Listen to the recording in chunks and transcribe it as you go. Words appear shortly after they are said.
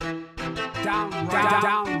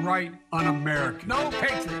Downright un-American. No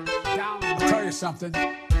patriot. I'll tell you something.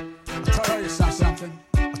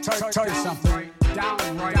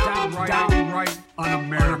 Downright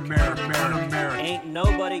un-American. Ain't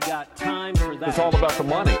nobody got time for that. It's all about the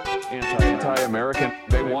money. Anti-American.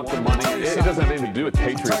 They want the money. It doesn't have anything to do with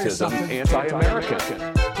patriotism. Anti-American.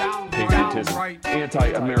 Patriotism.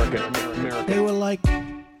 Anti-American. They were like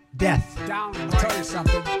death. I'll tell you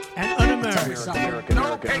something. And un-American.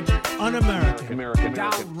 No patriot. Un-American.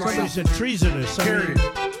 Somebody said treasonous. Somebody,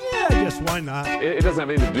 yeah, just why not? It doesn't have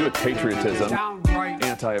anything to do with patriotism. Downright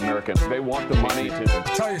Anti-American. They want the money. I'll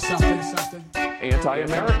tell you something.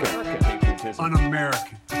 Anti-American. Patriotism.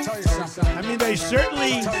 Un-American. I'll tell you something. I mean, they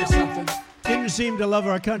certainly I'll tell you something. didn't seem to love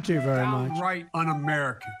our country very much. Downright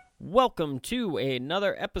un-American. Welcome to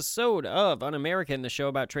another episode of Un-American, the show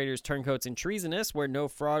about traitors, turncoats, and treasonous, where no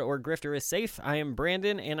fraud or grifter is safe. I am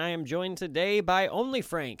Brandon, and I am joined today by Only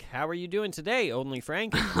Frank. How are you doing today, Only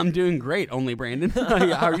Frank? I'm doing great, Only Brandon.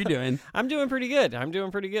 How are you doing? I'm doing pretty good.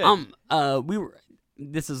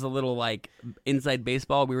 This is a little like inside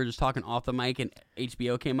baseball. We were just talking off the mic, and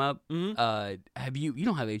HBO came up. Mm-hmm. Have you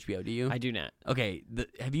don't have HBO, do you? I do not. Okay.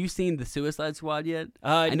 Have you seen the Suicide Squad yet?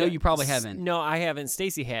 I know you probably haven't. No, I haven't.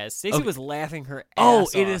 Stacy has. Stacy was laughing her ass Oh,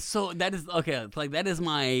 off. it is so. That is okay. It's like that is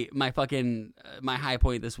my fucking my high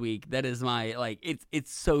point this week. That is my like.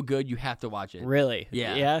 It's so good. You have to watch it. Really?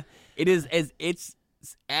 Yeah. Yeah. It is it's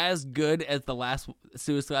as good as the last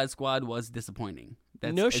Suicide Squad was disappointing.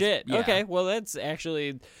 No shit. Yeah. Okay, well, that's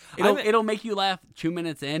actually... It'll make you laugh 2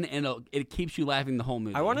 minutes in, and it keeps you laughing the whole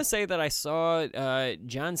movie. I want to say that I saw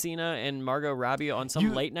John Cena and Margot Robbie on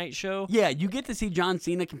some late night show. Yeah, you get to see John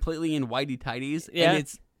Cena completely in whitey tighties, and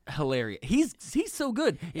it's hilarious. He's so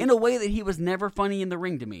good in a way that he was never funny in the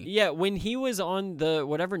ring to me. Yeah, when he was on the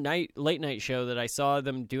whatever late night show that I saw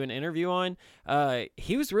them do an interview on,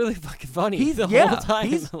 he was really fucking funny the whole time.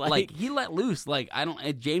 He's like he let loose. Like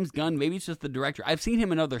James Gunn, maybe it's just the director. I've seen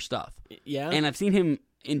him in other stuff. Yeah, and I've seen him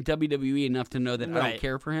in WWE enough to know that I don't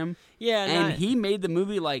care for him. Yeah, and he made the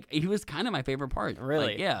movie like he was kind of my favorite part. Really?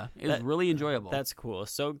 Like, yeah, it was really enjoyable. That's cool.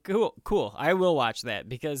 So cool. I will watch that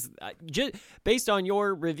because just based on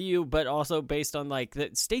your review, but also based on like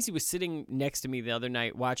that. Stacy was sitting next to me the other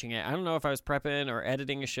night watching it. I don't know if I was prepping or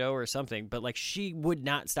editing a show or something, but like she would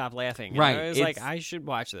not stop laughing. Right. I was like, I should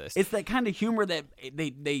watch this. It's that kind of humor that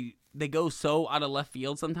they go so out of left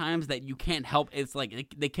field sometimes that you can't help. It's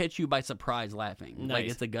like they catch you by surprise laughing. Nice. Like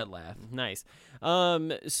it's a gut laugh. Nice.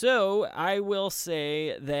 So I will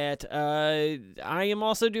say that I am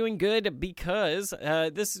also doing good because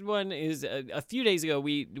this one is a few days ago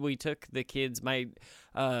we took the kids, my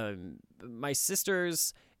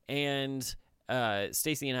sisters and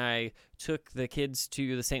Stacy and I took the kids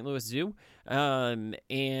to the St. Louis Zoo,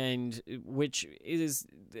 and which is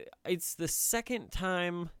it's the second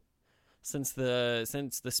time since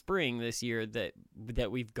the spring this year that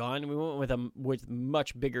we've gone. We went with a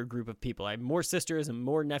much bigger group of people. I have more sisters and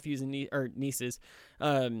more nephews and nieces.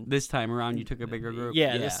 This time around, you took a bigger group.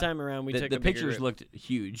 Yeah, this time around we took the a bigger pictures group. looked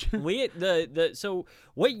huge. So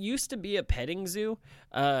what used to be a petting zoo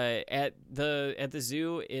at the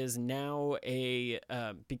zoo is now a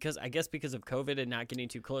because of COVID and not getting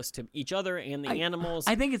too close to each other and the animals.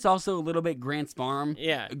 I think it's also a little bit Grant's Farm.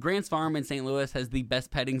 Yeah, Grant's Farm in St. Louis has the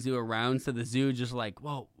best petting zoo around. So the zoo just like,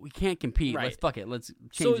 well, we can't compete. Right. Let's fuck it. Let's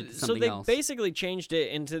change it to something else. So they basically changed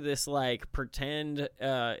it into this like pretend,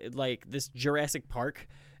 like this Jurassic Park.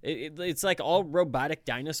 It's like all robotic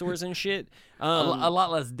dinosaurs and shit. A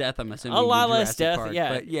lot less death, I'm assuming. A lot less Jurassic death, Park,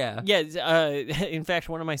 yeah. But yeah. Yeah, in fact,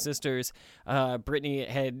 one of my sisters, Brittany,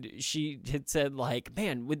 had said, like,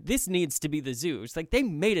 man, this needs to be the zoo. It's like, they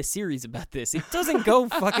made a series about this. It doesn't go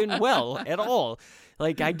fucking well at all.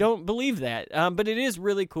 Like, I don't believe that. But it is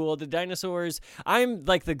really cool. The dinosaurs, I'm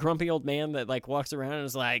like the grumpy old man that like walks around and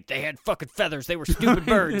is like, they had fucking feathers. They were stupid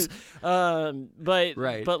birds.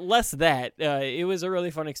 But less that. It was a really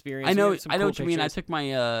fun experience. I know cool what you mean. I pictures. took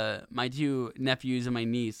my two nephews and my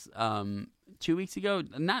niece 2 weeks ago,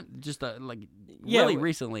 not just really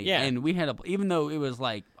recently. Yeah. And we had even though it was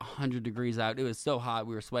like 100 degrees out, it was so hot,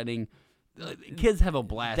 we were sweating. Kids have a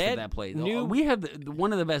blast at that place. We have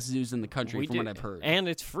one of the best zoos in the country, from what I've heard, and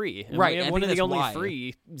it's free. And right, we have I one of think the that's only why.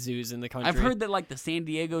 free zoos in the country. I've heard that like the San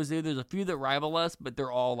Diego Zoo, there's a few that rival us, but they're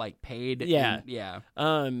all like paid. Yeah, yeah.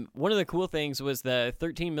 One of the cool things was the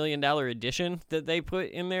 $13 million edition that they put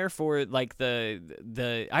in there for like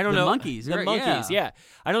the I don't know monkeys, the right, monkeys. Yeah,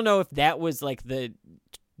 I don't know if that was like the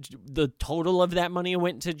total of that money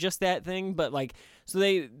went to just that thing, but like, so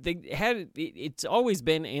they had it's always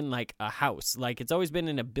been in like a house, like it's always been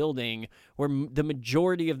in a building where the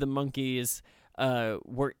majority of the monkeys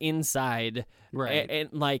were inside, right,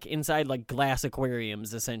 and like inside like glass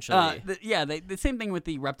aquariums essentially. The same thing with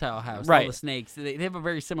the reptile house. Right. All the snakes, they have a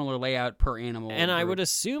very similar layout per animal. And I would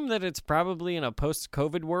assume that it's probably in a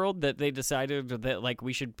post-COVID world that they decided that like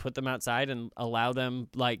we should put them outside and allow them,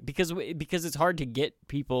 like, because it's hard to get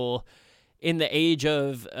people in the age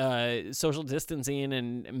of social distancing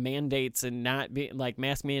and mandates and not be, like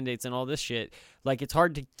mask mandates and all this shit. Like, it's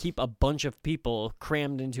hard to keep a bunch of people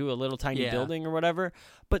crammed into a little tiny building or whatever.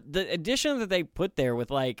 But the addition that they put there with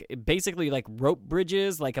like basically like rope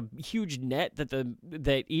bridges, like a huge net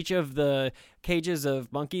that each of the cages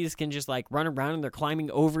of monkeys can just like run around and they're climbing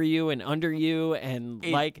over you and under you and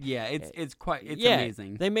it's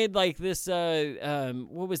amazing. They made like this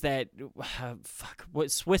what was that? What,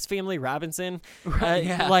 Swiss Family Robinson?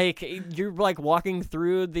 Right, like you're like walking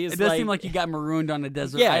through these. It does like, seem like you got marooned on a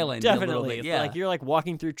desert island. Definitely. A little bit. Yeah, like you're like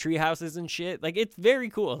walking through tree houses and shit. Like, it's very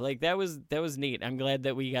cool. Like that was neat. I'm glad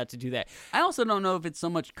that we got to do that. I also don't know if it's so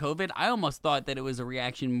much COVID. I almost thought that it was a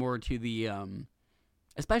reaction more to the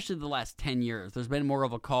especially the last 10 years. There's been more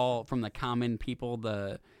of a call from the common people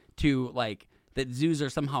to like that zoos are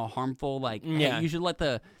somehow harmful. Like, hey, you should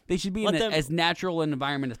they should be in as natural an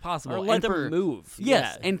environment as possible. Or let them move.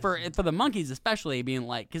 Yes, and for the monkeys especially, being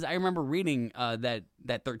like, because I remember reading that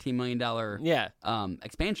 $13 million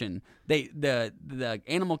expansion. The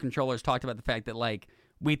animal controllers talked about the fact that like,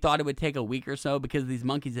 we thought it would take a week or so because these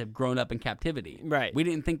monkeys have grown up in captivity. Right. We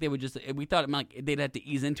didn't think they would we thought they'd have to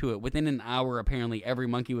ease into it. Within an hour, apparently, every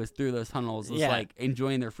monkey was through those tunnels, like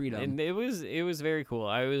enjoying their freedom. And it was very cool.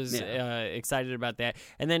 I was excited about that.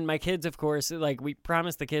 And then my kids, of course, like we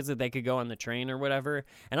promised the kids that they could go on the train or whatever.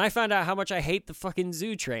 And I found out how much I hate the fucking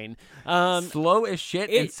zoo train. Slow as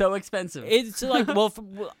shit and so expensive. It's like,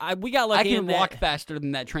 we got lucky. I can walk faster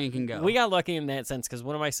than that train can go. We got lucky in that sense because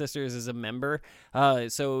one of my sisters is a member.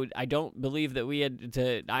 So I don't believe that we had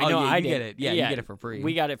to. I know I did. Get it. Yeah, you get it for free.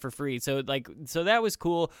 We got it for free. So that was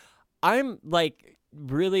cool. I'm like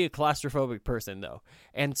really a claustrophobic person though,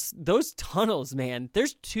 and those tunnels, man.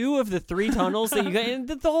 There's 2 of the 3 tunnels that you got, and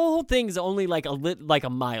the whole thing's only like a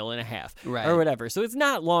mile and a half, right, or whatever. So it's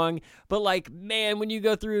not long, but like, man, when you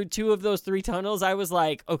go through 2 of those 3 tunnels, I was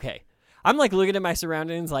like, okay. I'm like looking at my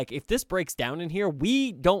surroundings, like if this breaks down in here,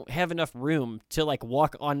 we don't have enough room to like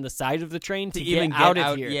walk on the side of the train to even get out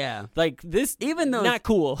of here. Yeah, like this, even those not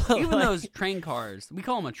cool. Even those train cars, we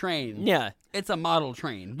call them a train. Yeah, it's a model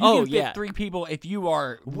train. You can fit 3 people if you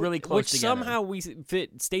are really close together. Which somehow we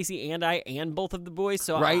fit Stacy and I and both of the boys.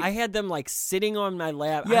 So I had them like sitting on my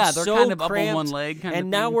lap. Yeah, they're so kind of cramped, up on one leg.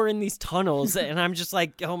 And now we're in these tunnels, and I'm just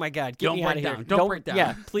like, oh my god, get me out of here! Don't break down.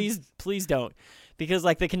 Yeah, please don't. Because,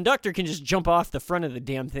 like, the conductor can just jump off the front of the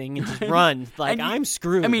damn thing and just run. Like, I'm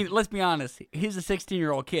screwed. I mean, let's be honest. He's a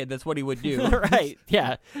 16-year-old kid. That's what he would do. Right.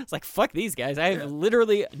 Yeah. It's like, fuck these guys. I have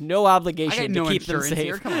literally no obligation to keep them safe.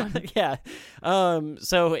 Here. Come on. Yeah.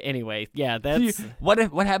 So, anyway, yeah, that's...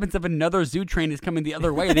 What happens if another zoo train is coming the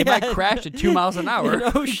other way? They might crash at 2 miles an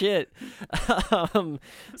hour. No shit.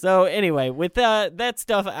 So, anyway, with that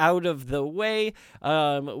stuff out of the way,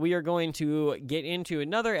 we are going to get into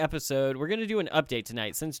another episode. We're going to do an update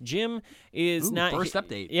tonight since Jim is not first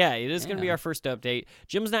update. Yeah, it is going to be our first update.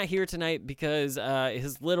 Jim's not here tonight because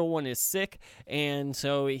his little one is sick, and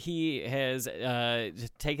so he has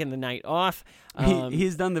taken the night off.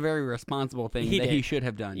 He's done the very responsible thing he should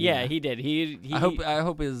have done. Yeah, he did. He I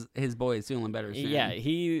hope his boy is feeling better soon. Yeah,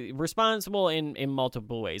 he responsible in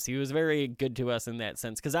multiple ways. He was very good to us in that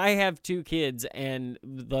sense because I have 2 kids, and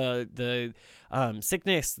the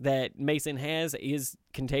sickness that Mason has is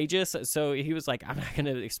contagious. So he was like, I'm not going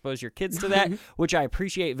to expose your kids to that, which I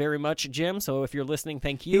appreciate very much, Jim. So if you're listening,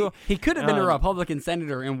 thank you. He could have been a Republican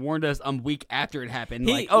senator and warned us a week after it happened.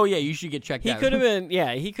 You should get checked out. He could have been,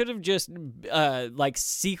 he could have just like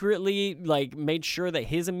secretly like made sure that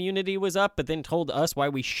his immunity was up, but then told us why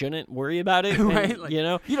we shouldn't worry about it. Right?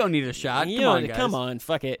 And, you don't need a shot. Come on,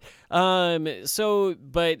 fuck it. And Jim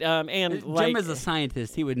is a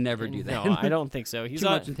scientist. He would never do that. No, I don't think so. He's too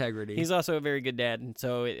much integrity. He's also a very good dad, and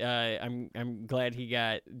so I'm glad he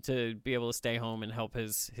got to be able to stay home and help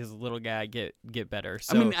his little guy get better.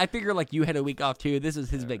 So, I mean, I figure like you had a week off too. This is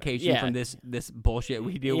his vacation from this bullshit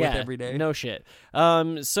we deal with every day. No shit.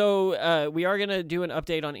 So we are gonna do an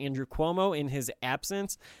update on Andrew Cuomo in his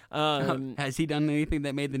absence. Has he done anything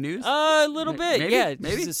that made the news? A little bit. Maybe?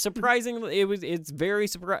 Maybe. Surprisingly, it's very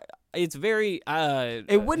surprising. It's very...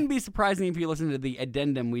 it wouldn't be surprising if you listened to the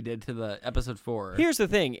addendum we did to the episode 4. Here's the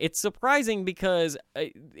thing. It's surprising because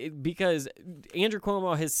Andrew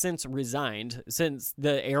Cuomo has since resigned since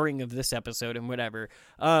the airing of this episode and whatever.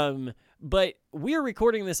 But we're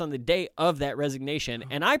recording this on the day of that resignation,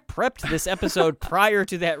 and I prepped this episode prior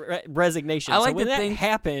to that resignation. So when that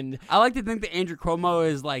happened... I like to think that Andrew Cuomo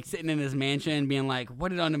is like sitting in his mansion being like, what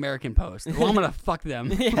did UnAmerican post? Well, I'm going to fuck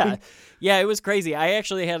them. Yeah, it was crazy. I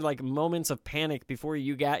actually had like moments of panic before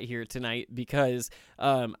you got here tonight because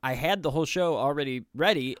I had the whole show already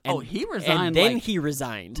ready. And, he resigned. And then he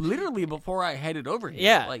resigned. Literally before I headed over here.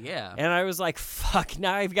 Yeah. And I was like, fuck,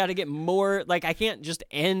 now I've got to get more... Like, I can't just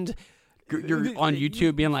end... You're on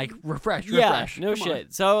YouTube being like, refresh. No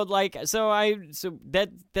shit. So that's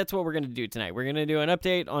what we're gonna do tonight. We're gonna do an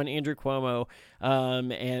update on Andrew Cuomo,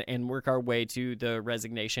 and work our way to the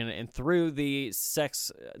resignation and through the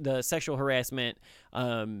sexual harassment,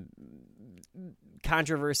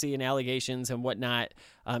 controversy and allegations and whatnot,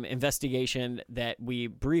 investigation that we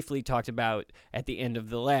briefly talked about at the end of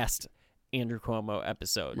the last Andrew Cuomo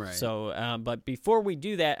episode. Right. So, but before we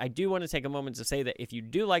do that, I do want to take a moment to say that if you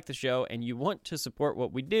do like the show and you want to support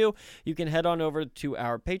what we do, you can head on over to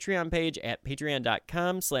our Patreon page at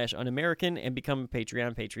patreon.com/unamerican and become a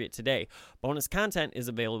Patreon Patriot today. Bonus content is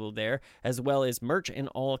available there, as well as merch and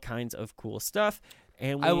all kinds of cool stuff.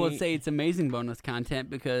 And I will say it's amazing bonus content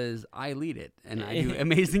because I lead it and I do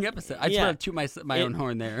amazing episodes. I just want to toot my own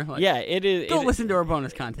horn there. Like, it is. Go listen to our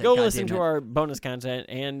bonus content. Go listen to our bonus content,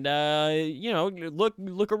 and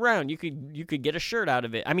look around. You could get a shirt out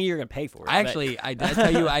of it. I mean, you're gonna pay for it. I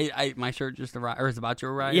tell you, my shirt just arrived or is about to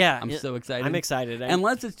arrive. Yeah, I'm so excited. I'm excited.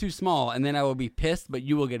 Unless it's too small, and then I will be pissed. But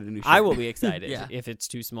you will get a new shirt. I will be excited if it's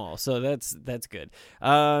too small. So that's good.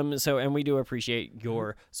 And we do appreciate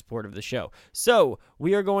your support of the show. So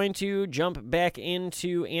we are going to jump back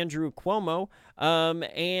into Andrew Cuomo,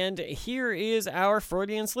 and here is our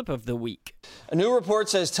Freudian slip of the week. A new report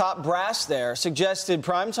says top brass there suggested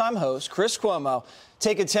primetime host Chris Cuomo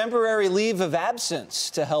take a temporary leave of absence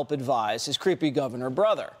to help advise his creepy governor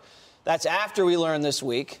brother. That's after we learned this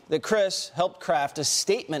week that Chris helped craft a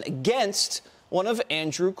statement against one of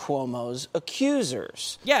Andrew Cuomo's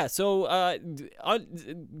accusers. Yeah, so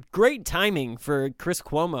great timing for Chris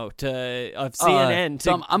Cuomo of CNN.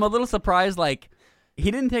 So I'm a little surprised, like, he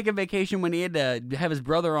didn't take a vacation when he had to have his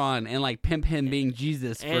brother on and like pimp him being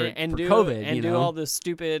Jesus for COVID, and do all the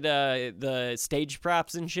stupid the stage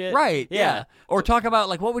props and shit. Right? Yeah. Or talk about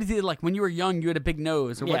like what would he do, like when you were young you had a big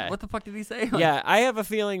nose or what the fuck did he say? Like, yeah, I have a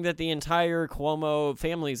feeling that the entire Cuomo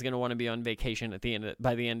family is going to want to be on vacation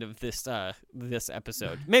by the end of this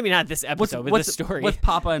episode. Maybe not this episode, but this story. What's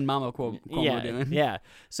Papa and Mama Cuomo doing? Yeah.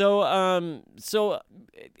 So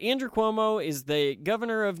Andrew Cuomo is the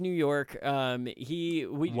governor of New York. He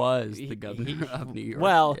was the governor of New York.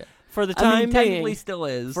 Well, for the time being, technically still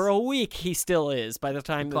is. For a week, he still is. By the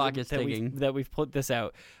time that we've put this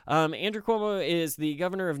out, Andrew Cuomo is the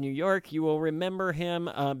governor of New York. You will remember him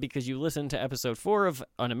because you listened to episode 4 of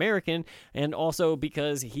UnAmerican, and also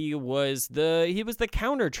because he was the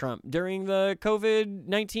counter Trump during the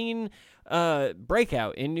COVID-19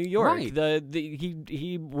 breakout in New York. Right.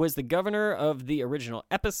 He was the governor of the original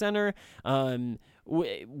epicenter.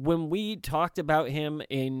 When we talked about him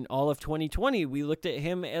in all of 2020, we looked at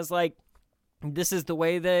him as like, this is the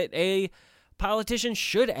way that a politician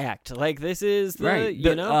should act. Like, this is the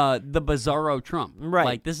bizarro Trump. Right.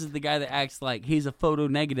 Like, this is the guy that acts like he's a photo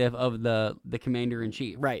negative of the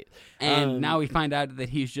commander-in-chief. Right. And now we find out that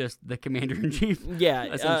he's just the commander-in-chief. Yeah.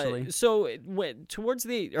 Essentially. So at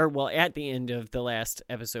the end of the last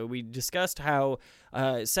episode, we discussed how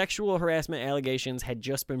sexual harassment allegations had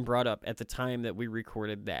just been brought up at the time that we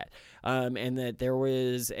recorded that. And that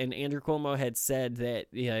Andrew Cuomo had said that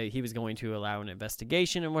he was going to allow an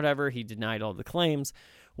investigation and whatever. He denied all the claims,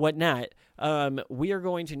 whatnot. We are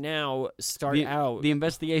going to now start out. The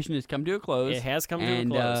investigation has come to a close. It has come to a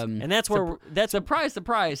close. And that's where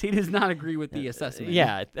surprise, he does not agree with the assessment.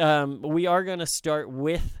 Yeah. We are going to start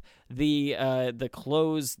with the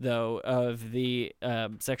close, though, of the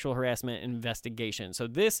sexual harassment investigation. So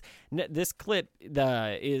this clip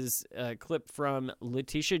is a clip from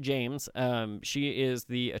Letitia James. She is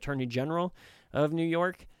the Attorney General of New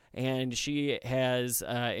York, and she has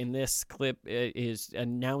in this clip is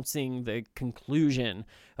announcing the conclusion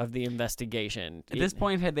of the investigation. At this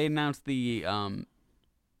point, had they announced the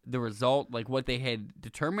result, like what they had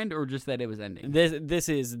determined, or just that it was ending? This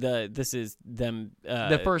is them.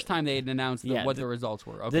 The first time they had announced what the results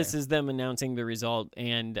were. Okay. This is them announcing the result,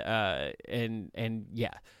 and yeah.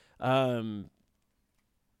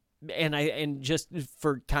 and just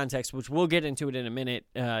for context, which we'll get into it in a minute,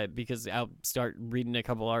 because I'll start reading a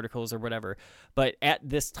couple articles or whatever. But at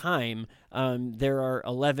this time, there are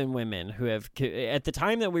 11 women who have, at the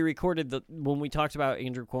time that we recorded when we talked about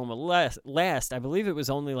Andrew Cuomo last, I believe it was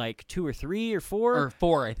only like 2 or 3 or 4. Or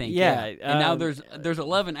 4, I think. Yeah. And now there's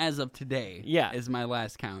 11 as of today. Yeah. Is my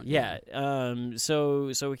last count. Yeah.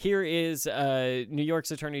 So here is New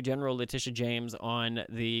York's Attorney General Letitia James on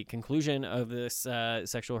the conclusion of this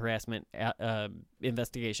sexual harassment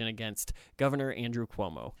investigation against Governor Andrew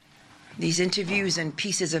Cuomo. These interviews and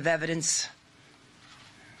pieces of evidence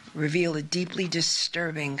reveal a deeply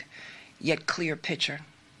disturbing yet clear picture.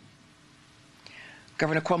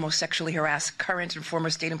 Governor Cuomo sexually harassed current and former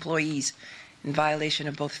state employees in violation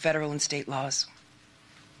of both federal and state laws.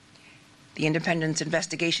 The independent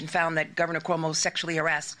investigation found that Governor Cuomo sexually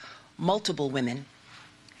harassed multiple women,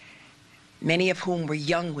 many of whom were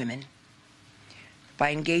young women,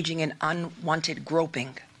 by engaging in unwanted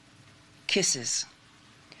groping, kisses,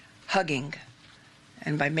 hugging,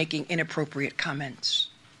 and by making inappropriate comments.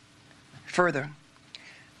 Further,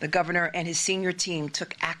 the governor and his senior team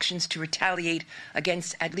took actions to retaliate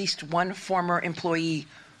against at least one former employee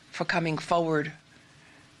for coming forward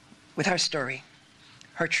with her story,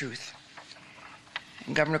 her truth.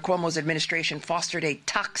 And Governor Cuomo's administration fostered a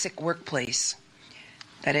toxic workplace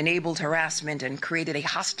that enabled harassment and created a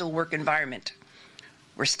hostile work environment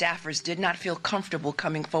where staffers did not feel comfortable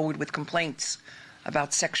coming forward with complaints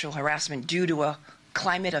about sexual harassment due to a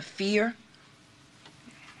climate of fear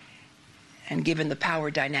and given the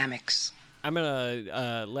power dynamics. I'm going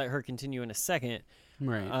to let her continue in a second.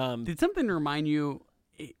 Right. Did something remind you,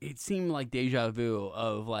 it seemed like deja vu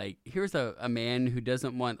of like, here's a man who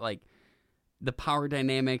doesn't want like the power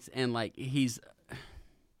dynamics and like he's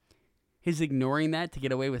ignoring that to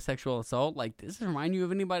get away with sexual assault. Like, does this remind you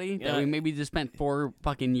of anybody that we maybe just spent 4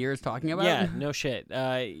 fucking years talking about? Yeah, no shit.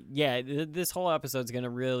 This whole episode's going to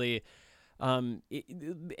really... and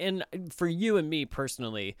for you and me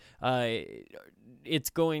personally,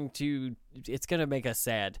 it's going to make us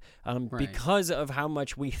sad because of how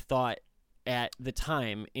much we thought at the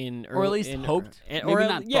time or at least hoped, maybe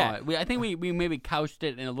not thought. I think we maybe couched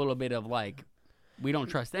it in a little bit of like, we don't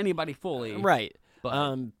trust anybody fully, right?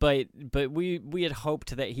 But we had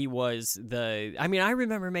hoped that he was the. I mean, I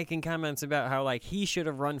remember making comments about how like he should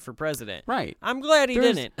have run for president. Right. I'm glad he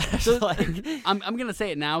didn't. I'm gonna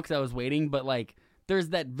say it now because I was waiting, but like, there's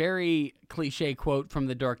that very cliche quote from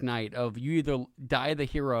The Dark Knight of you either die the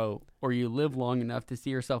hero or you live long enough to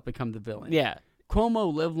see yourself become the villain. Yeah.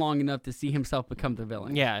 Cuomo lived long enough to see himself become the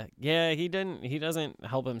villain. Yeah, he didn't. He doesn't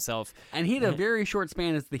help himself, and he had a very short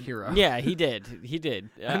span as the hero. Yeah, he did.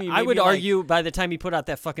 I mean, I would argue by the time he put out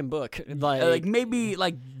that fucking book, like maybe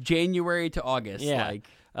like January to August. Yeah.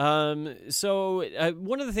 So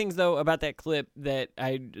one of the things though about that clip that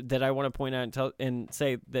I want to point out and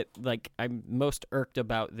say that like I'm most irked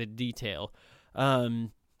about the detail,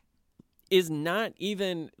 is not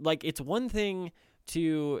even like it's one thing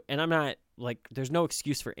to, and I'm not. Like, there's no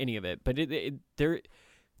excuse for any of it, but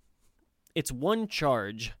it's one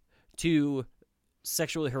charge to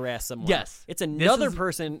sexually harass someone. Yes. It's another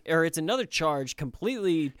person, or it's another charge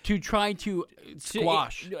completely to try to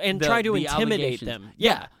squash and try to intimidate them.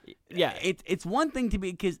 Yeah. It's one thing to be,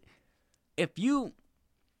 because if you,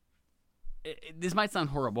 this might sound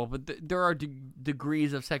horrible, but there are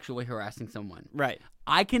degrees of sexually harassing someone. Right.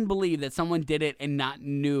 I can believe that someone did it and not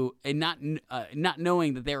knowing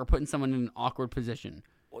that they were putting someone in an awkward position.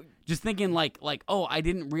 Just thinking like, oh, I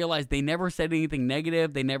didn't realize they never said anything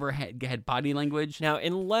negative. They never had body language. Now,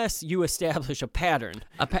 unless you establish a pattern.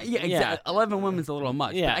 Yeah, exactly. 11 women's a little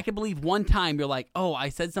much. Yeah. But I can believe one time you're like, oh, I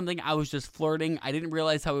said something. I was just flirting. I didn't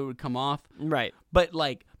realize how it would come off. Right. But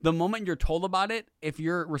like the moment you're told about it, if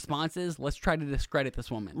your response is, let's try to discredit this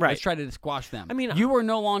woman. Right. Let's try to squash them. I mean, you are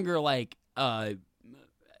no longer like,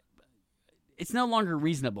 it's no longer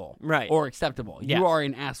reasonable, right, or acceptable. Yeah. You are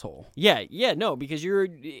an asshole. Yeah, no, because you're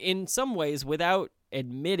in some ways without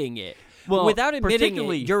admitting it. Well, without admitting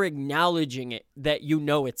it, you're acknowledging it that you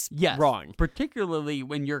know it's wrong. Particularly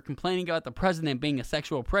when you're complaining about the president being a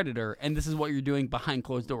sexual predator, and this is what you're doing behind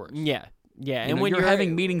closed doors. Yeah. And when you're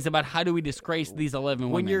having meetings about how do we disgrace these 11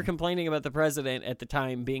 women. When you're complaining about the president at the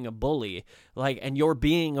time being a bully, like, and you're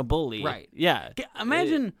being a bully. Right. Yeah.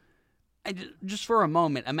 Imagine. Just for a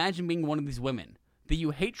moment, imagine being one of these women that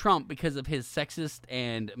you hate Trump because of his sexist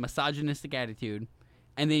and misogynistic attitude,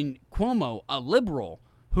 and then Cuomo, a liberal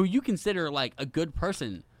who you consider like a good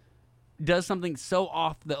person, does something so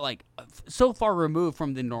off that like so far removed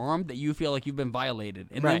from the norm that you feel like you've been violated,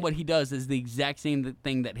 and then what he does is the exact same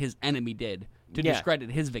thing that his enemy did to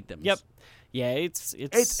discredit his victims. Yep. Yeah, it's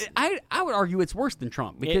I would argue it's worse than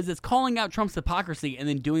Trump because it's calling out Trump's hypocrisy and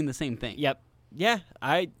then doing the same thing. Yep. Yeah,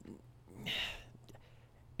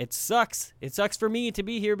 it sucks. It sucks for me to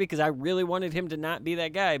be here because I really wanted him to not be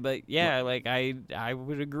that guy. But yeah, like I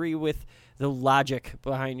would agree with the logic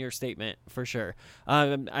behind your statement for sure.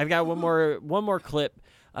 I've got one more clip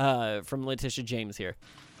from Letitia James here.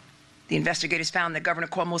 The investigators found that Governor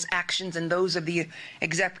Cuomo's actions and those of the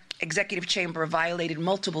executive chamber violated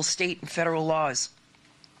multiple state and federal laws,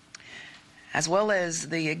 as well as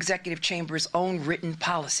the executive chamber's own written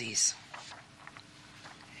policies.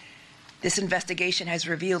 This investigation has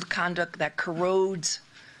revealed conduct that corrodes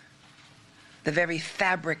the very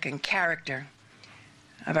fabric and character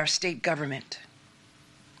of our state government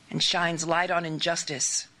and shines light on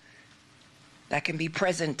injustice that can be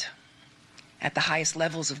present at the highest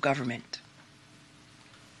levels of government.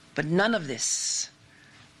 But none of this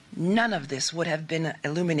would have been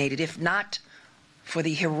illuminated if not for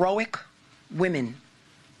the heroic women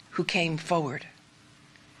who came forward.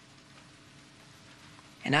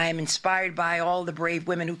 And I am inspired by all the brave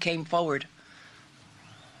women who came forward.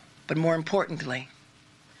 But more importantly,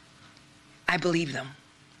 I believe them.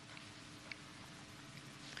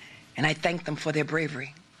 And I thank them for their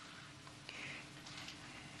bravery.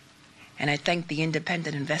 And I thank the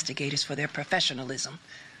independent investigators for their professionalism,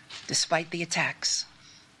 despite the attacks,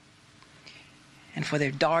 and for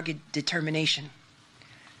their dogged determination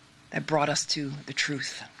that brought us to the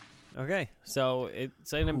truth. Okay, so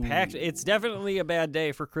it's an impact. It's definitely a bad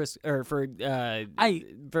day for for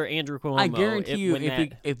Andrew Cuomo. I guarantee you,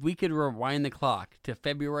 if we could rewind the clock to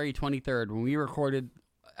February 23rd when we recorded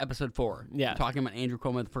episode 4, talking about Andrew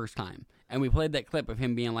Cuomo the first time, and we played that clip of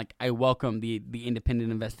him being like, "I welcome the independent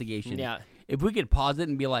investigation." Yeah. If we could pause it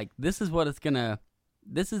and be like, "This is what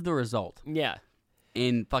this is the result." Yeah.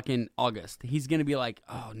 In fucking August, he's gonna be like,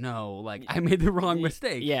 "Oh no, like I made the wrong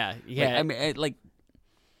mistake." Yeah.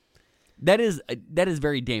 That is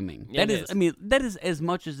very damning. It That is as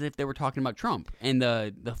much as if they were talking about Trump and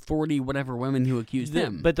the 40 whatever women who accused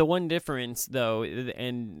him. But the one difference, though,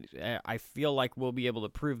 and I feel like we'll be able to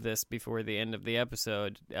prove this before the end of the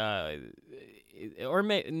episode, or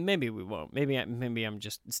maybe we won't. Maybe I'm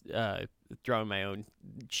just throwing my own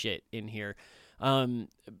shit in here,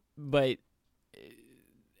 but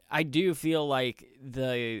I do feel like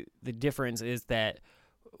the difference is that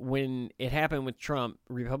when it happened with Trump,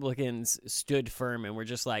 Republicans stood firm and were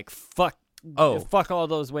just like, fuck all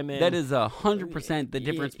those women. That is 100% the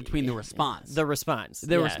difference between the response. The response.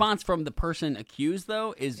 The response from the person accused,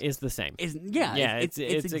 though, is the same. It's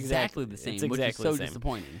exactly the same, which is so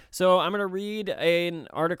disappointing. So I'm going to read an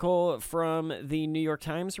article from the New York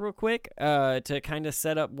Times real quick to kind of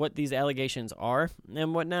set up what these allegations are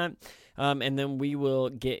and whatnot. And then we will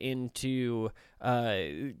get into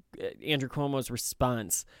Andrew Cuomo's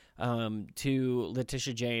response to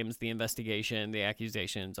Letitia James, the investigation, the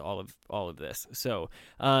accusations, all of this. So,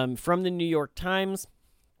 from the New York Times,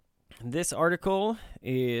 this article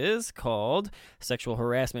is called "Sexual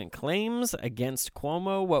Harassment Claims Against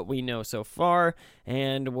Cuomo: What We Know So Far,"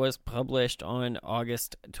 and was published on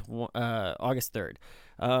August 3rd.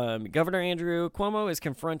 Governor Andrew Cuomo is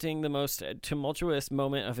confronting the most tumultuous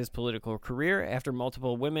moment of his political career after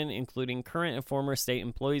multiple women, including current and former state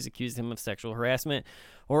employees, accused him of sexual harassment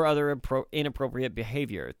or other inappropriate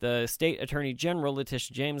behavior. The state attorney general,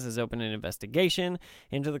 Letitia James, has opened an investigation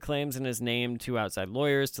into the claims and has named 2 outside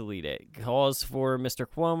lawyers to lead it. Calls for Mr.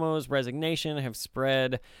 Cuomo's resignation have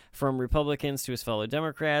spread from Republicans to his fellow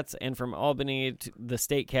Democrats and from Albany, to the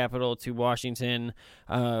state capital, to Washington,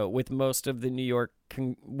 with most of New York's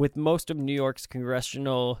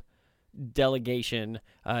congressional delegation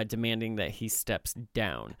demanding that he steps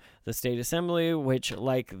down. The state assembly, which,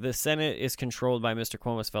 like the Senate, is controlled by Mr.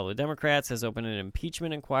 Cuomo's fellow Democrats, has opened an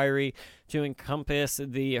impeachment inquiry to encompass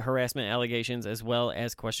the harassment allegations as well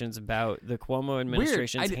as questions about the Cuomo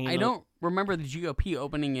administration's handling. I don't remember the GOP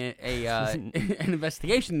opening an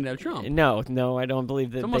investigation into Trump. No, I don't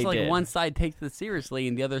believe that. It's almost they like did. One side takes this seriously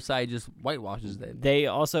and the other side just whitewashes it. They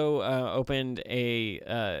also opened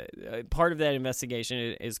a part of that investigation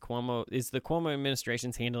is the Cuomo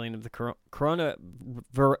administration's handling of the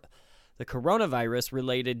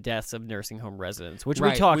coronavirus-related deaths of nursing home residents, which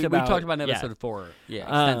we talked about. We talked about in episode 4. Yeah,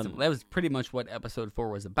 extensively. That was pretty much what episode 4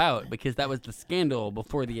 was about, because that was the scandal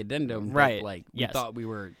before the addendum. Right. That, we thought we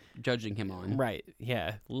were judging him on. Right.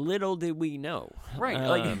 Yeah. Little did we know.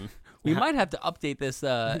 Right. We might have to update this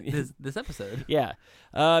this episode. Yeah.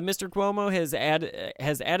 Mr. Cuomo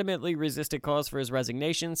has adamantly resisted calls for his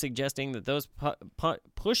resignation, suggesting that those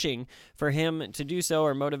pushing for him to do so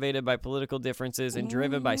are motivated by political differences and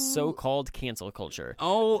driven by so-called cancel culture.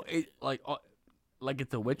 Oh, like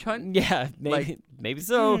it's a witch hunt? Yeah, maybe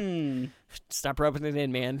so. Stop rubbing it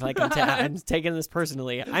in, man. Like I'm taking this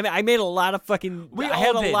personally. I made a lot of fucking. I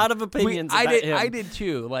had a lot of opinions. About him. I did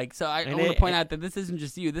too. Like, so I want to point out that this isn't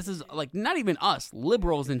just you. This is like not even us,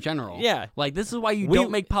 liberals in general. Yeah, like this is why you don't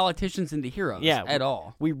make politicians into heroes. Yeah, at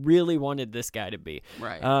all. We really wanted this guy to be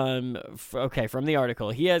right. Okay, from the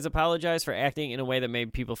article, he has apologized for acting in a way that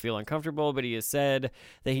made people feel uncomfortable, but he has said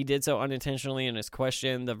that he did so unintentionally and has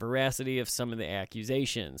questioned the veracity of some of the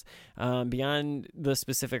accusations. Beyond the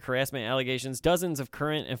specific harassment allegations, dozens of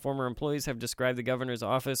current and former employees have described the governor's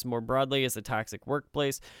office more broadly as a toxic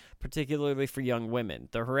workplace, particularly for young women.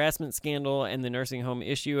 The harassment scandal and the nursing home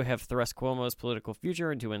issue have thrust Cuomo's political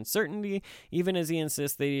future into uncertainty, even as he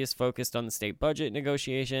insists that he is focused on the state budget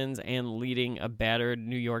negotiations and leading a battered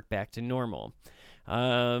New York back to normal.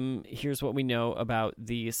 Here's what we know about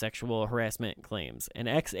the sexual harassment claims. An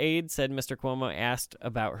ex-aide said Mr. Cuomo asked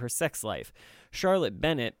about her sex life. Charlotte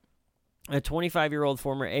Bennett, a 25-year-old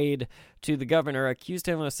former aide to the governor, accused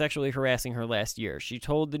him of sexually harassing her last year. She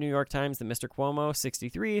told the New York Times that Mr. Cuomo,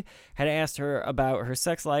 63, had asked her about her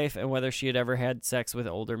sex life and whether she had ever had sex with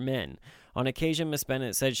older men. On occasion, Ms.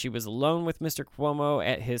 Bennett said she was alone with Mr. Cuomo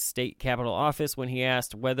at his state capitol office when he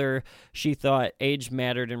asked whether she thought age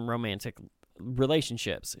mattered in romantic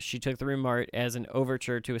relationships. She took the remark as an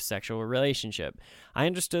overture to a sexual relationship. I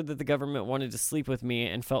understood that the government wanted to sleep with me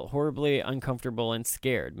and felt horribly uncomfortable and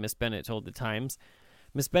scared, Ms. Bennett told the Times.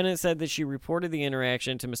 Ms. Bennett said that she reported the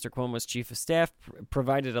interaction to Mr. Cuomo's chief of staff,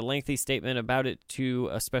 provided a lengthy statement about it to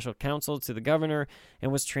a special counsel to the governor,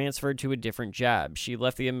 and was transferred to a different job. She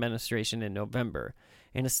left the administration in November.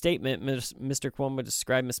 In a statement, Mr. Cuomo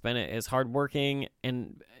described Ms. Bennett as hardworking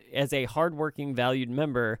and as a hardworking, valued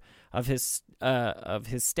member of his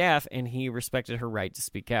staff, and he respected her right to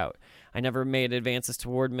speak out. I never made advances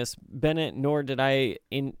toward Ms. Bennett, nor did I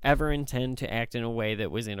ever intend to act in a way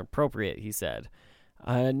that was inappropriate, he said.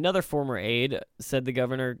 Another former aide said the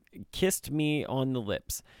governor kissed me on the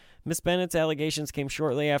lips. Ms. Bennett's allegations came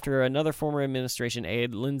shortly after another former administration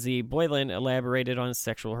aide, Lindsay Boylan, elaborated on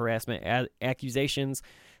sexual harassment accusations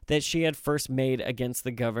that she had first made against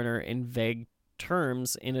the governor in vague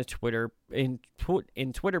terms in Twitter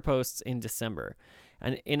posts in December.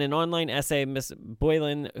 And in an online essay, Ms.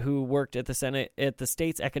 Boylan, who worked at the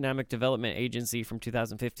state's Economic Development Agency from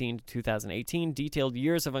 2015 to 2018, detailed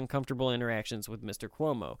years of uncomfortable interactions with Mr.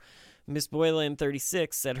 Cuomo. Ms. Boylan,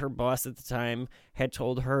 36, said her boss at the time had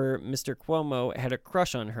told her Mr. Cuomo had a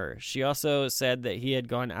crush on her. She also said that he had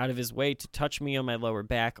gone out of his way to touch me on my lower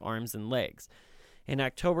back, arms, and legs. In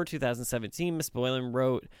October 2017, Ms. Boylan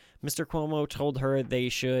wrote, Mr. Cuomo told her they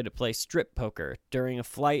should play strip poker during a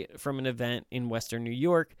flight from an event in Western New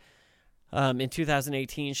York. In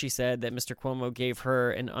 2018, she said that Mr. Cuomo gave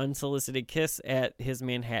her an unsolicited kiss at his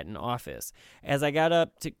Manhattan office. As I got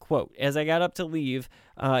up to leave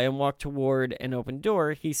and walk toward an open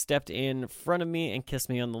door, he stepped in front of me and kissed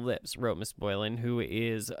me on the lips, wrote Ms. Boylan, who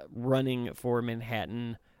is running for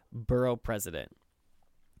Manhattan borough president.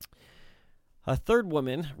 A third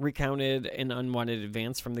woman recounted an unwanted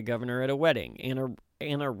advance from the governor at a wedding.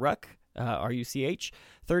 Anna Ruck, R-U-C-H,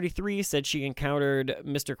 33, said she encountered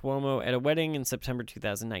Mr. Cuomo at a wedding in September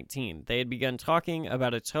 2019. They had begun talking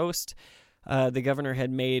about a toast the governor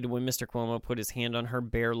had made when Mr. Cuomo put his hand on her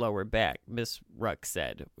bare lower back, Ms. Ruck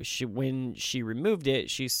said. When she removed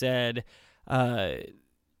it, he said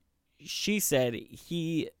she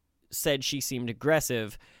seemed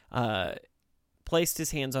aggressive, placed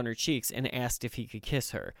his hands on her cheeks, and asked if he could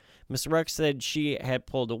kiss her. Ms. Ruck said she had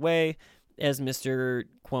pulled away as Mr.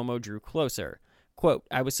 Cuomo drew closer. Quote,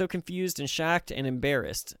 I was so confused and shocked and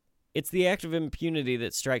embarrassed. It's the act of impunity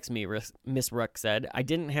that strikes me, Ms. Ruck said. I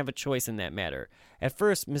didn't have a choice in that matter. At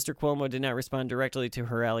first, Mr. Cuomo did not respond directly to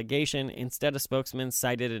her allegation. Instead, a spokesman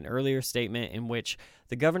cited an earlier statement in which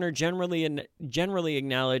the governor generally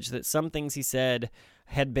acknowledged that some things he said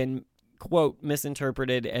had been, quote,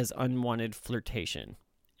 misinterpreted as unwanted flirtation,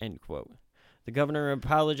 end quote. The governor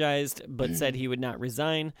apologized, but said he would not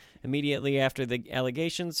resign. Immediately after the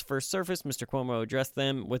allegations first surfaced, Mr. Cuomo addressed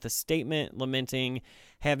them with a statement lamenting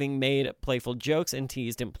having made playful jokes and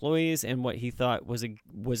teased employees in what he thought was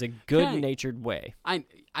a good-natured way. I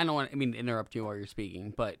don't want to interrupt you while you're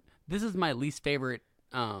speaking, but this is my least favorite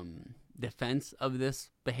defense of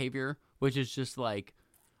this behavior, which is just like,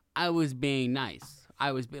 I was being nice.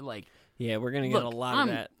 I was being like... Yeah, we're going to get a lot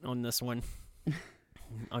of that on this one.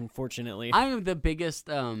 unfortunately. I have the biggest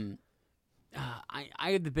I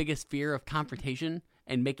have the biggest fear of confrontation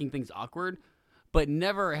and making things awkward, but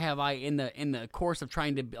never have I in the course of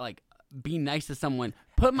trying to be nice to someone,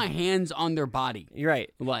 put my hands on their body. You're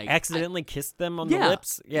right. Like accidentally kiss them on the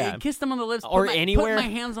lips. Yeah. Kiss them on the lips. Or anywhere. Put my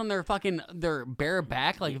hands on their bare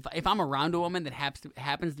back. Like if I'm around a woman that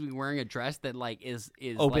happens to be wearing a dress that is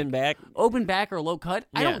open back or low cut,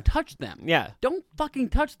 I don't touch them. Yeah. Don't fucking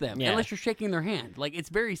touch them unless you're shaking their hand. Like it's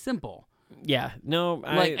very simple. Yeah. No.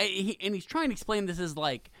 And he's trying to explain this as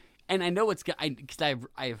and I know it's because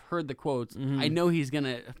I've heard the quotes. Mm-hmm. I know he's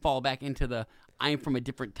gonna fall back into the I'm from a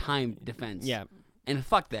different time defense. Yeah. And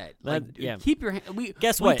fuck that. Keep your hand.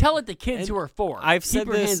 Guess what? We tell it to kids who are 4. Keep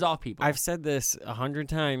your hands off people. I've said this 100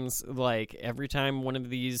 times. Like every time one of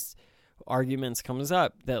these arguments comes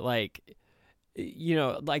up, that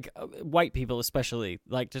white people especially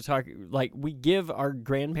like to talk. Like we give our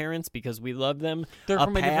grandparents, because we love them, they're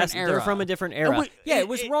from a different era. They're from a different era. It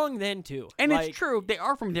was wrong then too. And it's true. They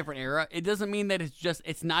are from a different era. It doesn't mean that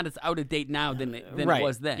it's not as out of date now than it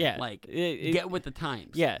was then. Yeah. Get with the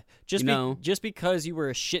times. Yeah. Just because you were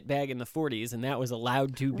a shitbag in the 40s and that was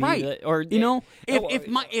allowed to be right.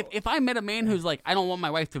 If I met a man who's like, I don't want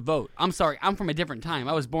my wife to vote. I'm sorry. I'm from a different time.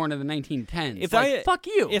 I was born in the 1910s. Fuck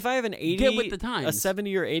you. If I have an 80 get with the times. A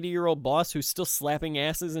 70 or 80-year-old boss who's still slapping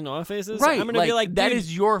asses in offices, right. I'm going to be like, that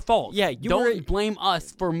is your fault. Yeah, don't blame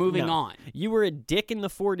us for moving on. You were a dick in the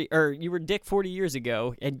 40, or you were a dick 40 years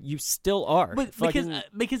ago, and you still are. But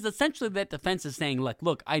because essentially that defense is saying,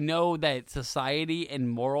 look, I know that society and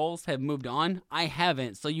morals have moved on. I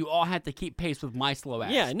haven't, so you all have to keep pace with my slow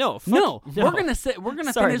ass. Yeah, no. We're gonna finish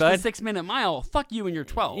the 6-minute mile. Fuck you and your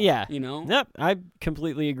 12. Yeah, Nope, I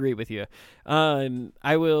completely agree with you.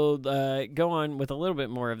 I will go on with a little bit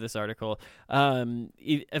more of this article.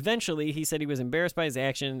 Eventually, he said he was embarrassed by his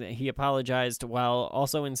action. He apologized while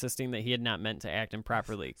also insisting that he had not meant to act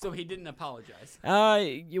improperly. So he didn't apologize.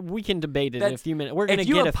 We can debate it in a few minutes. We're gonna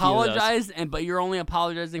get a few apologize, of those. but you're only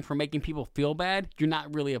apologizing for making people feel bad. You're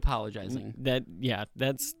not really apologizing.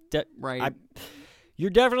 That's right. You're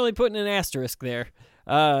definitely putting an asterisk there.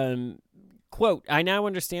 Quote, I now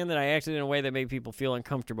understand that I acted in a way that made people feel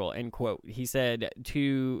uncomfortable, end quote. He said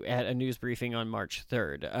at a news briefing on March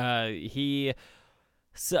 3rd.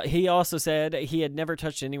 He also said he had never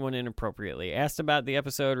touched anyone inappropriately. Asked about the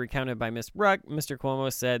episode recounted by Ms. Ruck, Mr.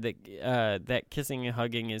 Cuomo said that kissing and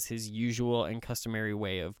hugging is his usual and customary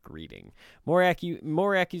way of greeting. More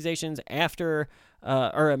accusations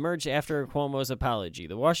emerged after Cuomo's apology.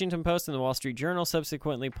 The Washington Post and the Wall Street Journal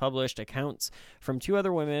subsequently published accounts from 2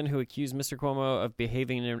 other women who accused Mr. Cuomo of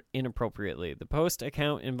behaving inappropriately. The Post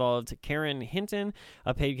account involved Karen Hinton,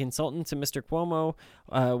 a paid consultant to Mr. Cuomo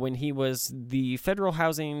when he was the federal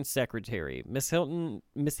housing secretary. Miss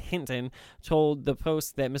Hinton told the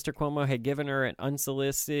Post that Mr. Cuomo had given her an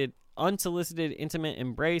unsolicited intimate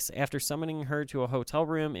embrace after summoning her to a hotel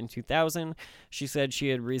room in 2000. She said she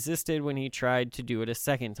had resisted when he tried to do it a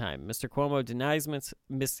second time. Mr. Cuomo denies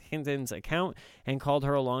Miss Hinton's account and called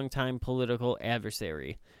her a longtime political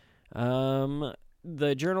adversary.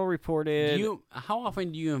 The Journal reported... How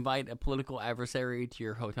often do you invite a political adversary to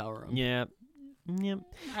your hotel room? Yeah. Yep.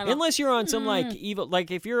 Unless you're on some evil,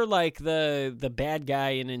 if you're the bad guy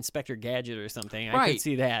in Inspector Gadget or something, I could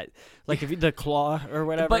see that. Like if the Claw or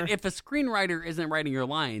whatever. But if a screenwriter isn't writing your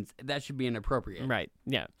lines, that should be inappropriate. Right.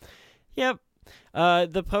 Yeah. Yep.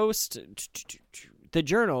 The Post, the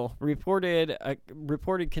Journal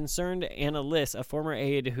reported concerned Anna Liss, a former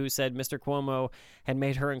aide, who said Mr. Cuomo had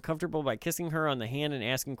made her uncomfortable by kissing her on the hand and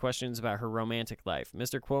asking questions about her romantic life.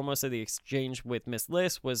 Mr. Cuomo said the exchange with Miss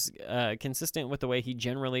Liss was consistent with the way he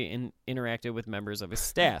generally interacted with members of his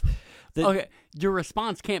staff. Okay, your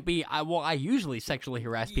response can't be, I usually sexually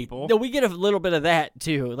harass people. No, we get a little bit of that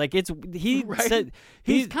too. Said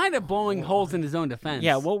he's kind of blowing holes in his own defense.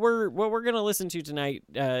 Yeah, what we're gonna listen to tonight,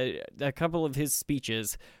 a couple of his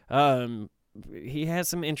speeches. He has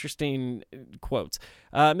some interesting quotes.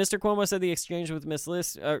 Mr. Cuomo said the exchange with Miss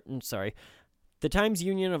Liss. The Times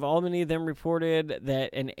Union of Albany then reported that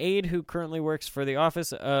an aide who currently works for the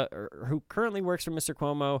office, who currently works for Mr.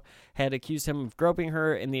 Cuomo, had accused him of groping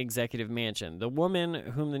her in the executive mansion. The woman,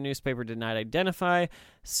 whom the newspaper did not identify,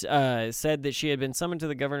 said that she had been summoned to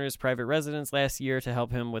the governor's private residence last year to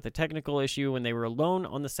help him with a technical issue. When they were alone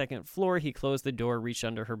on the second floor, he closed the door, reached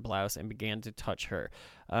under her blouse, and began to touch her.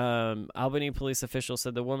 Albany police officials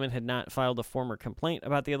said the woman had not filed a formal complaint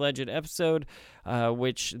about the alleged episode,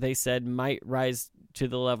 which they said might rise to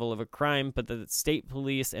the level of a crime, but the state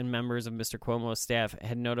police and members of Mr. Cuomo's staff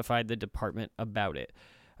had notified the department about it.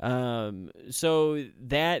 So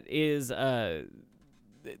that is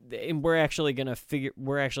and we're actually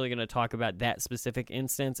gonna talk about that specific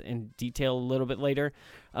instance in detail a little bit later.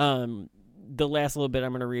 The last little bit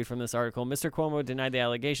I'm going to read from this article. Mr. Cuomo denied the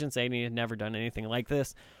allegations, saying he had never done anything like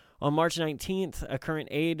this. On March 19th, a current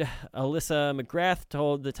aide, Alyssa McGrath,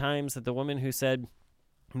 told The Times that the woman who said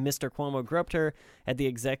Mr. Cuomo groped her at the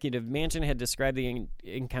executive mansion had described the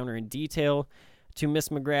encounter in detail to Miss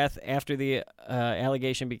McGrath after the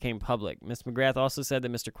allegation became public. Miss McGrath also said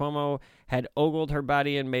that Mr. Cuomo had ogled her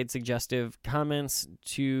body and made suggestive comments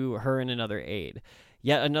to her and another aide.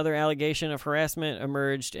 Yet another allegation of harassment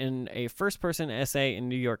emerged in a first-person essay in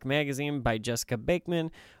New York Magazine by Jessica Bakeman,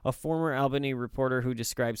 a former Albany reporter who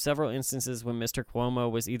described several instances when Mr. Cuomo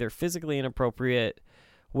was either physically inappropriate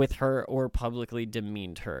with her or publicly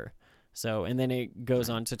demeaned her. So, and then it goes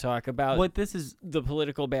on to talk about what this is, the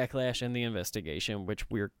political backlash and the investigation, which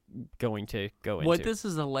we're going to go into. What this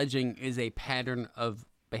is alleging is a pattern of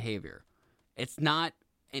behavior. It's not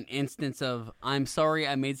an instance of, I'm sorry,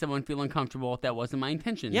 I made someone feel uncomfortable. That wasn't my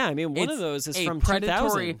intention. Yeah, I mean, one of those is from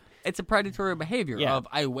 2000. It's a predatory behavior of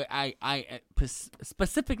I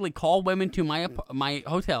specifically call women to my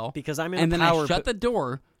hotel because I'm in and then power, I shut the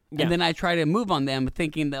door. Yeah. And then I try to move on them,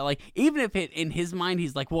 thinking that, like, even if in his mind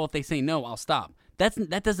he's like, well, if they say no, I'll stop.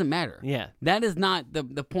 That doesn't matter. Yeah, that is not the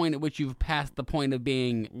point at which you've passed the point of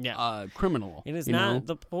being criminal. It is not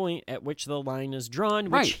the point at which the line is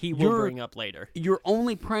drawn, which he will bring up later. You're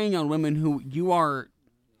only preying on women who you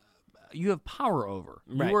have power over.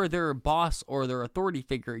 Right. You are their boss or their authority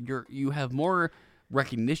figure. You have more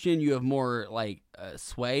recognition. You have more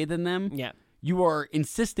sway than them. Yeah. You are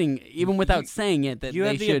insisting, even without saying it, that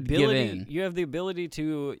they should give in. You have the ability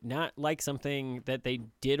to not like something that they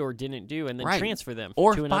did or didn't do, and then transfer them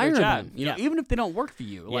or to fire another job. them. You know, even if they don't work for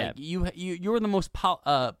you. Like you're the most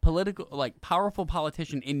powerful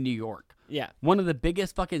politician in New York. Yeah, one of the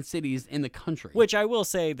biggest fucking cities in the country. Which I will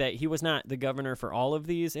say that he was not the governor for all of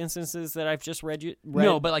these instances that I've just read.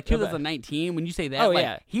 No, but like 2019, when you say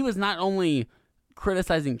that, he was not only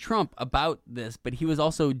criticizing Trump about this, but he was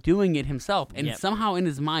also doing it himself, and somehow in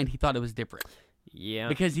his mind he thought it was different. Yeah,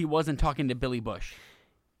 because he wasn't talking to Billy Bush.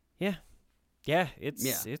 Yeah,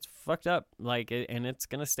 it's fucked up. And it's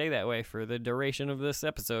gonna stay that way for the duration of this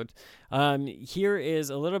episode. Here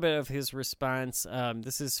is a little bit of his response.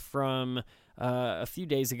 This is from a few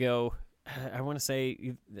days ago. I want to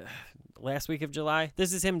say last week of July.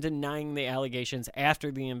 This is him denying the allegations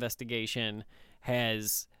after the investigation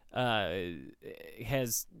has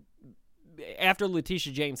after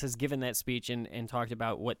Letitia James has given that speech and talked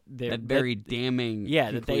about what that very damning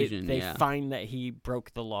conclusion. that they find that he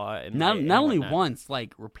broke the law and not only once,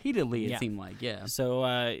 like repeatedly. It seemed like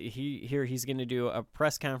So he's going to do a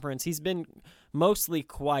press conference. He's been mostly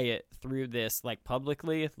quiet through this,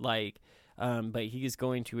 publicly, but he is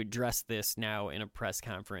going to address this now in a press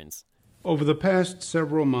conference. Over the past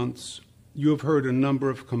several months, you have heard a number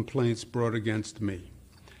of complaints brought against me.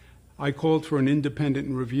 I called for an independent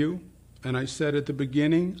review, and I said at the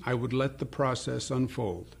beginning I would let the process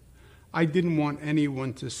unfold. I didn't want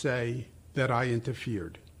anyone to say that I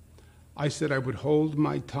interfered. I said I would hold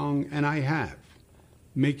my tongue, and I have,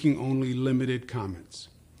 making only limited comments.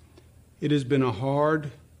 It has been a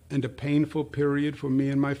hard and a painful period for me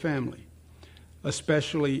and my family,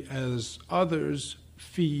 especially as others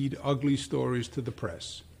feed ugly stories to the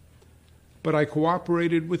press. But I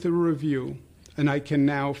cooperated with the review, and I can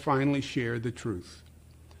now finally share the truth.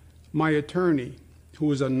 My attorney,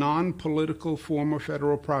 who is a non-political former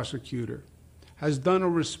federal prosecutor, has done a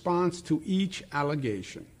response to each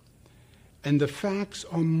allegation, and the facts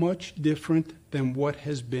are much different than what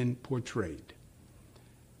has been portrayed.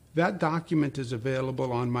 That document is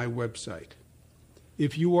available on my website.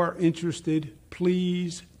 If you are interested,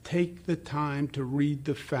 please take the time to read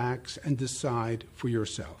the facts and decide for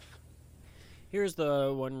yourself. Here's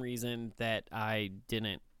the one reason that I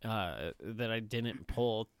didn't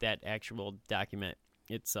pull that actual document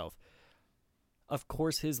itself. Of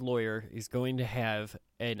course, his lawyer is going to have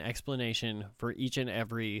an explanation for each and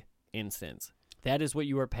every instance. That is what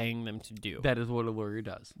you are paying them to do. That is what a lawyer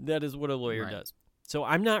does. That is what a lawyer does. So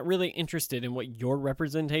I'm not really interested in what your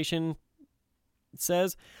representation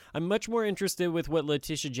says. I'm much more interested with what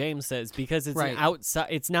Letitia James says, because it's an outside.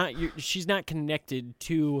 It's not. She's not connected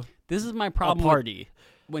to. This is my problem. A party.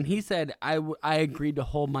 When he said I agreed to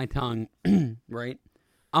hold my tongue, right?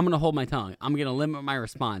 I'm going to hold my tongue. I'm going to limit my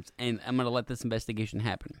response, and I'm going to let this investigation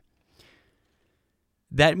happen.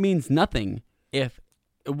 That means nothing if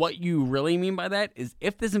what you really mean by that is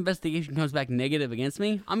if this investigation comes back negative against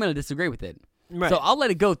me, I'm going to disagree with it. Right. So I'll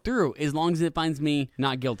let it go through as long as it finds me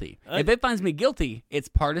not guilty. If it finds me guilty, it's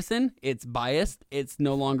partisan, it's biased, it's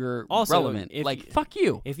no longer relevant. Fuck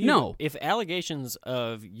you. If allegations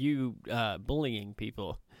of you bullying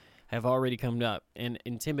people have already come up and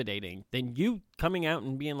intimidating, then you coming out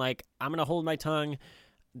and being like, I'm going to hold my tongue,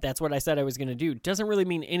 that's what I said I was going to do, doesn't really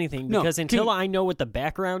mean anything, because until I know what the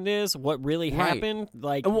background is, what really happened,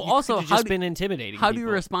 like, well, also, you just been intimidating How people. do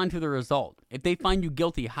you respond to the result? If they find you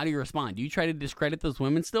guilty, how do you respond? Do you try to discredit those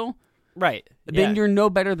women still? Right. Then you're no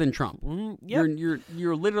better than Trump. Yep.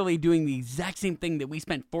 You're literally doing the exact same thing that we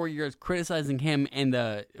spent 4 years criticizing him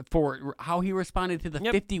and for how he responded to the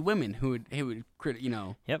 50 women who would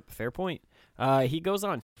Yep, fair point. He goes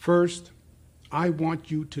on. First, I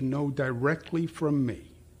want you to know directly from me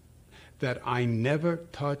that I never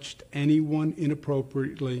touched anyone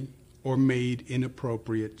inappropriately or made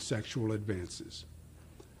inappropriate sexual advances.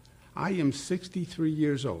 I am 63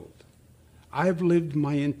 years old. I've lived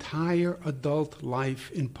my entire adult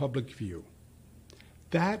life in public view.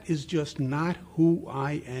 That is just not who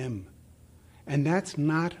I am, and that's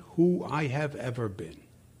not who I have ever been.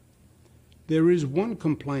 There is one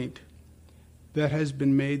complaint that has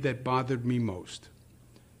been made that bothered me most.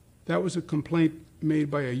 That was a complaint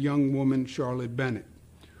made by a young woman, Charlotte Bennett,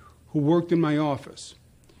 who worked in my office.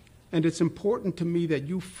 And it's important to me that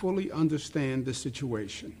you fully understand the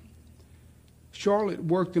situation. Charlotte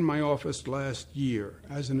worked in my office last year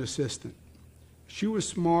as an assistant. She was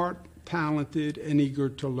smart, talented, and eager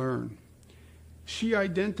to learn. She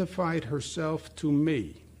identified herself to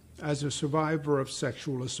me as a survivor of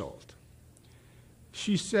sexual assault.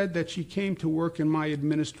 She said that she came to work in my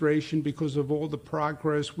administration because of all the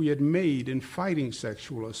progress we had made in fighting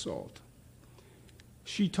sexual assault.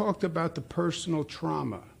 She talked about the personal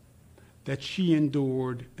trauma that she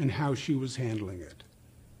endured and how she was handling it.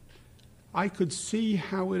 I could see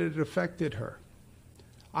how it had affected her.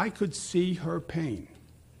 I could see her pain.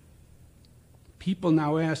 People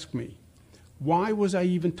now ask me, why was I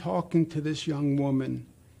even talking to this young woman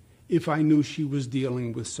if I knew she was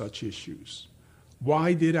dealing with such issues?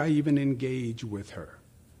 Why did I even engage with her?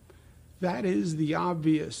 That is the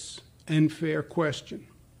obvious and fair question,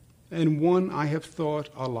 and one I have thought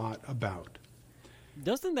a lot about.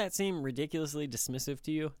 Doesn't that seem ridiculously dismissive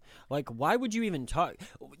to you? Like, why would you even talk?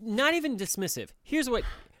 Not even dismissive. Here's what...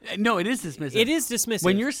 No, it is dismissive. It is dismissive.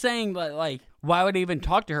 When you're saying, like, why would I even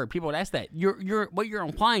talk to her? People would ask that. What you're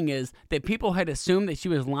implying is that people had assumed that she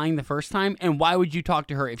was lying the first time, and why would you talk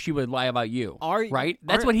to her if she would lie about you? Right?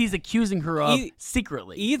 That's what he's accusing her of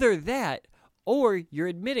secretly. Either that, or you're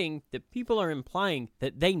admitting that people are implying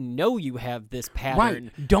that they know you have this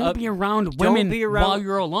pattern. Right. Don't be around women while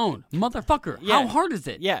you're alone. Motherfucker. Yeah. How hard is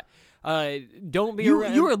it? Yeah. Don't be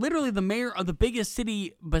around... You are literally the mayor of the biggest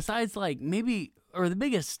city besides, like, maybe... or the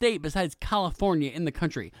biggest state besides California in the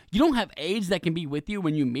country. You don't have aides that can be with you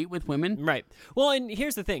when you meet with women. Right. Well, and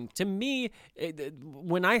here's the thing. To me,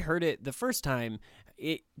 when I heard it the first time,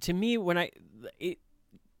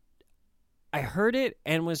 I heard it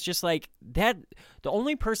and was just like, that the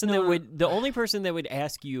only person that would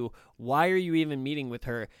ask you, why are you even meeting with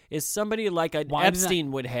her, is somebody like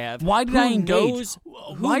Epstein would have. Why did I engage?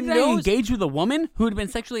 Why did I engage with a woman who had been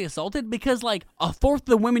sexually assaulted? Because like a fourth of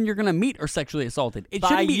the women you're going to meet are sexually assaulted.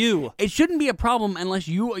 It shouldn't be a problem unless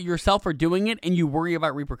you yourself are doing it and you worry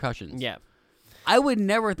about repercussions. Yeah. I would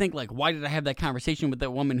never think like, why did I have that conversation with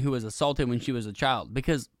that woman who was assaulted when she was a child?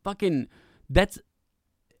 Because fucking that's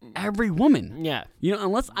every woman. Yeah. You know,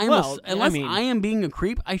 unless I am being a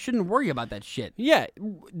creep, I shouldn't worry about that shit. Yeah.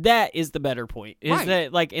 That is the better point. Is right.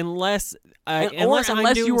 that like unless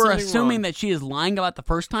you were assuming that she is lying about the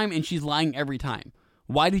first time and she's lying every time.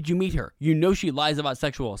 Why did you meet her? You know she lies about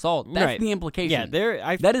sexual assault. That's right. the implication.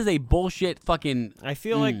 Yeah, that is a bullshit fucking. I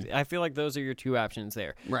feel like those are your two options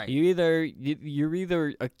there. Right. You're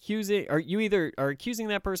either accusing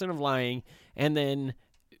that person of lying, and then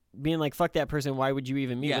being like, fuck that person, why would you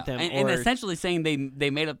even meet with them? And essentially saying they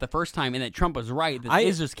made up the first time and that Trump was right. This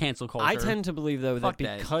is just cancel culture. I tend to believe, though, that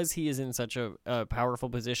because he is in such a powerful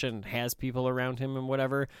position, has people around him and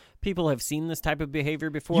whatever, people have seen this type of behavior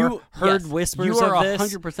before, heard whispers of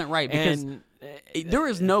this. You are 100% right, because there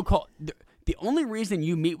is no call. The only reason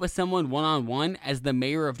you meet with someone one-on-one as the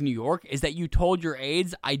mayor of New York is that you told your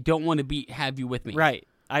aides, I don't want to have you with me. Right.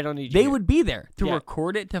 I don't need you. They would be there to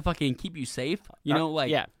record it to fucking keep you safe. You know,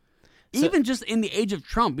 like... Yeah. Even just in the age of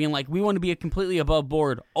Trump, being like, we want to be a completely above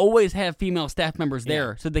board, always have female staff members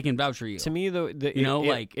there so they can vouch for you. To me,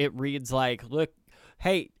 it reads like, look,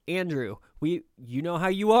 hey, Andrew, you know how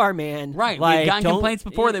you are, man. Right. Like, we've gotten complaints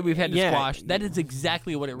before that we've had to squash. That is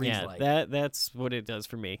exactly what it reads like. That's what it does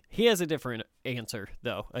for me. He has a different answer,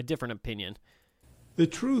 though, a different opinion. The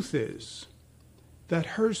truth is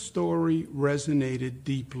that her story resonated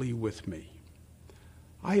deeply with me.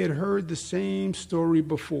 I had heard the same story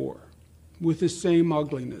before, with the same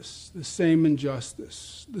ugliness, the same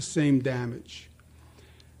injustice, the same damage.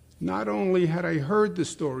 Not only had I heard the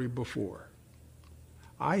story before,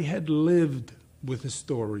 I had lived with the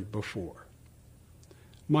story before.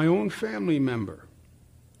 My own family member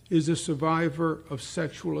is a survivor of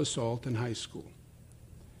sexual assault in high school.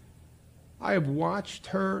 I have watched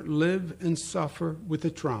her live and suffer with the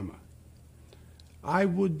trauma. I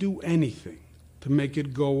would do anything to make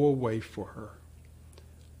it go away for her.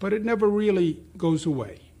 But it never really goes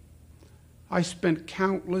away. I spent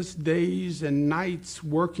countless days and nights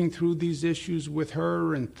working through these issues with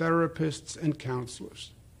her and therapists and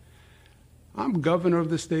counselors. I'm governor of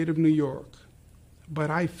the state of New York, but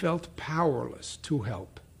I felt powerless to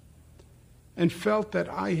help and felt that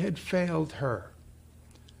I had failed her.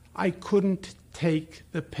 I couldn't take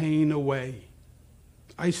the pain away.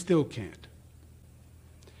 I still can't.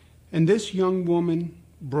 And this young woman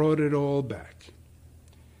brought it all back.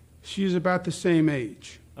 She's about the same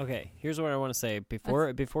age. Okay, here's what I want to say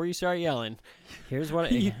before you start yelling. Here's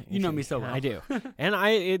what you know me so well. I do, and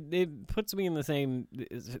it puts me in the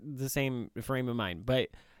same frame of mind. But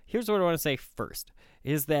here's what I want to say first: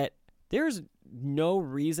 is that there's no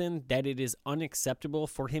reason that it is unacceptable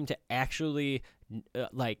for him to actually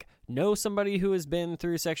know somebody who has been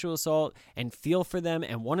through sexual assault and feel for them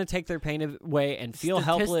and want to take their pain away and feel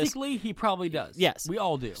helpless. Statistically, he probably does. Yes, we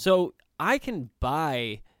all do. So I can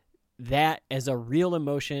buy that as a real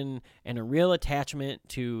emotion and a real attachment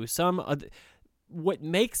to some other. What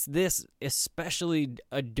makes this especially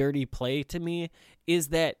a dirty play to me is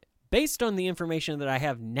that based on the information that I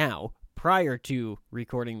have now, prior to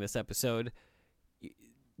recording this episode,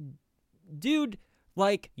 dude,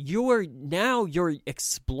 you're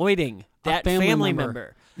exploiting that family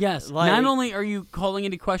member. Yes. Not only are you calling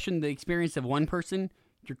into question the experience of one person,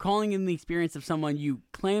 you're calling in the experience of someone you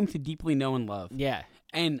claim to deeply know and love. Yeah.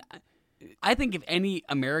 And I think if any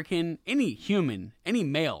American, any human, any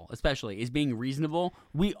male especially, is being reasonable,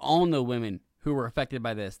 we all know women who were affected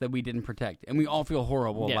by this that we didn't protect, and we all feel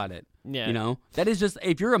horrible about it. Yeah. You know? That is just,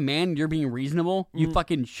 if you're a man, you're being reasonable, you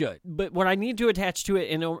fucking should. But what I need to attach to it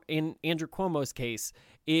in Andrew Cuomo's case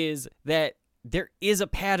is that there is a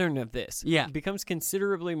pattern of this. Yeah. It becomes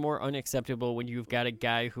considerably more unacceptable when you've got a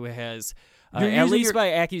guy who has, at least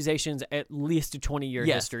by accusations, at least a 20-year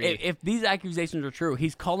history. If these accusations are true,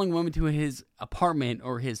 he's calling women to his apartment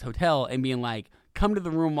or his hotel and being like, come to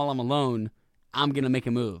the room while I'm alone, I'm going to make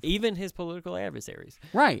a move. Even his political adversaries.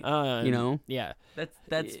 Right. You know? Yeah.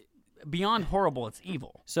 That's beyond horrible. It's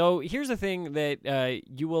evil. So here's the thing that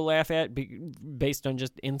you will laugh at based on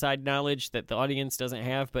just inside knowledge that the audience doesn't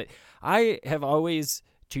have. But I have always,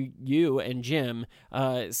 to you and Jim,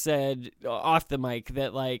 said off the mic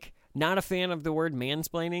that, not a fan of the word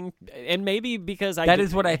mansplaining, and maybe because that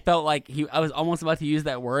is what I felt like I was almost about to use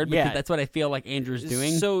that word because that's what I feel like Andrew's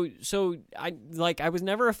doing. So I was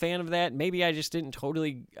never a fan of that. Maybe I just didn't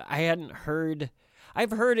totally. I hadn't heard.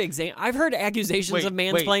 I've heard accusations of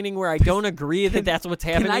mansplaining where I don't agree that that's what's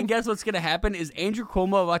happening. Can I guess what's going to happen? Is Andrew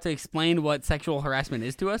Cuomo about to explain what sexual harassment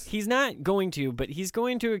is to us? He's not going to, but he's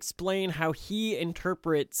going to explain how he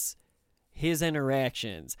interprets his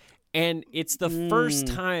interactions. And it's the first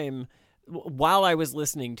time while I was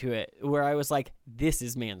listening to it where I was like, this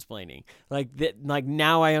is mansplaining.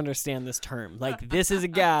 Now I understand this term. This is a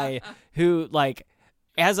guy who,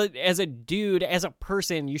 as a dude, as a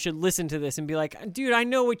person, you should listen to this and be like, dude, I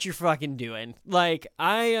know what you're fucking doing.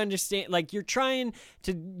 I understand. You're trying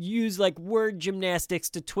to use word gymnastics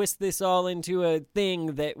to twist this all into a thing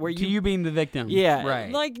where you being the victim. Yeah.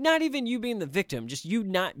 Right. Not even you being the victim, just you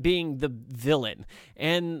not being the villain.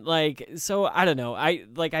 And so I don't know.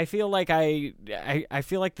 I feel like I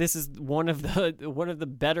feel like this is one of the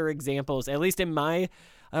better examples, at least in my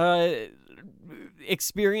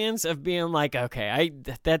experience of being okay,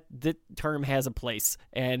 that term has a place,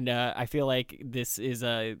 and I feel like this is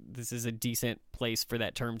a decent place for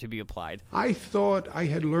that term to be applied. I thought I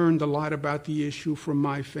had learned a lot about the issue from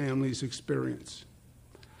my family's experience.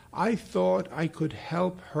 I thought I could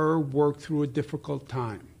help her work through a difficult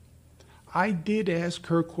time. I did ask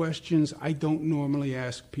her questions I don't normally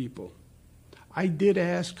ask people. I did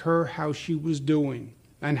ask her how she was doing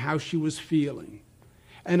and how she was feeling.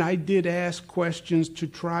 And I did ask questions to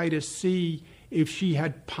try to see if she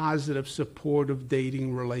had positive, supportive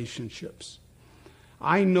dating relationships.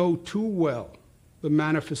 I know too well the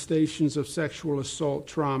manifestations of sexual assault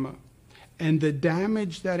trauma and the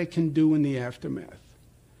damage that it can do in the aftermath.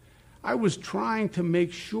 I was trying to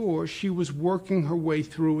make sure she was working her way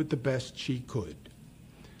through it the best she could.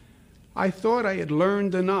 I thought I had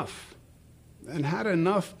learned enough and had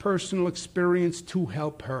enough personal experience to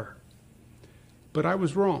help her. But I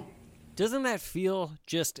was wrong. Doesn't that feel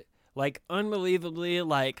just like unbelievably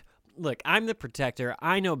like, look, I'm the protector.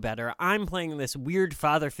 I know better. I'm playing this weird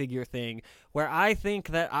father figure thing where I think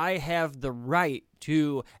that I have the right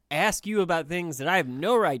to ask you about things that I have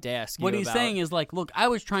no right to ask you about. What he's saying is like, look, I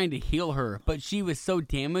was trying to heal her, but she was so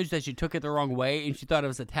damaged that she took it the wrong way and she thought I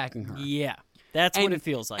was attacking her. Yeah, that's what it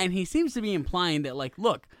feels like. And he seems to be implying that, like,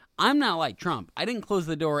 look, I'm not like Trump. I didn't close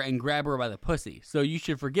the door and grab her by the pussy, so you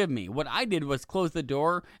should forgive me. What I did was close the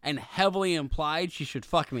door and heavily implied she should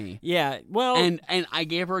fuck me. Yeah, well... And I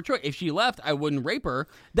gave her a choice. If she left, I wouldn't rape her.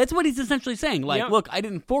 That's what he's essentially saying. Like, look, I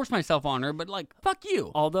didn't force myself on her, but, like, fuck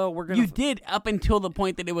you. Although we're gonna... You did up until the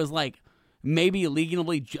point that it was, like, maybe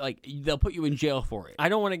legally, like, they'll put you in jail for it. I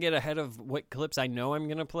don't want to get ahead of what clips I know I'm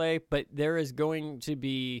going to play, but there is going to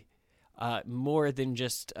be... more than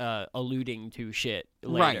just alluding to shit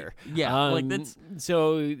later. Right. Yeah. Like that's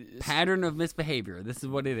so pattern of misbehavior. This is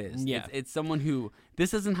what it is. Yeah. It's someone who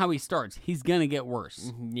this isn't how he starts. He's gonna get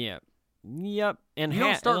worse. Yeah. Yep. And you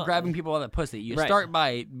don't start grabbing people by the pussy. You start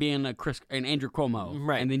by being an Andrew Cuomo,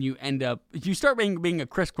 right? And then you end up start being a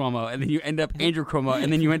Chris Cuomo, and then you end up Andrew Cuomo,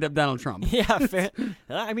 and then you end up Donald Trump. Yeah. Fair.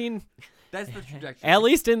 I mean, that's the trajectory. At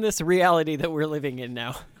least in this reality that we're living in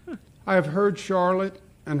now. I have heard Charlotte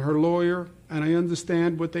and her lawyer, and I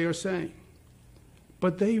understand what they are saying.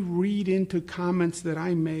 But they read into comments that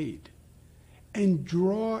I made and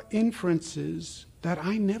draw inferences that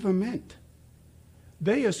I never meant.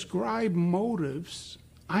 They ascribe motives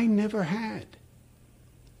I never had.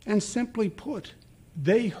 And simply put,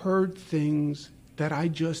 they heard things that I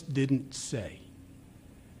just didn't say.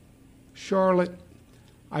 Charlotte,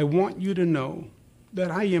 I want you to know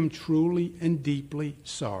that I am truly and deeply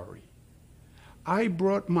sorry. I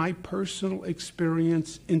brought my personal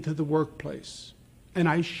experience into the workplace, and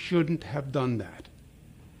I shouldn't have done that.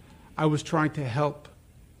 I was trying to help.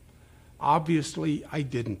 Obviously, I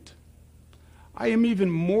didn't. I am even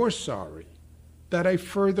more sorry that I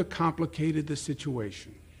further complicated the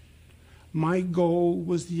situation. My goal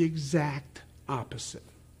was the exact opposite.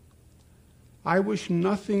 I wish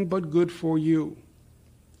nothing but good for you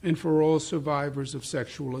and for all survivors of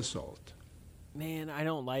sexual assault. Man, I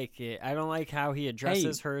don't like it. I don't like how he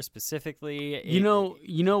addresses her specifically. You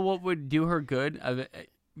know what would do her good?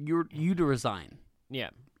 You to resign.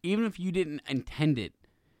 Yeah. Even if you didn't intend it,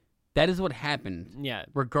 that is what happened. Yeah.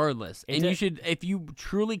 Regardless. And you should, if you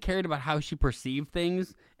truly cared about how she perceived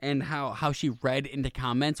things and how she read into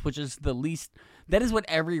comments, which is the least, that is what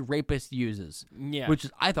every rapist uses. Yeah. Which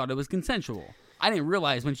is, I thought it was consensual. I didn't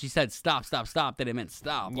realize when she said stop, stop, stop that it meant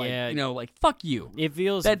stop. Like, yeah. Like, fuck you. It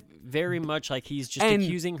feels very much like he's just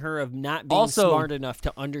accusing her of not being smart enough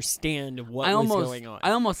to understand what was going on. I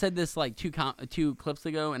almost said this like two clips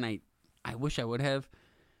ago, and I wish I would have.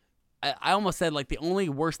 I almost said like the only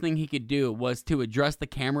worst thing he could do was to address the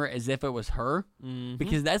camera as if it was her,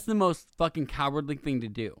 because that's the most fucking cowardly thing to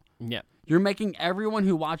do. Yeah. You're making everyone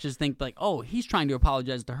who watches think like, oh, he's trying to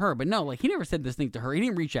apologize to her. But no, like he never said this thing to her. He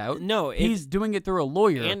didn't reach out. No. He's doing it through a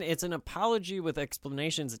lawyer. And it's an apology with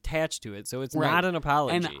explanations attached to it. So it's not an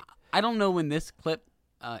apology. And I don't know when this clip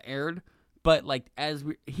aired, but like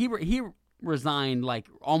he resigned like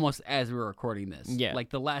almost as we were recording this. Yeah.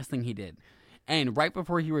 Like the last thing he did. And right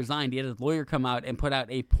before he resigned, he had his lawyer come out and put out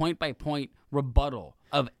a point-by-point rebuttal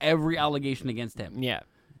of every allegation against him. Yeah.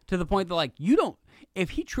 To the point that, like,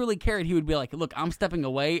 if he truly cared, he would be like, look, I'm stepping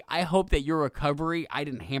away. I hope that your recovery, I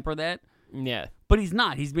didn't hamper that. Yeah. But he's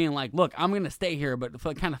not. He's being like, look, I'm going to stay here, but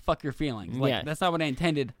kind of fuck your feelings. Like, that's not what I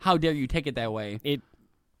intended. How dare you take it that way?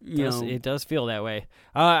 It does feel that way.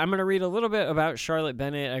 I'm going to read a little bit about Charlotte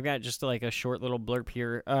Bennett. I've got just like a short little blurb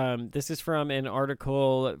here. This is from an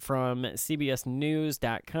article from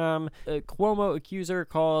CBSNews.com. Cuomo accuser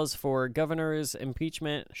calls for governor's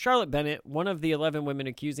impeachment. Charlotte Bennett, one of the 11 women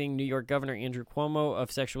accusing New York Governor Andrew Cuomo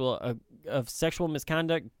of sexual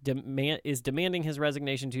misconduct, is demanding his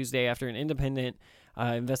resignation Tuesday after an independent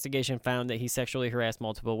investigation found that he sexually harassed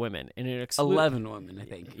multiple women. 11 women, I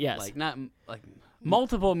think. Yes. Like, not like...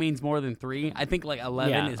 Multiple means more than 3. I think like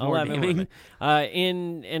 11 is more damning.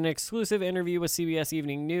 In an exclusive interview with CBS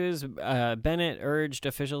Evening News, Bennett urged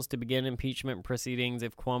officials to begin impeachment proceedings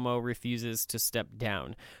if Cuomo refuses to step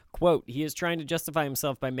down. Quote, he is trying to justify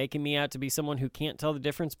himself by making me out to be someone who can't tell the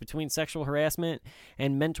difference between sexual harassment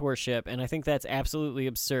and mentorship, and I think that's absolutely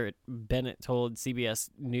absurd, Bennett told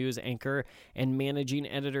CBS News anchor and managing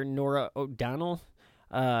editor Nora O'Donnell.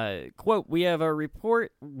 Quote, "We have a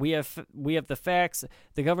report. We have the facts.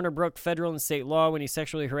 The governor broke federal and state law when he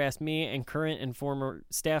sexually harassed me and current and former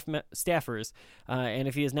staffers. And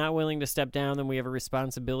if he is not willing to step down, then we have a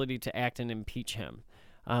responsibility to act and impeach him."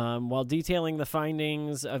 While detailing the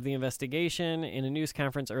findings of the investigation in a news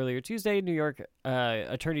conference earlier Tuesday, New York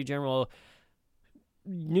Attorney General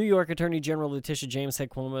Letitia James said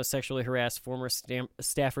Cuomo sexually harassed former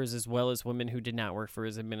staffers as well as women who did not work for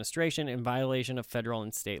his administration in violation of federal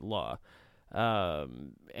and state law.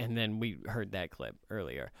 And then we heard that clip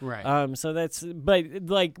earlier. Right. So that's, but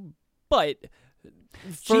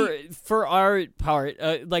for our part,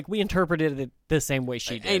 we interpreted it the same way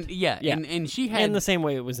she did. And and she had in the same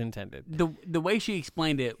way it was intended. The way she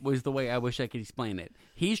explained it was the way I wish I could explain it.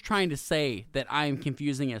 He's trying to say that I am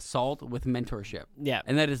confusing assault with mentorship. Yeah.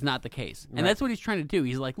 And that is not the case. And Right. that's what he's trying to do.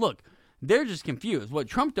 He's like, look, they're just confused. What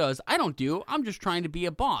Trump does, I don't do. I'm just trying to be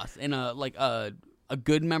a boss and a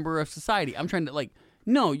good member of society. I'm trying to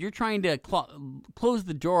no, you're trying to close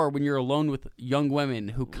the door when you're alone with young women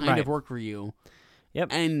who kind of work for you. Yep.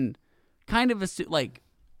 And kind of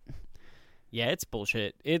yeah, it's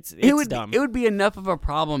bullshit. It's dumb. It would be enough of a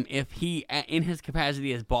problem if he, in his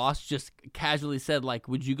capacity as boss, just casually said,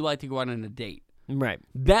 would you like to go out on a date? Right.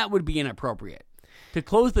 That would be inappropriate. To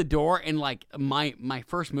close the door and, my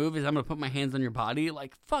first move is I'm going to put my hands on your body.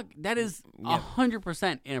 Fuck, that is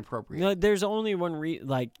 100% inappropriate. No, there's only one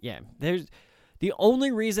there's the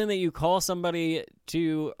only reason that you call somebody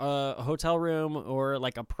to a hotel room or,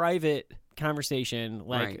 a private conversation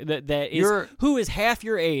that is who is half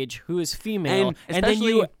your age, who is female, and then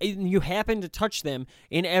you happen to touch them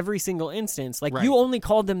in every single instance. You only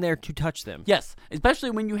called them there to touch them. Yes, especially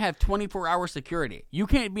when you have 24-hour security. You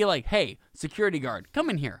can't be like, "Hey, security guard, come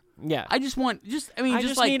in here." Yeah, I just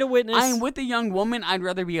need a witness. I am with a young woman. I'd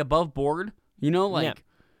rather be above board.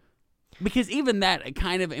 Because even that it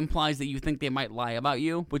kind of implies that you think they might lie about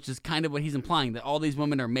you, which is kind of what he's implying, that all these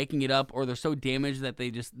women are making it up or they're so damaged that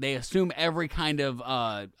they assume every kind of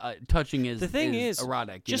touching is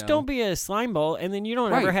erotic. Just don't be a slime ball, and then you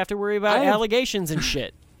don't ever have to worry about allegations and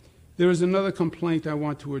shit. There is another complaint I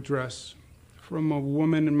want to address from a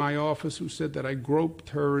woman in my office who said that I groped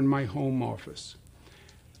her in my home office.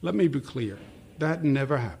 Let me be clear. That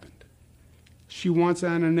never happened. She wants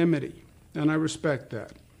anonymity, and I respect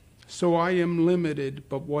that. So I am limited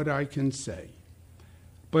but what I can say.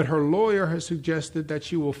 But her lawyer has suggested that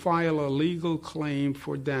she will file a legal claim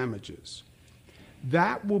for damages.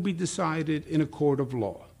 That will be decided in a court of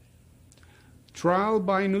law. Trial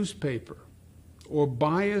by newspaper or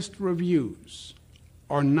biased reviews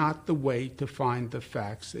are not the way to find the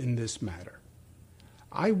facts in this matter.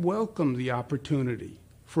 I welcome the opportunity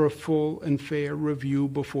for a full and fair review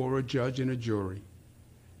before a judge and a jury,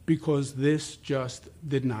 because this just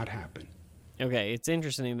did not happen. Okay, it's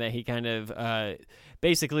interesting that he kind of,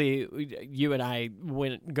 basically, you and I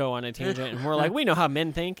go on a tangent, and we're like, we know how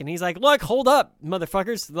men think, and he's like, look, hold up,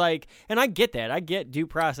 motherfuckers, and I get that. I get due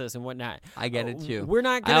process and whatnot. I get it, too. We're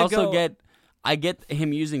not going to go... I get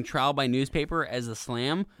him using trial by newspaper as a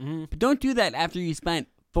slam, but don't do that after you spent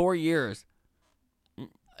 4 years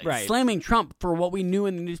slamming Trump for what we knew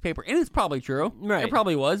in the newspaper. And it's probably true. Right. It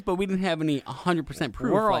probably was, but we didn't have any 100%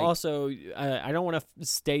 proof. We're also, I don't want to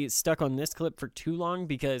stay stuck on this clip for too long,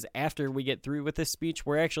 because after we get through with this speech,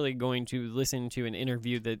 we're actually going to listen to an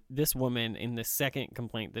interview that this woman in the second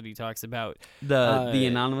complaint that he talks about. The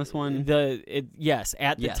anonymous one?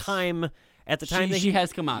 At the time she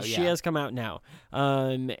has come out. She has come out now.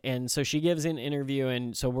 And so she gives an interview,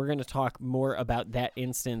 and so we're going to talk more about that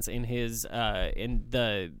instance in his in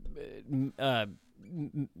the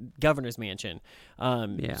governor's mansion.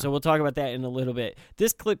 So we'll talk about that in a little bit.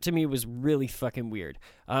 This clip to me was really fucking weird.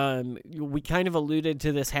 We kind of alluded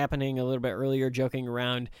to this happening a little bit earlier, joking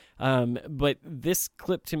around. But this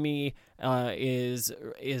clip to me is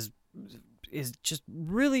just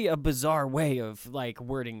really a bizarre way of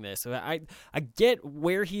wording this. I get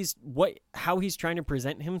how he's trying to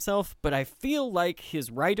present himself, but I feel like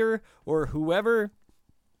his writer or whoever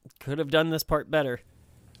could have done this part better.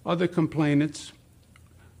 Other complainants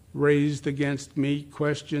raised against me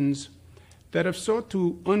questions that have sought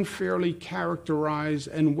to unfairly characterize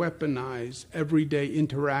and weaponize everyday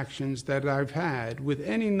interactions that I've had with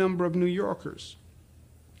any number of New Yorkers.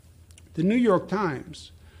 The New York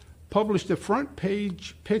Times published a front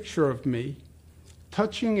page picture of me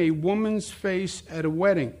touching a woman's face at a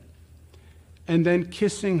wedding and then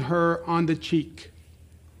kissing her on the cheek.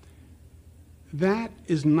 That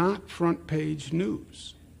is not front page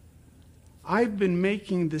news. I've been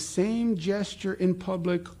making the same gesture in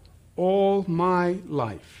public all my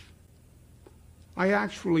life. I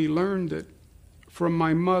actually learned it from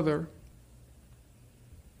my mother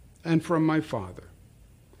and from my father.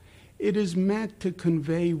 It is meant to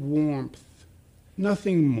convey warmth,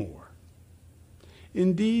 nothing more.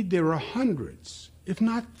 Indeed, there are hundreds, if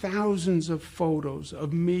not thousands, of photos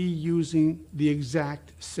of me using the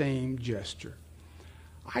exact same gesture.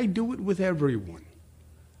 I do it with everyone,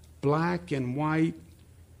 black and white,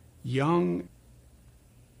 young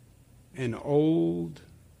and old,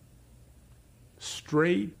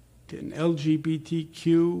 straight and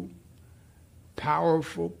LGBTQ,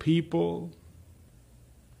 powerful people,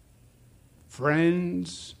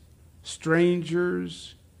 friends,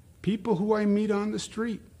 strangers, people who I meet on the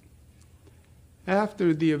street.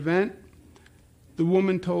 After the event, the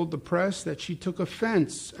woman told the press that she took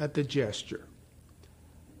offense at the gesture.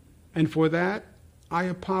 And for that, I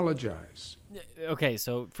apologize. Okay,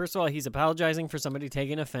 so first of all, he's apologizing for somebody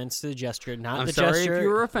taking offense to the gesture, not I'm the sorry gesture. if you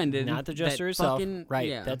were offended. Not the gesture itself. Right,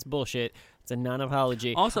 yeah. That's bullshit. It's a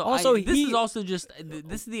non-apology. Also, this is also just,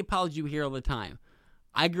 this is the apology you hear all the time.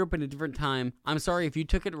 I grew up in a different time. I'm sorry if you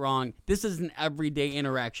took it wrong. This is an everyday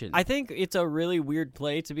interaction. I think it's a really weird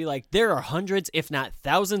play to be like, there are hundreds, if not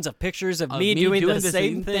thousands, of pictures of me doing the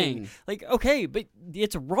same thing. Like, okay, but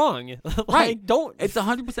it's wrong. Like, right. Don't. It's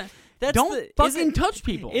 100%. That's don't fucking touch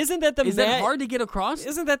people. Isn't that the Is that hard to get across?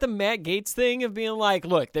 Isn't that the Matt Gaetz thing of being like,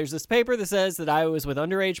 look, there's this paper that says that I was with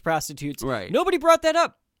underage prostitutes. Right. Nobody brought that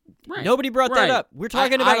up. Right. Nobody brought that up. We're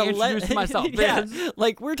talking about I introduced myself. Yeah,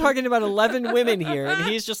 like we're talking about 11 women here, and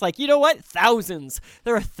he's just like, you know what? Thousands.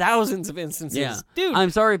 There are thousands of instances, yeah. dude. I'm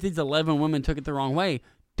sorry if these 11 women took it the wrong way.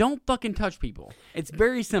 Don't fucking touch people. It's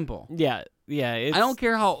very simple. Yeah. I don't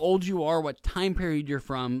care how old you are, what time period you're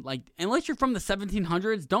from. Like, unless you're from the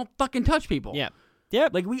 1700s, don't fucking touch people. Yeah. Yeah.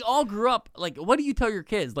 Like, we all grew up. Like, what do you tell your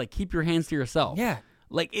kids? Like, keep your hands to yourself. Yeah.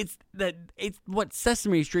 Like, it's what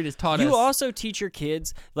Sesame Street has taught us. You also teach your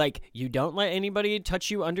kids, like, you don't let anybody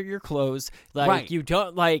touch you under your clothes. Like, right. You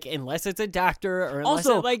don't, like, unless it's a doctor or unless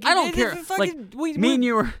also, like, I don't care. Fucking, like, me and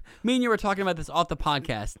you were talking about this off the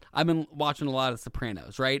podcast. I've been watching a lot of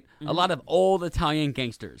Sopranos, right? Mm-hmm. A lot of old Italian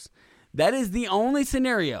gangsters. That is the only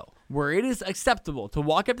scenario where it is acceptable to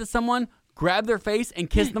walk up to someone, grab their face, and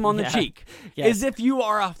kiss them on the cheek. Yes. As if you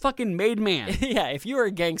are a fucking made man. Yeah, if you are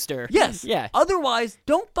a gangster. Yes. Yeah. Otherwise,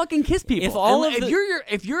 don't fucking kiss people.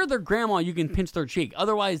 If you're their grandma, you can pinch their cheek.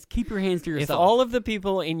 Otherwise, keep your hands to yourself. If all of the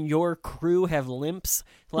people in your crew have limps,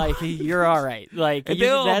 like, you're all right. Like, if they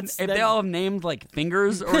all have named, like,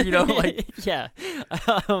 fingers, or, you know, like. Yeah.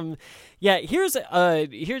 Yeah, here's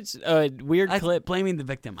a weird clip. Blaming the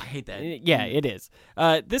victim. I hate that. Yeah, it is.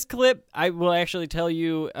 This clip, I will actually tell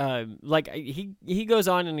you, like, he goes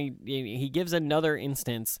on and he gives another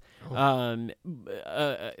instance. Does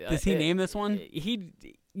he name this one?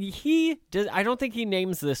 He does. I don't think he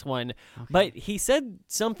names this one, but he said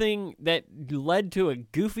something that led to a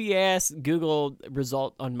goofy ass Google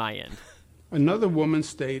result on my end. Another woman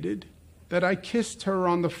stated that I kissed her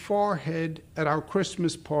on the forehead at our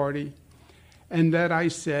Christmas party and that I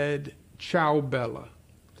said, "Ciao, Bella."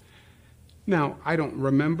 Now, I don't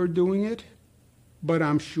remember doing it, but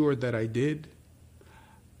I'm sure that I did.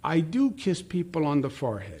 I do kiss people on the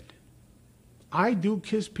forehead. I do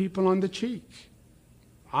kiss people on the cheek.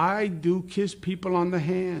 I do kiss people on the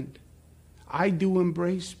hand. I do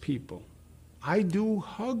embrace people. I do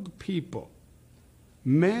hug people,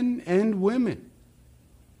 men and women.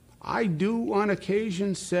 I do on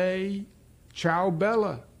occasion say, "Ciao,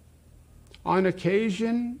 Bella." On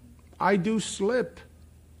occasion, I do slip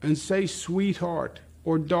and say sweetheart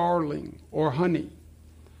or darling or honey.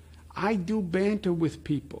 I do banter with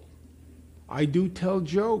people. I do tell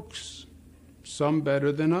jokes, some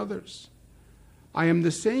better than others. I am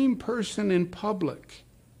the same person in public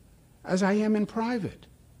as I am in private.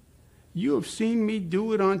 You have seen me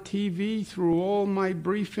do it on TV through all my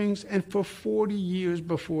briefings and for 40 years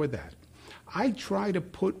before that. I try to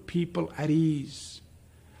put people at ease.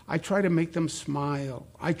 I try to make them smile.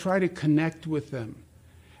 I try to connect with them.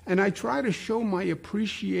 And I try to show my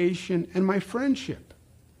appreciation and my friendship.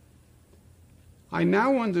 I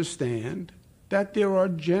now understand that there are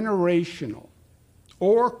generational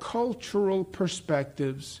or cultural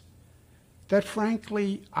perspectives that,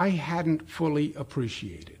 frankly, I hadn't fully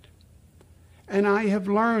appreciated. And I have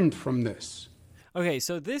learned from this. Okay,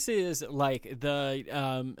 so this is like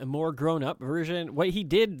the more grown-up version. What he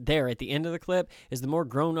did there at the end of the clip is the more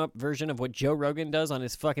grown-up version of what Joe Rogan does on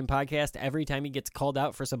his fucking podcast every time he gets called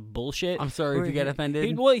out for some bullshit. I'm sorry if you get offended.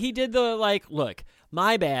 He did the, like, look,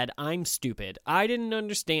 my bad, I'm stupid. I didn't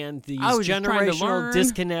understand these generational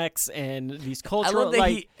disconnects and these cultural... I love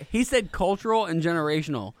that he said cultural and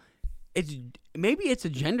generational. Maybe it's a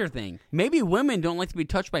gender thing. Maybe women don't like to be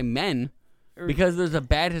touched by men. because there's a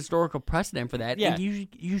bad historical precedent for that. Yeah. And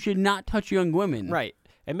you should not touch young women. Right.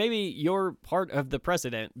 And maybe you're part of the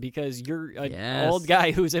precedent because you're an old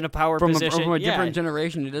guy who's in a power position. From a different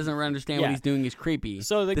generation who doesn't understand what he's doing is creepy.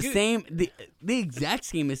 So the exact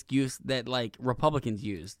same excuse that like Republicans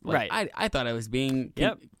used. Like, right. I thought I was being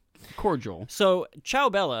cordial. So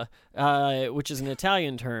ciao bella, which is an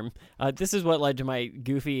Italian term. This is what led to my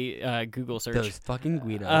goofy Google search. Those fucking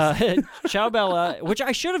Guidos. Ciao bella, which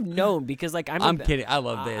I should have known because like I'm kidding. I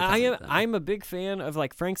love this. I'm a big fan of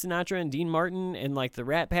like Frank Sinatra and Dean Martin and like the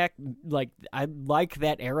Rat Pack. Like I like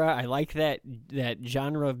that era. I like that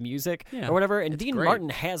genre of music or whatever. And Dean Martin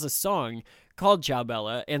has a song called Ciao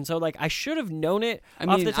Bella, and so like I should have known it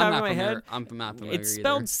off the top of my head. I'm not familiar. It's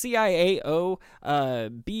spelled CIAO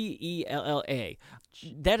BELLA.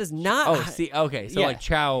 That is not. Okay. So like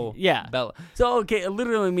ciao, Bella. So okay, it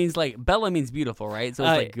literally means like Bella means beautiful, right? So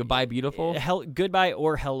it's like goodbye, beautiful. Goodbye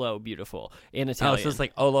or hello, beautiful in Italian. Oh, so it's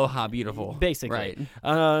like aloha, beautiful, basically.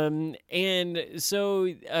 Right. And so,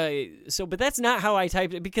 but that's not how I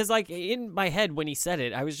typed it because like in my head when he said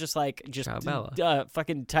it, I was just like,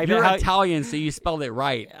 fucking type it. You're Italian, so you spelled it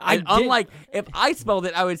right. Unlike if I spelled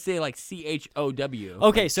it, I would say like CHOW.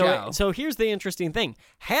 Okay, like so here's the interesting thing.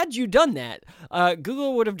 Had you done that,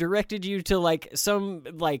 Google would have directed you to like some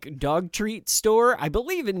like dog treat store, I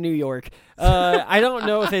believe in New York. I don't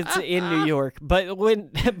know if it's in New York, but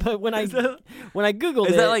when I Googled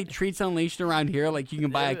is that like Treats Unleashed around here? Like you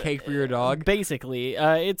can buy a cake for your dog. Basically,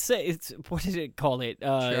 it's what did it call it?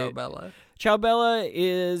 Ciao Bella. Ciao Bella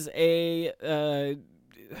is a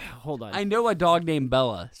hold on. I know a dog named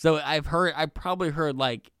Bella, so I probably heard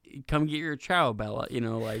like come get your Ciao Bella,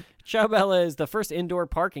 like. Ciao Bella is the first indoor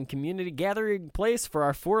park and community gathering place for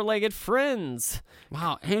our four-legged friends.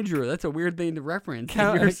 Wow, Andrew, that's a weird thing to reference.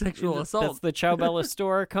 Your sexual assault. That's the Ciao Bella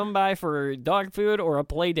store. Come by for dog food or a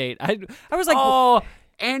play date. I was like, oh.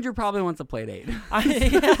 Andrew probably wants a play date.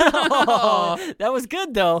 That was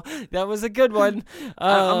good, though. That was a good one.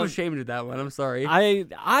 I'm ashamed of that one. I'm sorry.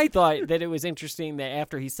 I thought that it was interesting that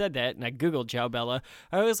after he said that, and I Googled Ciao Bella,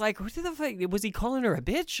 I was like, what the fuck? Was he calling her a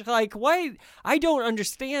bitch? Like, why? I don't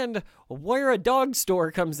understand where a dog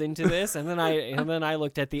store comes into this. And then I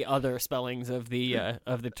looked at the other spellings of the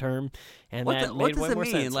term, and that made way more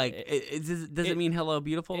sense. Like, does it mean hello,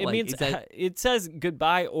 beautiful? It means it says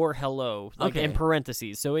goodbye or hello, like in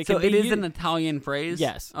parentheses. So it is an Italian phrase?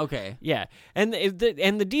 Yes. Okay. Yeah. And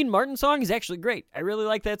the Dean Martin song is actually great. I really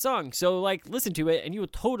like that song. So like listen to it and you will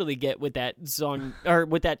totally get what that song or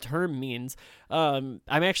what that term means. I'm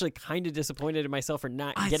actually kind of disappointed in myself for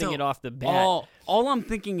not getting it off the bat. All I'm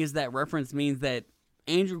thinking is that reference means that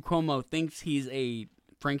Andrew Cuomo thinks he's a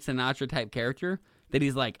Frank Sinatra type character. That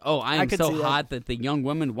he's like, I am so hot that the young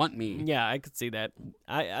women want me. Yeah, I could see that.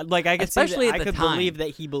 I could especially see that. at the I could time, believe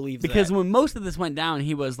that he believes because that. when most of this went down,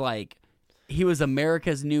 he was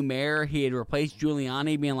America's new mayor. He had replaced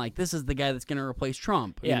Giuliani, being like, this is the guy that's going to replace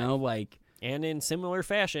Trump. Yeah. You know, like. And in similar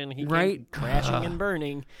fashion, he came crashing and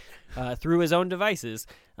burning through his own devices.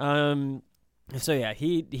 So yeah,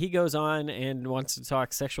 he goes on and wants to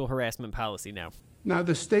talk sexual harassment policy now. Now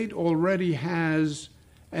the state already has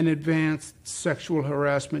an advanced sexual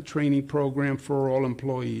harassment training program for all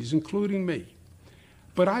employees, including me.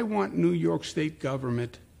 But I want New York State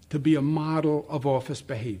government to be a model of office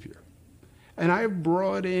behavior. And I have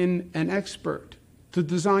brought in an expert to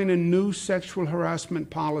design a new sexual harassment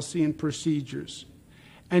policy and procedures,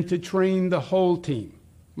 and to train the whole team,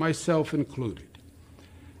 myself included.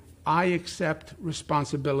 I accept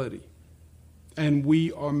responsibility, and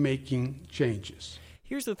we are making changes.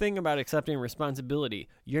 Here's the thing about accepting responsibility.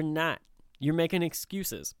 You're not. You're making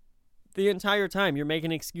excuses. The entire time, you're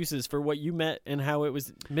making excuses for what you meant and how it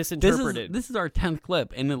was misinterpreted. This is our 10th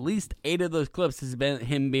clip, and at least 8 of those clips has been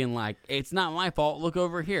him being like, it's not my fault, look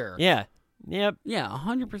over here. Yeah. Yep. Yeah,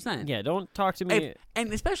 100%. Yeah, don't talk to me.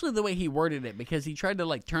 And especially the way he worded it, because he tried to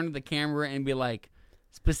like turn to the camera and be like,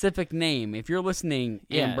 specific name. If you're listening,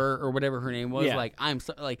 Amber or whatever her name was, like I'm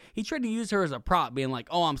so, like he tried to use her as a prop, being like,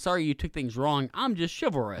 "Oh, I'm sorry you took things wrong. I'm just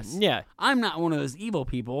chivalrous. Yeah, I'm not one of those evil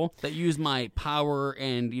people that use my power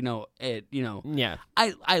and Yeah,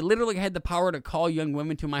 I literally had the power to call young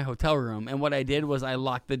women to my hotel room, and what I did was I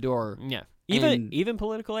locked the door. Yeah, even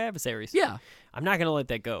political adversaries. Yeah. I'm not gonna let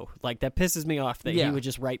that go. Like that pisses me off that he would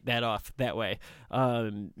just write that off that way,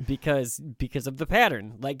 because of the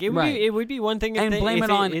pattern. Like it would be one thing if and blame it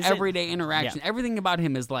on everyday Yeah. interaction. Everything about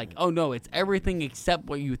him is like, oh no, it's everything except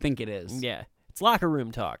what you think it is. Yeah, it's locker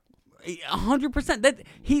room talk. 100%. That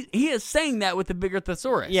he is saying that with the bigger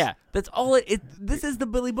thesaurus. Yeah, that's all. This is the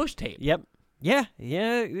Billy Bush tape. Yep. Yeah.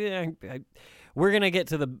 we're gonna get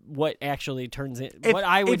to what actually turns in what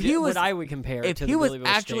I would compare. If to he the was Billy Bush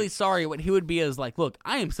actually state. sorry, what he would be is like, look,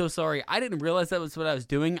 I am so sorry. I didn't realize that was what I was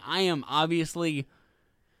doing. I am obviously.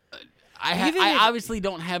 I obviously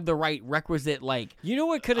don't have the right requisite you know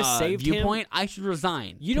what could have saved viewpoint. him? I should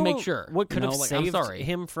resign to make sure. What could have saved I'm sorry.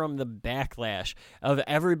 him from the backlash of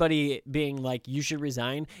everybody being like, you should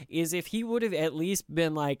resign, is if he would have at least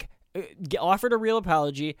been like, offered a real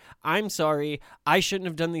apology. I'm sorry. I shouldn't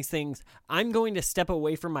have done these things. I'm going to step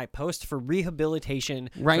away from my post for rehabilitation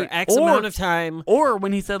for X amount of time. Or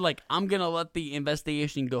when he said, like, I'm going to let the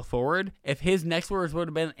investigation go forward, if his next words would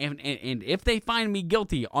have been, and if they find me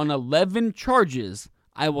guilty on 11 charges,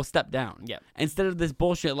 I will step down. Yeah. Instead of this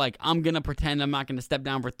bullshit, like, I'm going to pretend I'm not going to step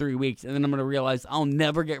down for 3 weeks, and then I'm going to realize I'll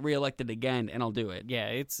never get reelected again, and I'll do it. Yeah,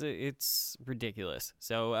 it's ridiculous.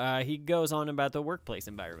 So he goes on about the workplace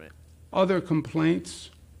environment. Other complaints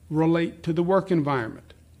relate to the work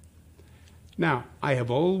environment. Now, I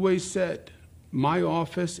have always said my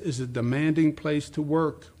office is a demanding place to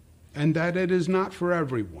work and that it is not for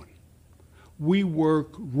everyone. We work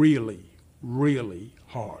really, really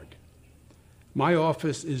hard. My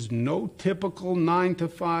office is no typical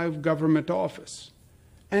 9-to-5 government office,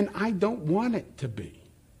 and I don't want it to be.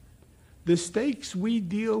 The stakes we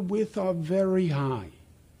deal with are very high.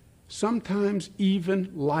 Sometimes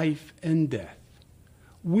even life and death.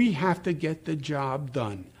 We have to get the job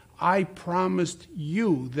done. I promised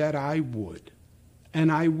you that I would,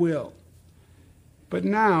 and I will. But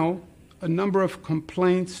now, a number of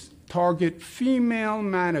complaints target female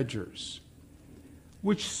managers,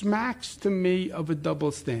 which smacks to me of a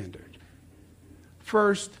double standard.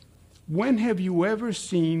 First, when have you ever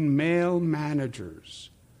seen male managers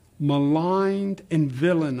maligned and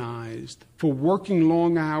villainized for working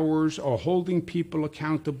long hours or holding people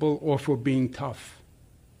accountable or for being tough?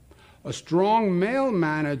 A strong male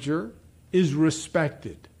manager is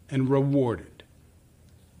respected and rewarded,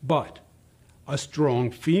 but a strong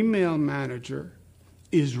female manager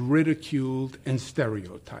is ridiculed and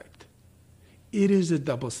stereotyped. It is a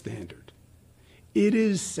double standard. It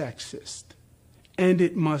is sexist, and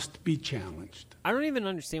it must be challenged. I don't even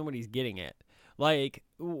understand what he's getting at. Like,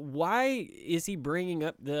 why is he bringing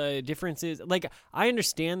up the differences? Like, I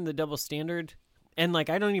understand the double standard, and, like,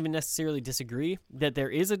 I don't even necessarily disagree that there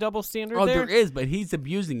is a double standard there. There is, but he's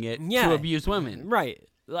abusing it to abuse women. Right.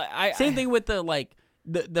 Same thing with the, like,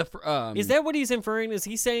 is that what he's inferring? Is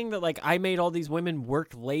he saying that, like, I made all these women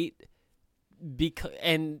work late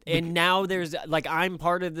and now there's, like, I'm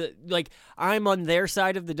part of the, like, I'm on their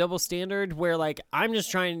side of the double standard where, like, I'm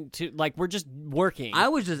just trying to, like, we're just working. I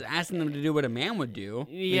was just asking them to do what a man would do.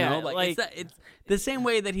 Yeah, you know? It's the same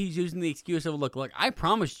way that he's using the excuse of, look, I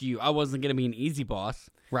promised you I wasn't going to be an easy boss,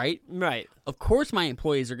 right? Right. Of course my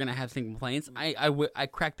employees are going to have some complaints. I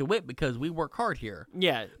cracked the whip because we work hard here.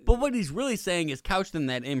 Yeah. But what he's really saying is couched in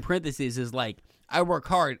that, in parentheses, is like, I work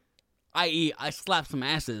hard, i.e., I slap some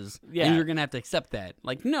asses, and you're going to have to accept that.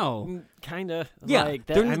 Like, no. Kind of. Yeah. Like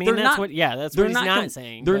that, I mean, that's what he's not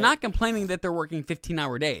saying. They're not complaining that they're working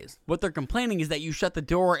 15-hour days. What they're complaining is that you shut the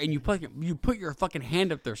door and you put your fucking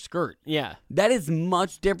hand up their skirt. Yeah. That is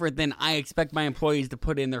much different than I expect my employees to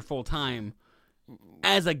put in their full time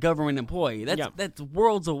as a government employee. That's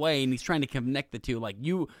worlds away, and he's trying to connect the two. Like,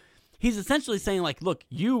 he's essentially saying, like, look,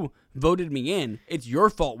 you voted me in. It's your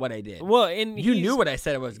fault what I did. Well, and you knew what I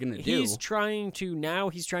said I was going to do. He's trying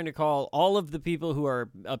to call all of the people who are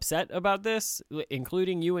upset about this,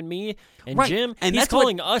 including you and me and right. Jim, and he's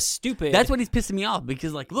calling us stupid. That's what he's pissing me off,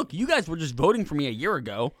 because, like, look, you guys were just voting for me a year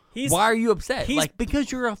ago. Why are you upset? Like,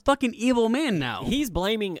 because you're a fucking evil man now. He's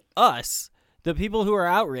blaming us, the people who are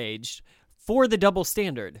outraged, for the double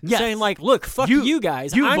standard. Yes. Saying, like, look, fuck you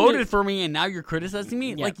guys. You voted for me and now you're criticizing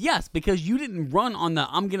me? Yeah. Like, yes, because you didn't run on the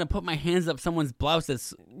I'm going to put my hands up someone's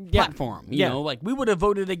blouse's platform. You know, like, we would have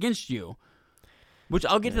voted against you. Which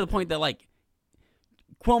I'll get to the point that, like,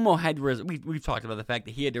 Cuomo had to we've talked about the fact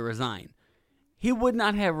that he had to resign. He would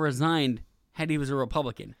not have resigned had he was a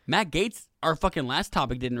Republican. Matt Gaetz, our fucking last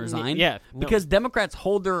topic, didn't resign. Yeah. Because Democrats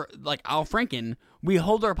hold their, like Al Franken, we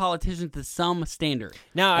hold our politicians to some standard.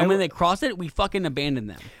 Now, and when they cross it, we fucking abandon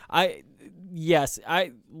them.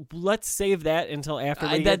 Let's save that until after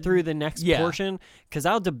we get through the next portion, because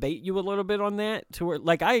I'll debate you a little bit on that. To where,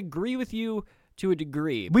 like, I agree with you to a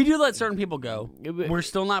degree. We do let certain people go. We're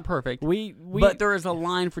still not perfect. But there is a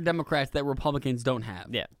line for Democrats that Republicans don't have.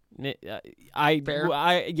 Yeah. Yes,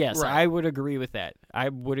 Right. I would agree with that.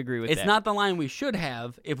 It's not the line we should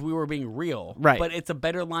have if we were being real, right? But it's a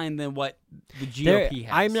better line than what the GOP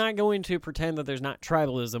has. I'm not going to pretend that there's not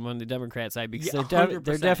tribalism on the Democrat side because there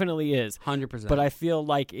 100%. Definitely is, 100%. But I feel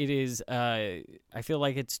like it is. I feel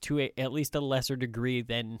like it's to at least a lesser degree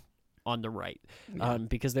than on the right,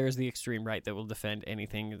 because there is the extreme right that will defend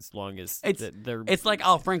anything as long as they're. It's like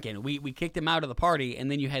Al Franken. We kicked him out of the party, and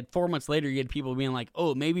then you had 4 months later, you had people being like,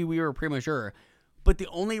 "Oh, maybe we were premature," but the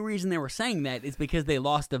only reason they were saying that is because they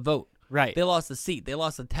lost a vote. Right. They lost a seat. They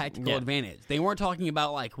lost a tactical advantage. They weren't talking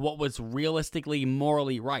about like what was realistically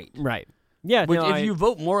morally right. Right. Yeah. Which if you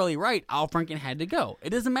vote morally right, Al Franken had to go. It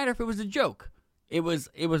doesn't matter if it was a joke. It was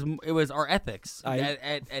our ethics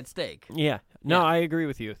at stake. Yeah. No, I agree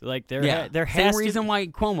with you. Like there has same reason why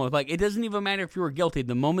Cuomo, like, it doesn't even matter if you were guilty.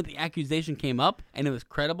 The moment the accusation came up and it was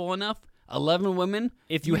credible enough, 11 women,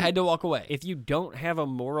 if you had to walk away. If you don't have a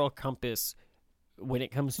moral compass when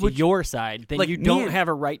it comes to your side, then you don't have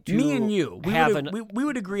a right to. Me and you, we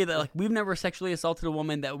would agree that like we've never sexually assaulted a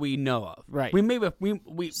woman that we know of. Right.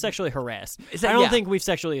 We sexually harassed. I don't think we've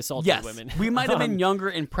sexually assaulted women. We might have been younger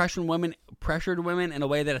and pressured women in a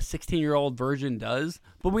way that a 16-year-old virgin does,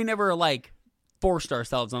 but we never like forced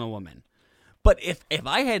ourselves on a woman. But if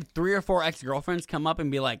I had 3 or 4 ex-girlfriends come up and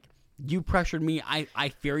be like, "You pressured me, I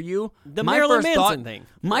fear you," the Marilyn Manson thing.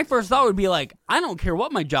 My first thought would be like, I don't care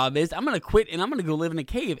what my job is, I'm gonna quit and I'm gonna go live in a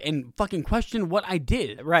cave and fucking question what I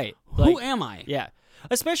did. Right. Who am I? Yeah.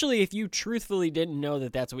 Especially if you truthfully didn't know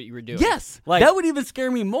that that's what you were doing. Yes. Like, that would even scare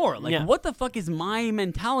me more. Like, what the fuck is my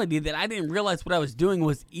mentality that I didn't realize what I was doing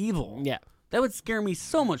was evil? Yeah. That would scare me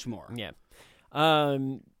so much more.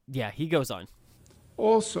 Yeah. He goes on.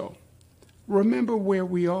 Also, remember where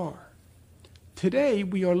we are. Today,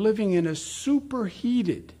 we are living in a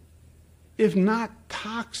superheated, if not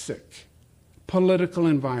toxic, political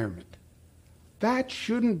environment. That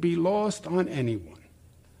shouldn't be lost on anyone.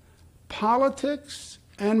 Politics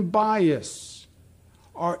and bias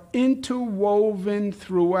are interwoven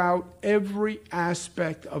throughout every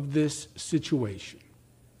aspect of this situation.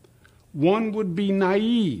 One would be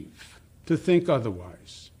naive to think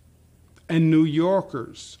otherwise. And New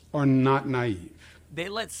Yorkers are not naive. They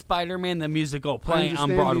let Spider-Man the musical play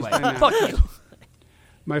on Broadway. Fuck you.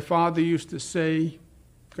 My father used to say,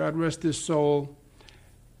 God rest his soul,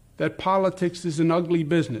 that politics is an ugly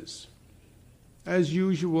business. As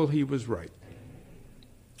usual, he was right.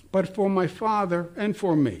 But for my father and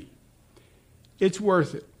for me, it's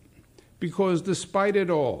worth it. Because despite it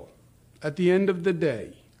all, at the end of the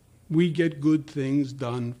day, we get good things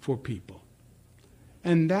done for people.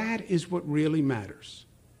 And that is what really matters.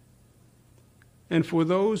 And for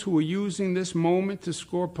those who are using this moment to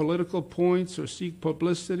score political points or seek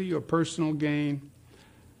publicity or personal gain,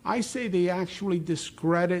 I say they actually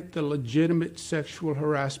discredit the legitimate sexual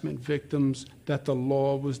harassment victims that the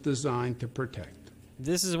law was designed to protect.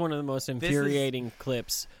 This is one of the most infuriating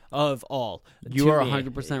clips of all. You are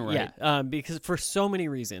 100% right. Yeah, because for so many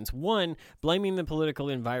reasons. One, blaming the political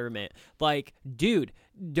environment. Like, dude,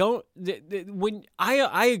 when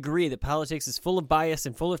I agree that politics is full of bias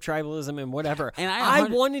and full of tribalism and whatever. And I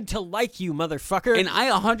wanted to like you, motherfucker. And I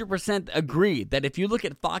 100% agree that if you look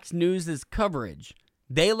at Fox News' coverage,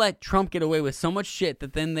 they let Trump get away with so much shit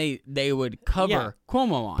that then they would cover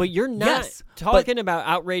Cuomo on. But you're not talking about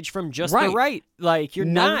outrage from just the right. Like, you're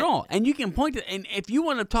not at all. And you can point to, and if you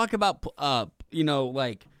want to talk about,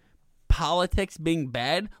 like politics being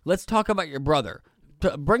bad, let's talk about your brother.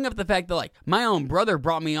 To bring up the fact that, like, my own brother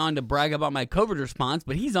brought me on to brag about my COVID response,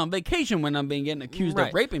 but he's on vacation when I'm getting accused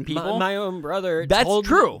of raping people. My own brother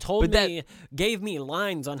gave me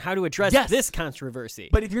lines on how to address this controversy.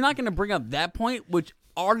 But if you're not going to bring up that point, which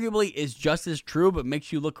arguably is just as true but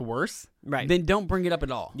makes you look worse, then don't bring it up at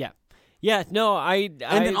all. Yeah. Yeah, no, And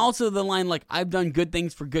then also the line, like, I've done good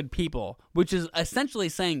things for good people, which is essentially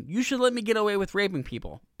saying, you should let me get away with raping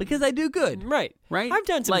people, because I do good. Right. I've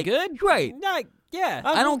done some good. Right. Yeah.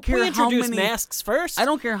 I don't care how many masks first. I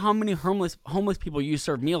don't care how many homeless people you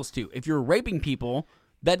serve meals to. If you're raping people,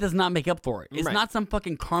 that does not make up for it. It's not some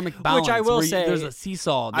fucking karmic balance. Which I will say, there's a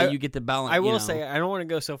seesaw that you get to balance. I will say, I don't want to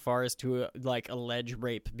go so far as to allege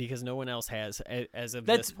rape, because no one else has as of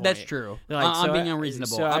this point. That's true. Like, I'm being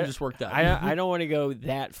unreasonable. I'm just worked up. I don't want to go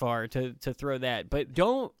that far to throw that, but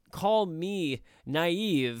don't call me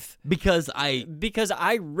naive because I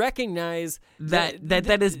recognize that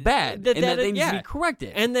is bad and that needs to be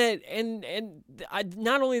corrected. And I,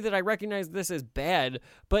 not only that I recognize this as bad,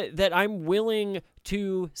 but that I'm willing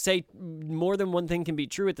to say more than one thing can be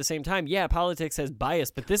true at the same time. Yeah, politics has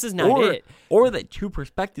bias, but this is not it. Or that two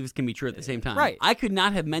perspectives can be true at the same time. Right. I could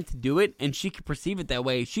not have meant to do it, and she could perceive it that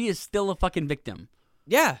way. She is still a fucking victim.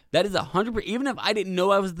 Yeah. That is 100%. Even if I didn't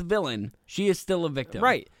know I was the villain, she is still a victim.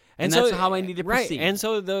 Right. And that's how I need to proceed. Right. And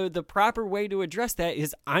so the proper way to address that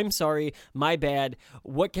is, I'm sorry, my bad.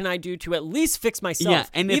 What can I do to at least fix myself? Yeah,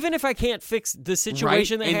 and even if I can't fix the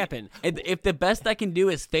situation that happened. If the best I can do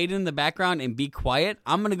is fade in the background and be quiet,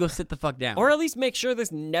 I'm going to go sit the fuck down. Or at least make sure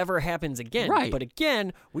this never happens again. Right. But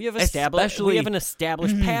again, we have an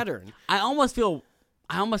established pattern. I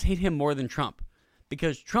almost hate him more than Trump,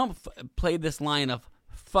 because Trump played this line of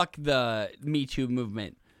fuck the Me Too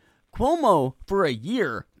movement. Cuomo, for a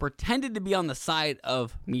year, pretended to be on the side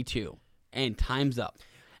of Me Too, and time's up.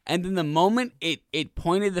 And then the moment it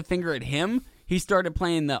pointed the finger at him, he started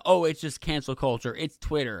playing it's just cancel culture, it's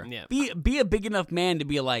Twitter. Yeah. Be a big enough man to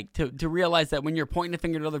be like, to realize that when you're pointing a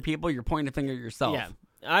finger at other people, you're pointing a finger at yourself. Yeah.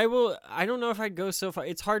 I don't know if I'd go so far.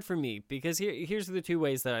 It's hard for me, because here's the two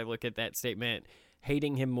ways that I look at that statement,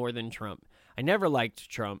 hating him more than Trump. I never liked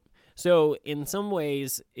Trump. So in some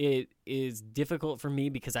ways, it is difficult for me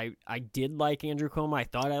because I did like Andrew Cuomo. I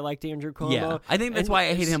thought I liked Andrew Cuomo. Yeah, I think that's why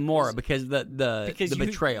I hate him more, because the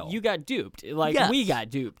betrayal. You got duped. We got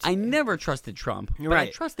duped. I never trusted Trump, but I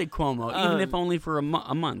trusted Cuomo, even if only for a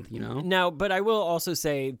month, you know? Now, but I will also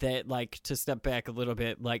say that, to step back a little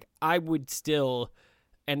bit, I would still,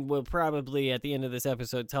 and will probably at the end of this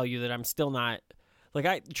episode tell you that I'm still not...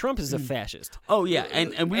 Trump is a fascist. Oh, yeah,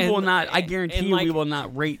 and we will not, I guarantee you, we will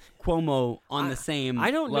not rate Cuomo on the same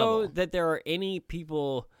I don't level. know that there are any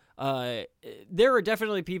people, there are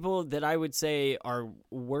definitely people that I would say are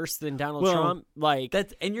worse than Donald Trump,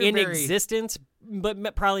 existence,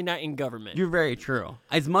 but probably not in government. You're very true.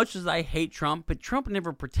 As much as I hate Trump, but Trump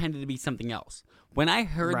never pretended to be something else. When I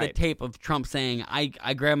heard the tape of Trump saying, I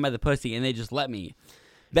grabbed him by the pussy and they just let me,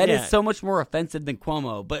 that is so much more offensive than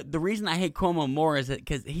Cuomo. But the reason I hate Cuomo more is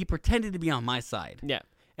because he pretended to be on my side. Yeah.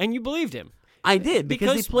 And you believed him. I did,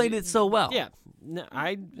 because he played it so well. Yeah. No,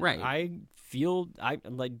 I feel,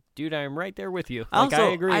 dude, I'm right there with you. I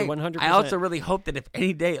agree 100%. I also really hope that if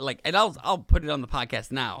any day, and I'll put it on the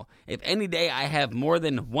podcast now, if any day I have more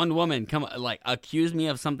than one woman come, accuse me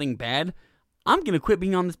of something bad, I'm going to quit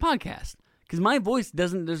being on this podcast, because my voice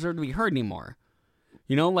doesn't deserve to be heard anymore.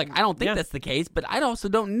 You know, I don't think that's the case, but I also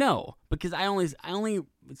don't know, because I only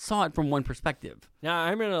saw it from one perspective. Now,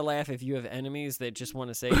 I'm going to laugh if you have enemies that just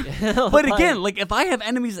want to say... But again, if I have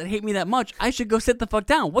enemies that hate me that much, I should go sit the fuck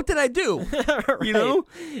down. What did I do? Right. You know?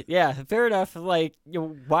 Yeah, fair enough. Why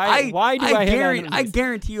do I have enemies? I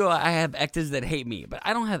guarantee you I have exes that hate me, but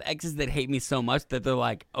I don't have exes that hate me so much that they're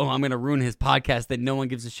like, oh, I'm going to ruin his podcast that no one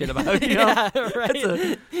gives a shit about. You know? Yeah,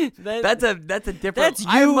 right. That's a different... That's you,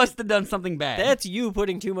 I must have done something bad. That's you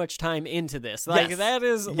putting too much time into this. Yes. That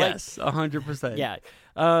is... Yes, 100%. Yeah.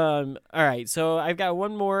 All right, so I've got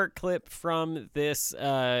one more clip from this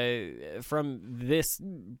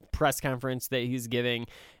press conference that he's giving,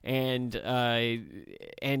 and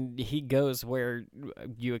he goes where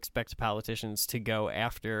you expect politicians to go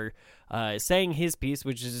after saying his piece,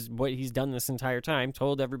 which is what he's done this entire time,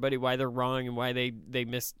 told everybody why they're wrong and why they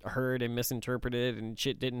misheard and misinterpreted, and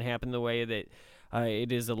shit didn't happen the way that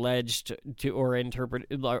it is alleged to, or interpret,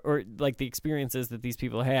 or the experiences that these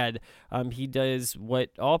people had. He does what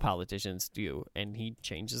all politicians do, and he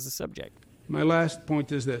changes the subject. My last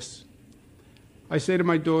point is this. I say to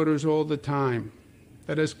my daughters all the time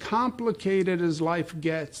that as complicated as life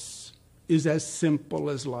gets is as simple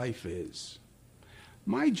as life is.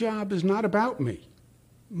 My job is not about me.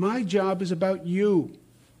 My job is about you.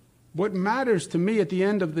 What matters to me at the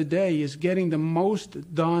end of the day is getting the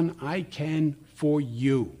most done I can for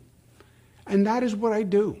you. And that is what I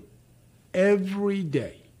do every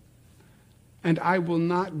day. And I will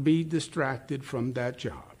not be distracted from that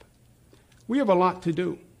job. We have a lot to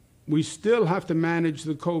do. We still have to manage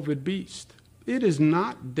the COVID beast. It is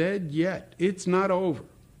not dead yet. It's not over.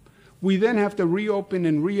 We then have to reopen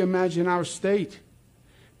and reimagine our state,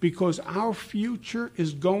 because our future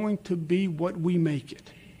is going to be what we make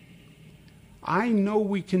it. I know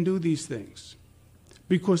we can do these things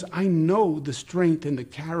because I know the strength and the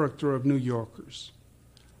character of New Yorkers.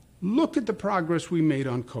 Look at the progress we made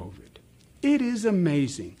on COVID. It is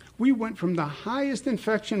amazing. We went from the highest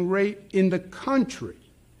infection rate in the country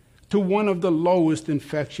to one of the lowest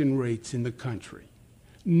infection rates in the country.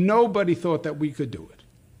 Nobody thought that we could do it,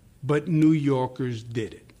 but New Yorkers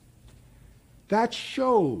did it. That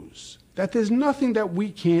shows that there's nothing that we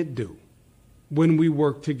can't do when we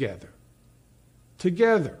work together.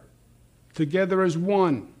 Together as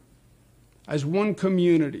one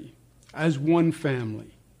community, as one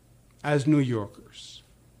family, as New Yorkers.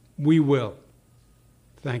 We will.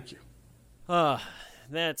 Thank you.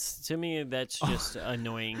 To me, that's just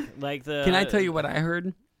annoying. Like Can I tell you what I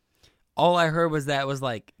heard? All I heard was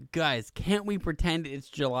like, guys, can't we pretend it's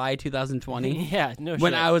July 2020? Yeah, no shit.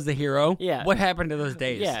 When I was the hero? Yeah. What happened to those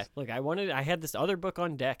days? Yeah, look, I had this other book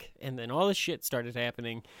on deck, and then all this shit started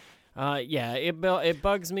happening. It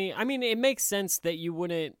bugs me. I mean, it makes sense that you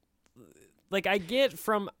wouldn't. Like, I get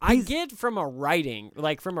from a writing,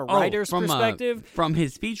 like from a writer's perspective. From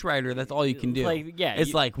his speechwriter, that's all you can do. Like, yeah,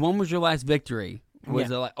 it's like, when was your last victory?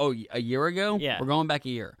 Was it like, a year ago? Yeah. We're going back a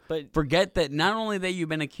year. But forget that not only that you've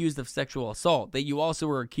been accused of sexual assault, that you also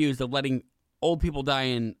were accused of letting old people die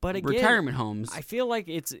in retirement homes. I feel like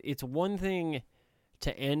it's one thing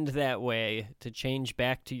to end that way, to change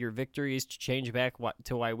back to your victories, to change back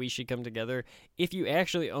to why we should come together. If you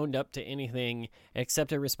actually owned up to anything,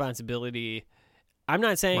 accepted responsibility, I'm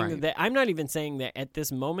not saying that. I'm not even saying that at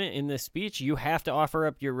this moment in this speech you have to offer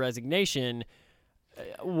up your resignation.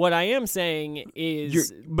 What I am saying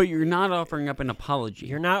is... But you're not offering up an apology.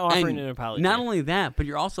 You're not offering an apology. Not only that, but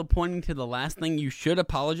you're also pointing to the last thing you should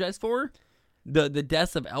apologize for, the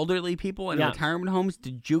deaths of elderly people in retirement homes to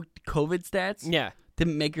juke COVID stats. Yeah. To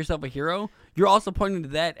make yourself a hero. You're also pointing to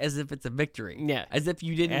that as if it's a victory. Yeah. As if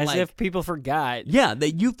you didn't As if people forgot. Yeah,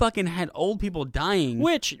 that you fucking had old people dying.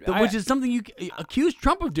 Which is something you accuse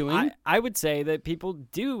Trump of doing. I would say that people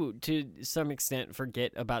do, to some extent,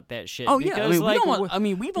 forget about that shit. Oh, because, yeah.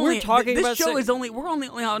 We're only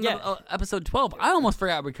on episode 12. I almost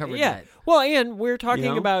forgot we covered that. Well, and we're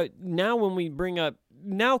talking about now when we bring up,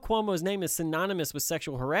 now Cuomo's name is synonymous with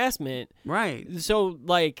sexual harassment. Right. So,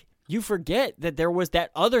 like, you forget that there was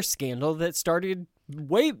that other scandal that started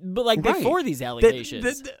before these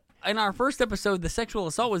allegations. In our first episode, the sexual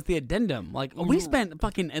assault was the addendum. Like, we spent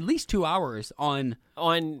fucking at least 2 hours on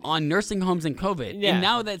nursing homes and COVID. Yeah. And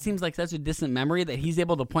now that seems like such a distant memory that he's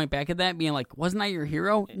able to point back at that, being like, wasn't I your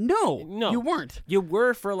hero? No, you weren't. You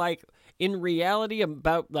were for, like, in reality,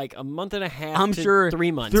 about like a month and a half I'm to sure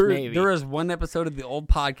 3 months, maybe. There is one episode of the old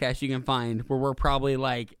podcast you can find where we're probably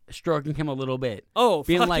like stroking him a little bit. Oh,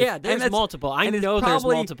 being fuck like, yeah, there's multiple. I know there's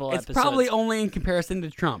multiple episodes. It's probably only in comparison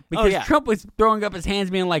to Trump. Because Trump was throwing up his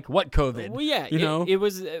hands being like, what COVID? Well, yeah, it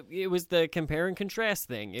was the compare and contrast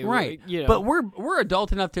thing. Right. But we're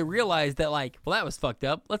adult enough to realize that, like, well, that was fucked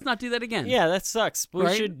up. Let's not do that again. Yeah, that sucks.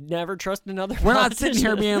 We should never trust another We're not sitting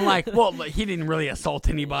here being like, well, he didn't really assault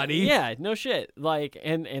anybody. Yeah, no shit. Like,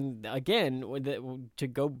 and again,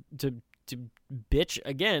 to bitch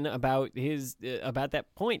again about about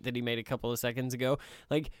that point that he made a couple of seconds ago.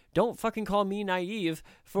 Like, don't fucking call me naive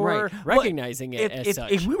for recognizing it as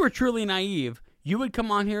such. If we were truly naive, you would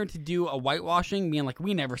come on here to do a whitewashing, being like,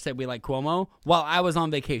 we never said we like Cuomo, while I was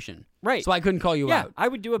on vacation. Right. So I couldn't call you out. Yeah, I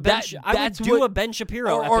would do a Ben. I would do a Ben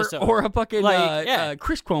Shapiro episode, or a fucking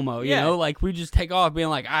Chris Cuomo. You know, like we just take off being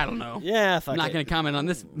like, I don't know. Yeah, fuck I'm not going to comment on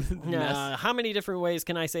this mess. How many different ways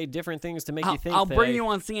can I say different things to make you think? I'll bring you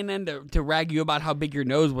on CNN to rag you about how big your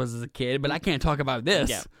nose was as a kid, but I can't talk about this.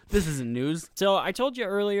 Yeah. This isn't news. So I told you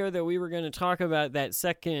earlier that we were going to talk about that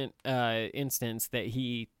second instance that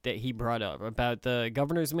he brought up about the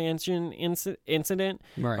governor's mansion incident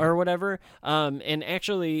or whatever. And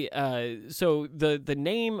actually. So the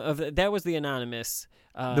name of that was the anonymous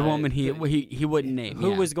the woman he wouldn't name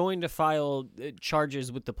who was going to file charges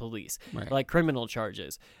with the police, like criminal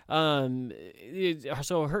charges. So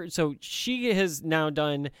she has now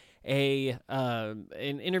done an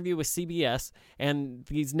interview with CBS, and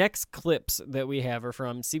these next clips that we have are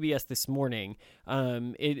from CBS this morning.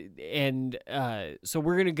 So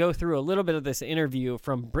we're going to go through a little bit of this interview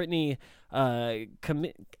from Brittany. I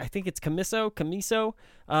think it's Camiso.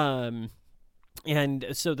 And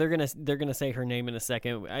so they're gonna say her name in a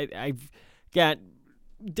second.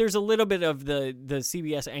 There's a little bit of the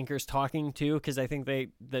CBS anchors talking too, because I think they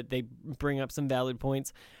bring up some valid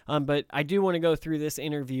points. But I do want to go through this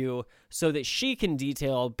interview so that she can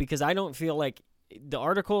detail, because I don't feel like the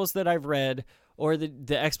articles that I've read or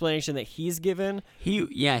the explanation that he's given. He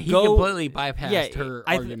completely bypassed her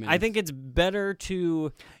argument. I think it's better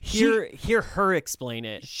to hear her explain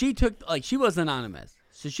it. She was anonymous.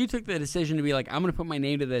 So she took the decision to be like, I'm going to put my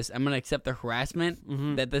name to this. I'm going to accept the harassment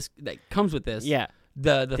that comes with this. Yeah.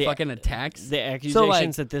 The fucking attacks. The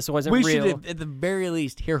accusations that this wasn't real. We should, at the very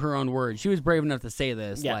least, hear her own words. She was brave enough to say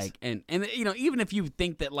this. Yes. Like, and even if you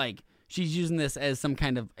think that, like, she's using this as some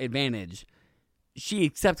kind of advantage, she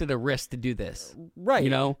accepted a risk to do this, right? You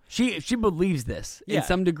know, she believes this in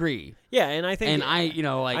some degree. Yeah, and I think, I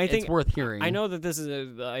think it's worth hearing. I know that this is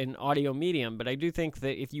an audio medium, but I do think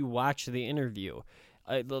that if you watch the interview,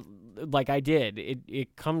 like I did,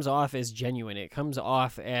 it comes off as genuine. It comes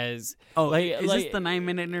off as is this the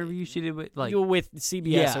 9-minute interview she did with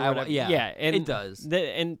CBS or whatever? Yeah, and it does.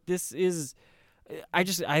 And this is, I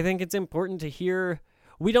think it's important to hear.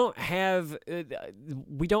 We don't have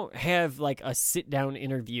like a sit down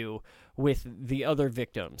interview with the other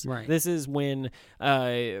victims. Right. This is when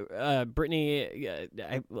Brittany.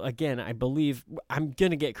 I believe I'm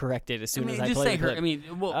gonna get corrected as soon as I just play say the her.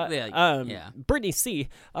 clip. Brittany C.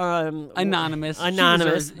 Anonymous.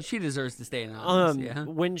 She deserves to stay anonymous.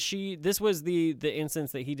 When this was the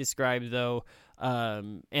instance that he described though.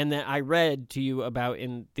 And that I read to you about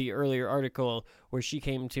in the earlier article where she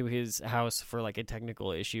came to his house for like a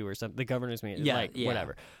technical issue or something, the governor's meeting,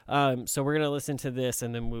 whatever. So we're going to listen to this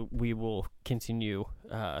and then we will continue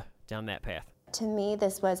down that path. To me,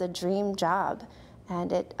 this was a dream job,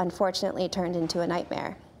 and it unfortunately turned into a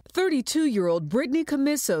nightmare. 32-year-old Brittany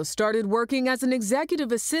Commisso started working as an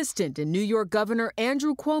executive assistant in New York Governor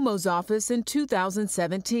Andrew Cuomo's office in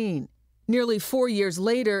 2017. Nearly 4 years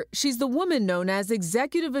later, she's the woman known as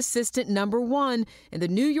Executive Assistant Number 1 in the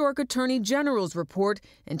New York Attorney General's report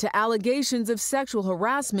into allegations of sexual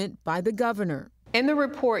harassment by the governor. In the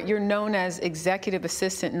report, you're known as Executive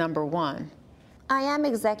Assistant Number 1. I am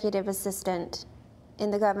Executive Assistant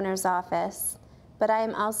in the governor's office, but I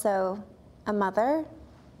am also a mother,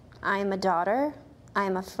 I am a daughter, I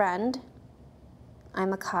am a friend,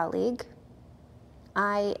 I'm a colleague.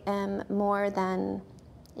 I am more than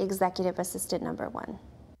Executive Assistant Number 1.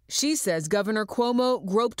 She says Governor Cuomo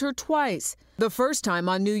groped her twice. The first time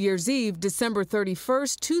on New Year's Eve, December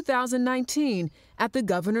 31st, 2019, at the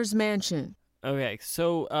governor's mansion. Okay,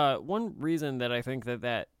 so one reason that I think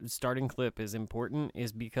that starting clip is important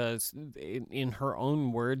is because in her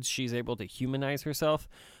own words, she's able to humanize herself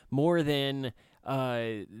more than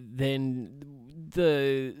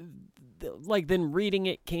reading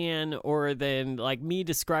it can, or than like me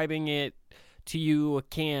describing it to you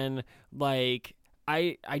can. Like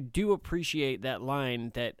I do appreciate that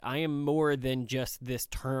line that I am more than just this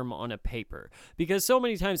term on a paper, because so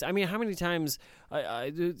many times, I mean, how many times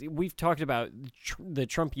we've talked about the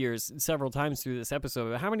Trump years several times through this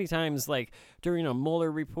episode, but how many times, like during a Mueller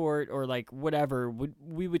report or like whatever,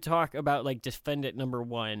 we would talk about like defendant number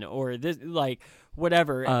 1 or this, like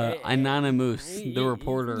whatever, Anonymous, the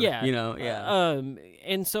reporter,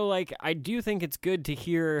 and so like I do think it's good to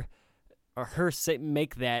hear her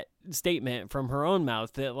make that statement from her own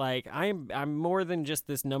mouth that like I'm more than just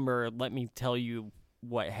this number. Let me tell you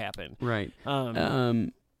what happened. Right.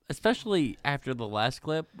 Especially after the last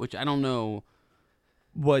clip, which I don't know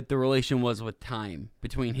what the relation was with time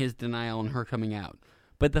between his denial and her coming out,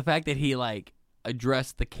 but the fact that he like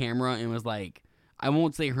addressed the camera and was like, I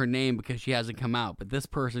won't say her name because she hasn't come out, but this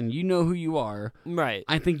person, you know who you are. Right.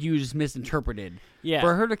 I think you just misinterpreted. Yeah.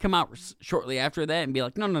 For her to come out shortly after that and be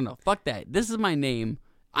like, no, fuck that. This is my name.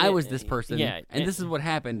 I was this person. Yeah. And this is what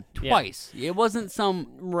happened twice. Yeah. It wasn't some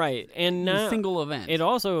single event. It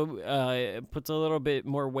also puts a little bit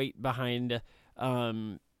more weight behind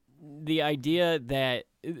the idea that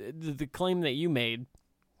the claim that you made,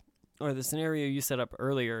 or the scenario you set up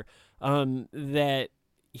earlier, that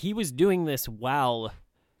he was doing this while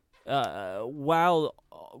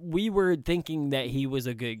we were thinking that he was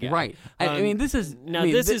a good guy. Right. I mean, this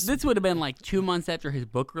would have been like 2 months after his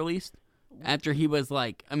book released. After he was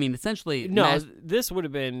like, I mean, essentially, this would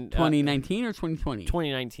have been 2019 or 2020.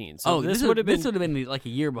 2019. So this would have been like a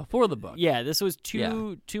year before the book. Yeah, this was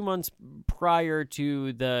two months prior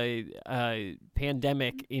to the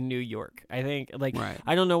pandemic in New York. I think, like, right.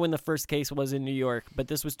 I don't know when the first case was in New York, but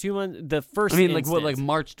this was 2 months. The first, I mean, instance, like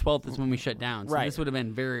March 12th is when we shut down. So right. This would have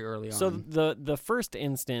been very early on. So the first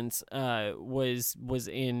instance was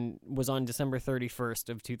on December 31st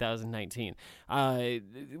of 2019.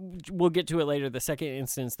 We'll get to it later. The second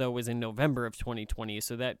instance, though, was in November of 2020,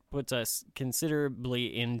 so that puts us considerably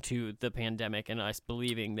into the pandemic and us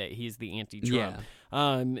believing that he's the anti-Trump.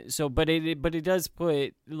 Yeah. But it does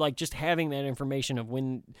put, like, just having that information of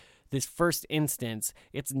when this first instance,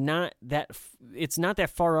 it's not that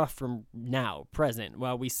far off from now, present,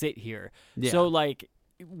 while we sit here. Yeah. So, like,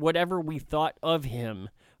 whatever we thought of him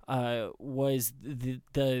was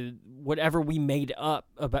the whatever we made up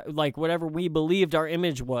about, like whatever we believed our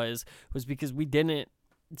image was because we didn't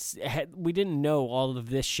know all of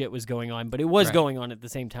this shit was going on, but it was going on at the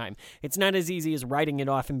same time. It's not as easy as writing it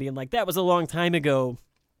off and being like, that was a long time ago.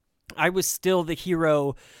 I was still the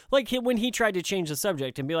hero. Like when he tried to change the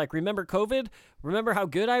subject and be like, remember COVID? Remember how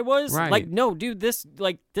good I was? Right. Like, no, dude, this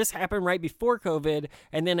happened right before COVID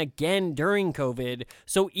and then again during COVID.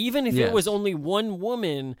 So even if it was only one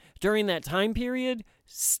woman during that time period,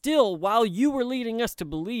 still, while you were leading us to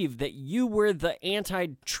believe that you were the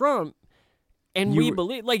anti-Trump, and we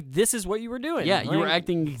believe, like, this is what you were doing. Yeah, like, you were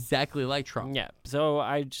acting exactly like Trump. Yeah, so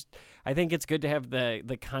I think it's good to have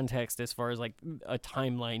the context as far as like a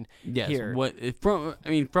timeline here.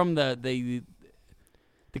 From the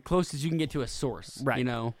closest you can get to a source, right? You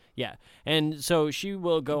know, yeah. And so she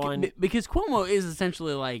will go on because Cuomo is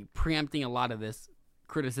essentially like preempting a lot of this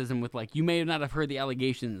criticism with like, you may not have heard the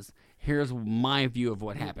allegations. Here's my view of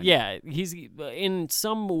what happened. Yeah, he's in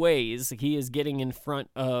some ways he is getting in front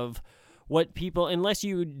of what people, unless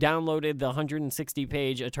you downloaded the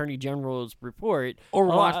 160-page Attorney General's report or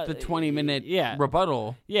watched the 20-minute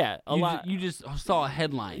rebuttal, you just saw a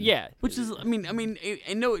headline, which is, I mean,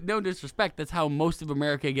 and no disrespect, that's how most of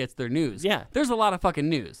America gets their news. Yeah, there's a lot of fucking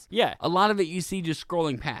news. Yeah, a lot of it you see just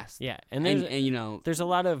scrolling past. Yeah, and you know, there's a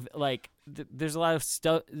lot of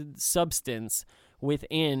substance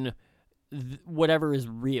within whatever is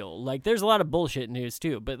real. Like, there's a lot of bullshit news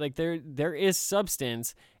too, but like there is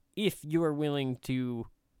substance if you are willing to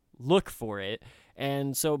look for it.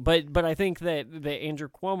 And so, but I think that Andrew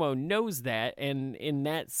Cuomo knows that, and in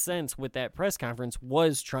that sense, with that press conference,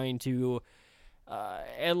 was trying to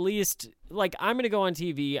at least, like, I'm going to go on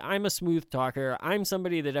TV, I'm a smooth talker, I'm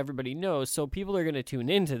somebody that everybody knows, so people are going to tune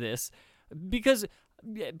into this, because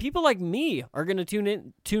people like me are going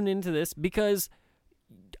to tune into this, because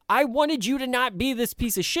I wanted you to not be this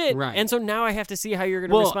piece of shit, right? And so now I have to see how you're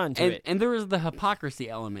going to respond to it. And there was the hypocrisy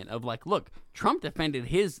element of like, look, Trump defended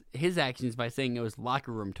his actions by saying it was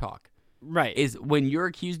locker room talk. Right. Is when you're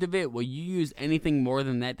accused of it, will you use anything more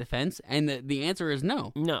than that defense? And the answer is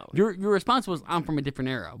no. No. Your response was, I'm from a different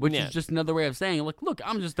era, which is just another way of saying, look,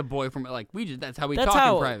 I'm just a boy from, like, that's how we talk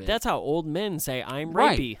in private. That's how old men say, I'm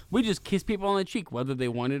rapey. Right. We just kiss people on the cheek, whether they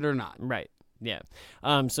want it or not. Right. Yeah.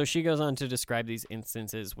 So she goes on to describe these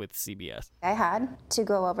instances with CBS. I had to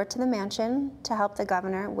go over to the mansion to help the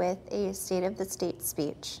governor with a State of the State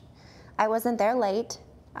speech. I wasn't there late.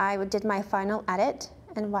 I did my final edit,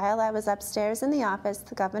 and while I was upstairs in the office,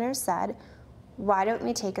 the governor said, "Why don't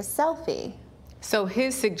we take a selfie?" So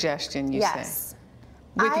his suggestion, you say? Yes.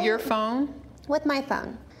 With your phone? With my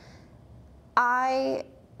phone. I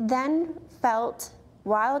then felt,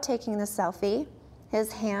 while taking the selfie,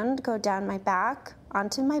 his hand go down my back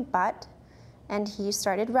onto my butt, and he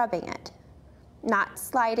started rubbing it. Not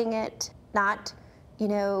sliding it, not,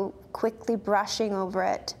 quickly brushing over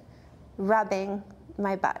it, rubbing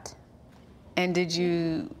my butt. And did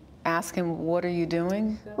you ask him, what are you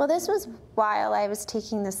doing? Well, this was while I was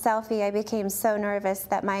taking the selfie. I became so nervous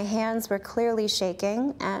that my hands were clearly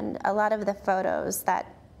shaking, and a lot of the photos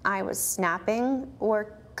that I was snapping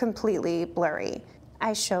were completely blurry.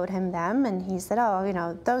 I showed him them, and he said,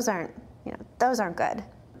 those aren't good.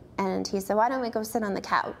 And he said, why don't we go sit on the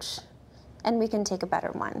couch, and we can take a better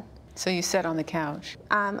one. So you sat on the couch?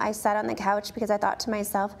 I sat on the couch because I thought to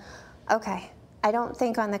myself, okay, I don't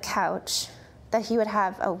think on the couch that he would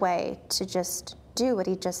have a way to just do what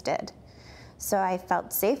he just did. So I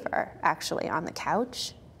felt safer, actually, on the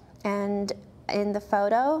couch. And in the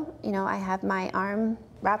photo, I have my arm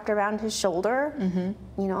wrapped around his shoulder,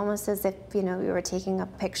 almost as if, we were taking a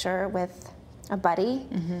picture with a buddy.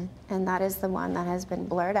 And that is the one that has been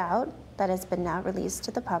blurred out, that has been now released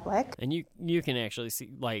to the public. And you can actually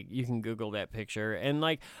see, like, you can Google that picture. And,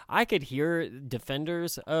 like, I could hear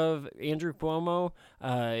defenders of Andrew Cuomo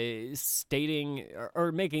stating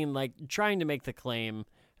or making, like, trying to make the claim,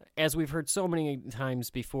 as we've heard so many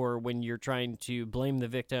times before, when you're trying to blame the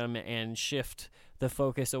victim and shift the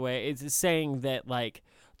focus away, it's saying that, like,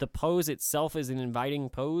 the pose itself is an inviting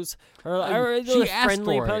pose, or she asked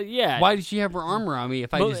friendly for pose. it. Yeah. Why did she have her arm around me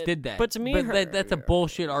if I just did that? But to me, that's a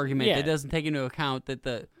bullshit argument. Yeah. That doesn't take into account that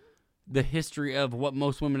the history of what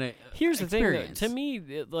most women Here's the experience. thing, to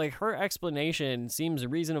me, like, her explanation seems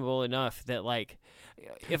reasonable enough that, like,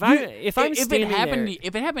 if it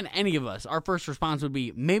happened to any of us, our first response would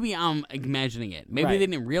be, maybe I'm imagining it. Maybe they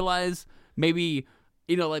didn't realize. Maybe.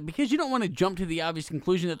 Because you don't want to jump to the obvious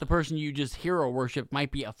conclusion that the person you just hero worship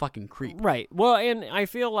might be a fucking creep. Right. Well, and I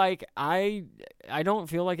feel like I don't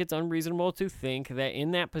feel like it's unreasonable to think that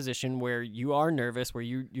in that position where you are nervous, where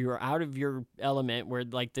you're out of your element, where,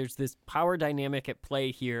 like, there's this power dynamic at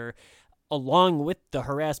play here, along with the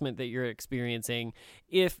harassment that you're experiencing,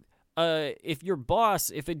 if your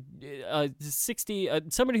boss, if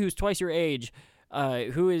somebody who's twice your age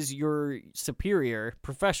who is your superior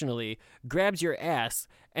professionally, grabs your ass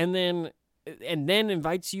and then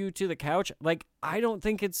invites you to the couch, like, I don't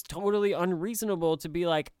think it's totally unreasonable to be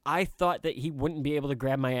like, I thought that he wouldn't be able to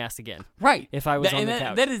grab my ass again. Right. If I was on the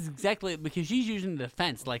couch. That is exactly, because she's using the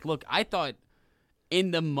defense. Like, look, I thought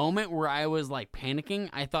in the moment where I was, like, panicking,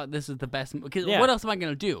 I thought this is the best. Because what else am I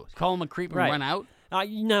going to do? Call him a creep and run out?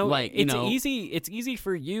 Like, easy. It's easy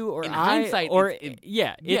for you or in hindsight,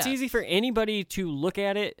 it's easy for anybody to look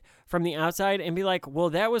at it from the outside and be like, well,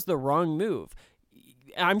 that was the wrong move.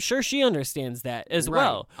 I'm sure she understands that as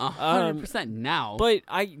well. 100% now. But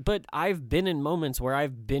I've been in moments where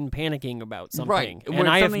I've been panicking about something, right. And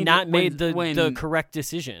I have not made the correct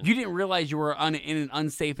decision. You didn't realize you were in an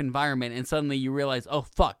unsafe environment, and suddenly you realize, oh,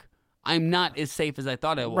 fuck. I'm not as safe as I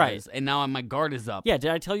thought I was, and now my guard is up. Yeah, did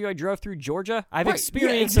I tell you I drove through Georgia? I've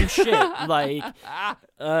experienced some shit. Like,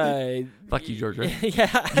 fuck you, Georgia. Yeah,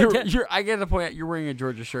 I get to point out you're wearing a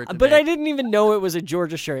Georgia shirt today. But I didn't even know it was a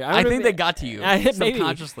Georgia shirt. I think they got to you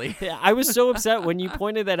subconsciously. I was so upset when you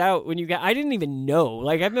pointed that out. I didn't even know.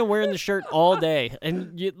 Like, I've been wearing the shirt all day,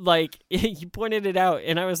 and you pointed it out,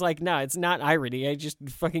 and I was like, nah, it's not irony. I just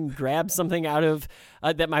fucking grabbed something out of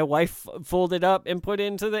that my wife folded up and put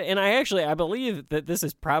into and I believe that this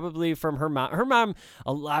is probably from her mom. Her mom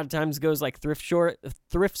a lot of times goes like thrift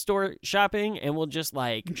store shopping and will just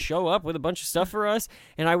like show up with a bunch of stuff for us.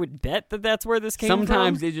 And I would bet that that's where this came from.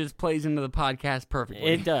 Sometimes it just plays into the podcast perfectly.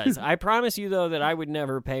 It does. I promise you though that I would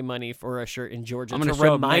never pay money for a shirt in Georgia to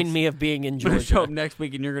remind me of being in Georgia. I'm going to show up next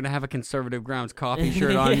week and you're going to have a Conservative Grounds coffee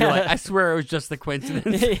shirt on. You're like, I swear it was just a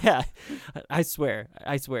coincidence. Yeah, I swear.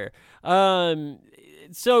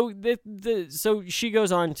 So so she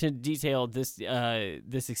goes on to detail this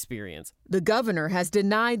experience. The governor has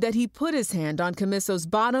denied that he put his hand on Commisso's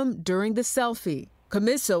bottom during the selfie.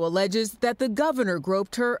 Commisso alleges that the governor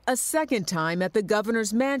groped her a second time at the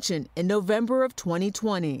governor's mansion in November of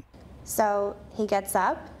 2020. So he gets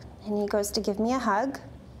up and he goes to give me a hug.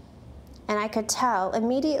 And I could tell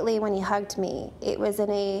immediately when he hugged me, it was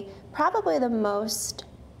in probably the most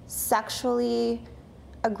sexually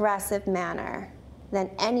aggressive manner than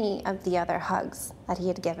any of the other hugs that he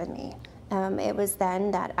had given me. It was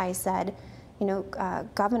then that I said,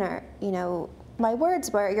 Governor, my words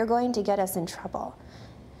were, you're going to get us in trouble.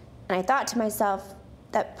 And I thought to myself,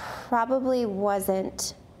 that probably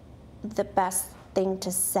wasn't the best thing to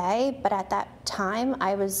say, but at that time,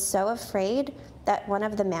 I was so afraid that one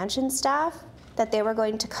of the mansion staff, that they were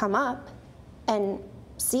going to come up and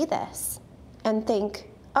see this and think,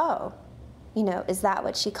 oh, is that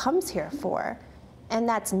what she comes here for? And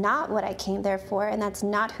that's not what I came there for, and that's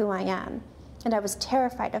not who I am. And I was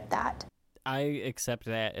terrified of that. I accept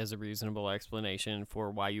that as a reasonable explanation for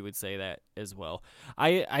why you would say that as well.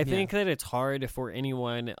 I think that it's hard for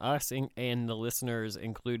anyone, us and the listeners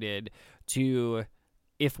included, to,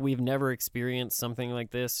 if we've never experienced something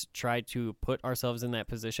like this, try to put ourselves in that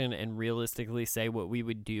position and realistically say what we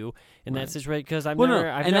would do in that situation. Because I've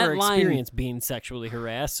never experienced being sexually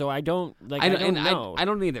harassed, so I don't know. I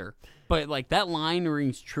don't either. But like that line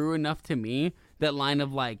rings true enough to me. That line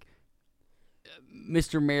of like,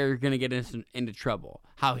 Mr. Mayor, you're gonna get into trouble.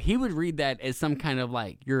 How he would read that as some kind of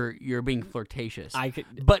like you're being flirtatious.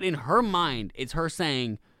 But in her mind, it's her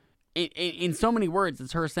saying, in so many words,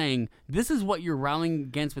 it's her saying, this is what you're rallying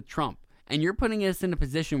against with Trump, and you're putting us in a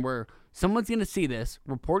position where someone's gonna see this,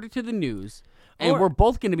 report it to the news. And we're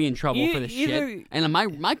both going to be in trouble for this shit. And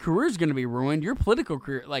my career's going to be ruined. Your political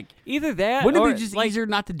career, like... Either that wouldn't it be just easier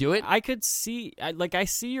not to do it? I could see... I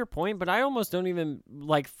see your point, but I almost don't even...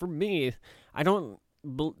 Like, for me, I don't...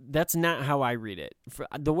 That's not how I read it.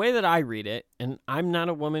 The way that I read it, and I'm not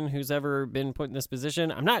a woman who's ever been put in this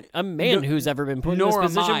position. I'm not a man who's ever been put in this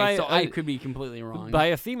position. So I could be completely wrong. By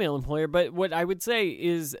a female employer. But what I would say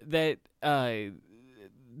is that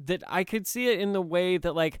that I could see it in the way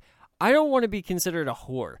that, like... I don't want to be considered a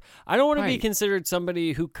whore. I don't want to be considered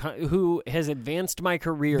somebody who has advanced my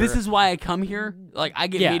career. This is why I come here. Like, I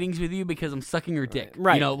get meetings with you because I'm sucking your dick.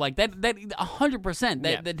 Right. Like that 100%.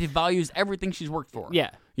 That devalues everything she's worked for. Yeah.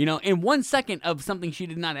 In 1 second of something she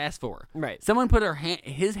did not ask for. Right. Someone put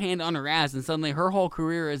his hand on her ass, and suddenly her whole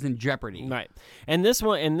career is in jeopardy. Right. And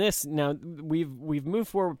now we've moved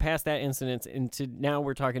forward past that incident into now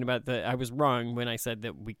we're talking about I was wrong when I said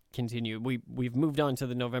that we continue. We've moved on to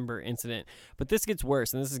the November incident, but this gets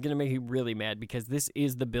worse, and this is going to make you really mad because this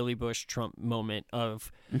is the Billy Bush Trump moment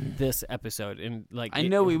of this episode. And like I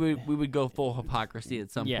know we would go full hypocrisy at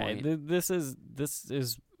some point. Yeah. This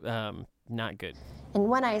is not good. And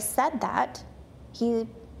when I said that, he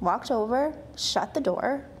walked over, shut the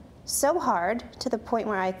door so hard to the point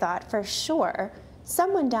where I thought, for sure,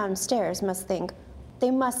 someone downstairs must think,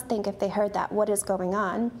 They must think if they heard that, what is going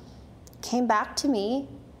on? Came back to me,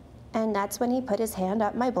 and that's when he put his hand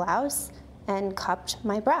up my blouse and cupped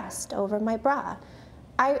my breast over my bra.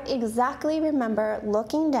 I exactly remember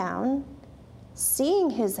looking down, seeing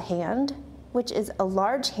his hand, which is a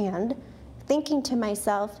large hand, thinking to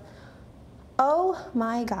myself, oh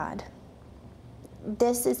my God,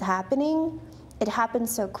 this is happening. It happened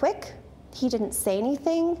so quick. He didn't say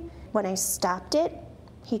anything. When I stopped it,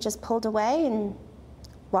 he just pulled away and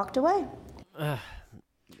walked away.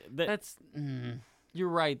 That's you're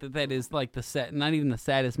right that is like not even the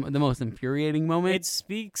saddest, the most infuriating moment. It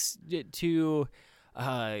speaks to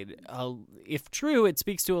if true, it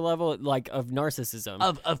speaks to a level like of narcissism,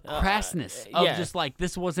 of crassness, of just like,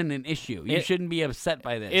 this wasn't an issue. You shouldn't be upset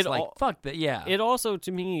by this. Fuck that. Yeah. It also,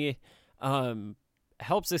 to me,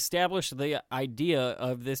 helps establish the idea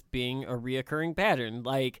of this being a reoccurring pattern,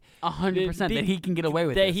 like 100% that he can get away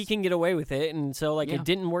with it. He can get away with it, and so it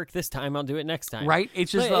didn't work this time. I'll do it next time. Right?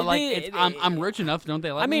 It's just I'm rich enough. Don't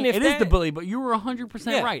they? Like me? It is the Billy, but you were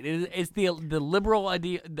 100% right. It's the liberal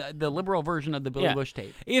idea, the liberal version of the Billy Bush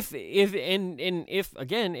tape. If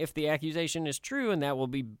the accusation is true, and that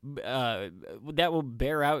will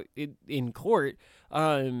bear out in court.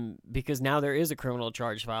 Because now there is a criminal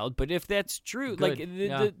charge filed. But if that's true,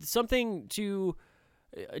 something to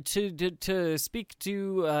speak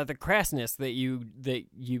to the crassness that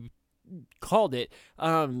you called it,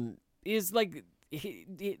 is like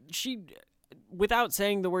she, without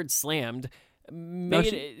saying the word slammed.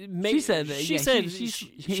 He said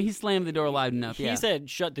he slammed the door loud enough. He said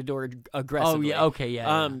shut the door aggressively. Oh yeah, okay,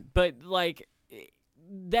 yeah. But like.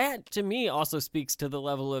 That to me also speaks to the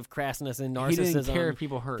level of crassness and narcissism. He didn't care if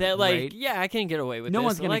people hurt. That right? I can't get away with this. No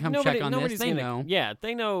one's gonna come check on this. They know. Yeah,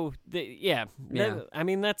 they know.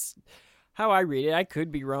 That's how I read it. I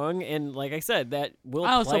could be wrong, and like I said, that will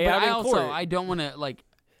play out in court. I don't want to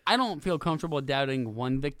I don't feel comfortable doubting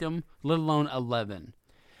one victim, let alone 11.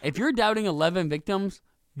 If you're doubting 11 victims,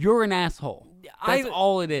 you're an asshole. That's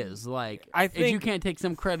all it is. Like, I think if you can't take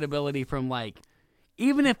some credibility from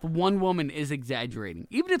even if one woman is exaggerating,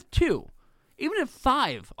 even if 2, even if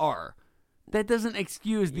 5 are, that doesn't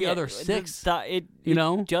excuse the other 6. It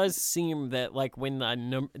does seem that when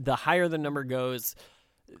the higher the number goes,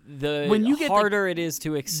 the harder it is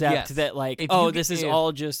to accept that this is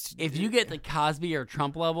all just. If you get the Cosby or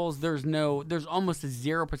Trump levels, there's almost a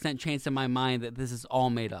 0% chance in my mind that this is all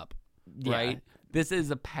made up, right? This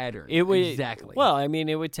is a pattern. Exactly. Well,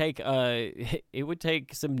 it would take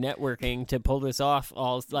some networking to pull this off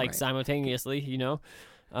all simultaneously. This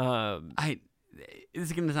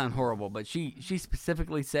is going to sound horrible, but she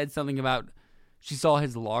specifically said something about she saw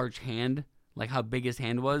his large hand, like how big his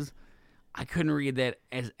hand was. I couldn't read that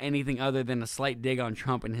as anything other than a slight dig on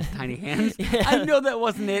Trump and his tiny hands. I know that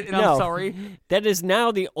wasn't it, and I'm sorry. That is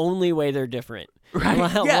now the only way they're different. Right?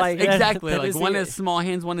 Yes, exactly. One has small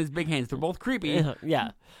hands, one has big hands. They're both creepy.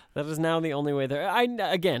 Yeah. That is now the only way they're...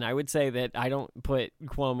 I would say that I don't put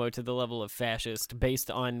Cuomo to the level of fascist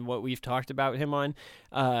based on what we've talked about him on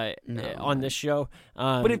this show.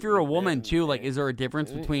 But if you're a woman, too, is there a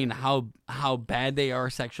difference between how bad they are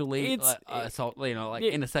sexually, assault,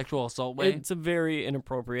 in a sexual assault way? It's a very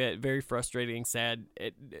inappropriate, very frustrating, sad,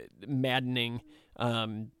 maddening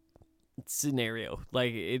scenario.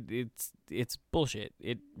 It's bullshit.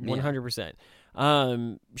 100%.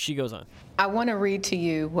 She goes on. I want to read to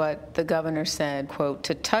you what the governor said, quote,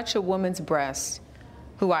 "To touch a woman's breast,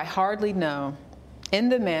 who I hardly know, in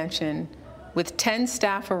the mansion, with 10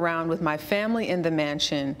 staff around, with my family in the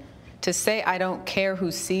mansion, to say I don't care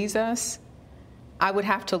who sees us, I would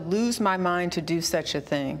have to lose my mind to do such a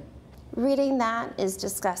thing." Reading that is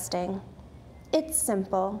disgusting. It's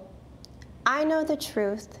simple. I know the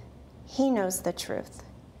truth. He knows the truth.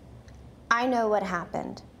 I know what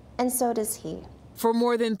happened. And so does he. For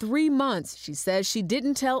more than 3 months, she says she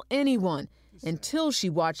didn't tell anyone until she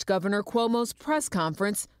watched Governor Cuomo's press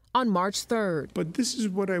conference on March 3rd. But this is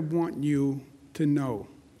what I want you to know,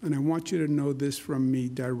 and I want you to know this from me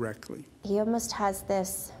directly. He almost has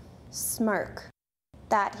this smirk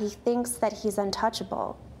that he thinks that he's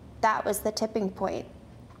untouchable. That was the tipping point.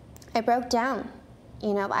 I broke down.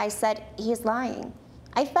 I said, he's lying.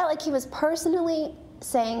 I felt like he was personally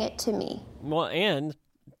saying it to me. Well, and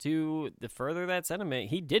to further that sentiment,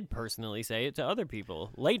 he did personally say it to other people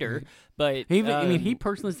later. But he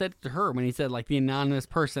personally said it to her when he said the anonymous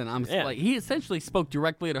person. He essentially spoke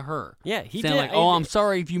directly to her. Yeah, he saying did. I'm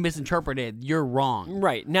sorry if you misinterpreted. You're wrong.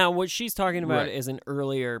 Right now, what she's talking about is an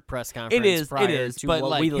earlier press conference. It is. To but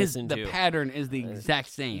what we listened to. The pattern is the exact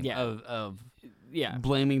same. Of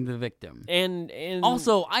blaming the victim. And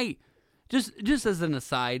also Just as an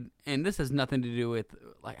aside, and this has nothing to do with,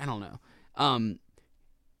 like, I don't know.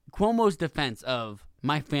 Cuomo's defense of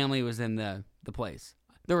my family was in the place.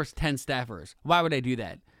 There was 10 staffers. Why would I do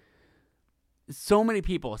that? So many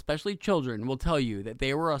people, especially children, will tell you that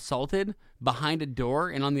they were assaulted behind a door,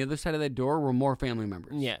 and on the other side of that door were more family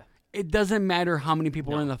members. Yeah. It doesn't matter how many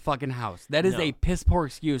people are in the fucking house. That is a piss poor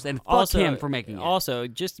excuse, and fuck him for making it. Also,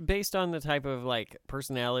 just based on the type of like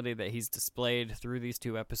personality that he's displayed through these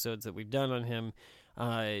 2 episodes that we've done on him,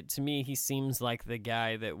 to me, he seems like the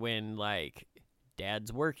guy that when like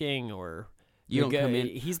dad's working or you don't come in.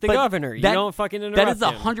 He's the governor. You don't fucking interrupt That is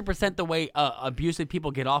him. 100% the way abusive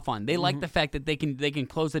people get off on. They like the fact that they can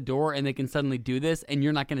close the door and they can suddenly do this, and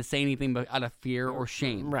you're not going to say anything but out of fear or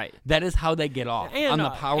shame. Right. That is how they get off on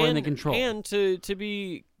the power and the control. And to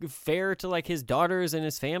be fair to like his daughters and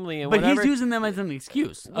his family and but whatever. He's using them as an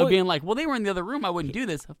excuse of being like, well, they were in the other room. I wouldn't do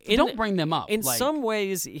this. Don't bring them up. In some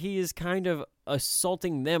ways, he is kind of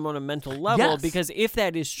assaulting them on a mental level because if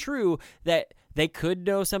that is true, that they could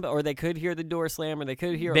know something, or they could hear the door slam, or they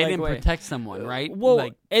could hear. They didn't protect someone, right?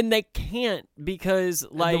 Well, and they can't because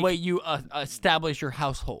like the way you establish your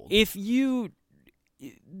household.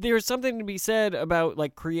 There's something to be said about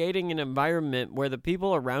like creating an environment where the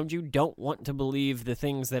people around you don't want to believe the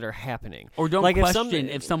things that are happening, or don't like question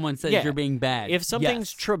if someone says you're being bad. If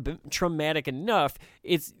something's traumatic enough,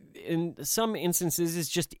 it's in some instances it's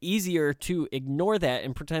just easier to ignore that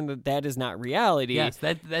and pretend that that is not reality. Yes,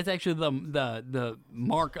 that's actually the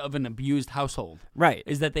mark of an abused household. Right,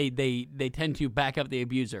 is that they tend to back up the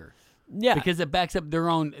abuser. Yeah, because it backs up their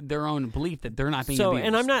own belief that they're not being abused.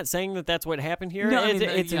 And I'm not saying that that's what happened here. No,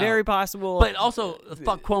 it's very possible. But also,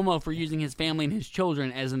 fuck Cuomo for using his family and his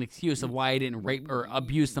children as an excuse of why he didn't rape or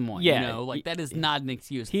abuse someone. Yeah, you know, like that is not an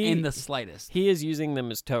excuse in the slightest. He is using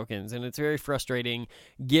them as tokens, and it's very frustrating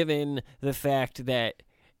given the fact that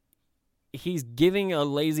he's giving a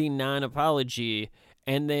lazy non-apology.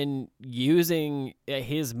 And then using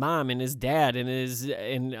his mom and his dad and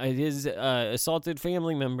his assaulted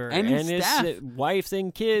family member and his wife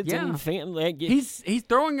and kids and family. He's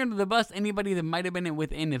throwing under the bus anybody that might have been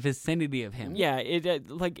within the vicinity of him. Yeah,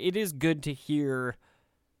 it is good to hear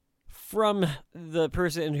from the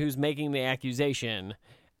person who's making the accusation,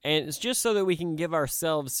 and it's just so that we can give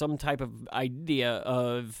ourselves some type of idea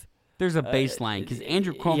of. There's a baseline because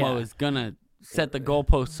Andrew Cuomo is gonna set the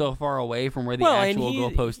goalpost so far away from where the actual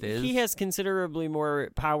goalpost is. He has considerably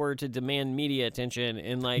more power to demand media attention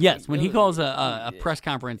and like. Yes, when he calls a press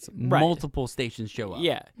conference, multiple stations show up.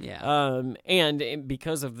 Yeah. And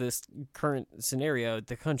because of this current scenario,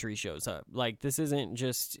 the country shows up. Like this isn't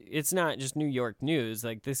just. It's not just New York news.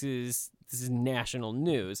 Like this is national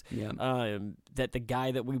news. Yeah. That the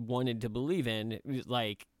guy that we wanted to believe in,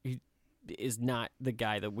 like. Is not the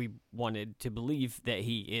guy that we wanted to believe that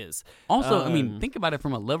he is. Also, I mean, think about it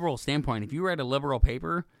from a liberal standpoint. If you read a liberal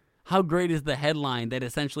paper, how great is the headline that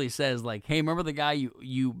essentially says, like, hey, remember the guy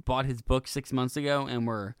you bought his book 6 months ago and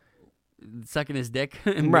were sucking his dick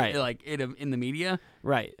like in the media?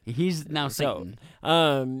 Right. He's now Satan.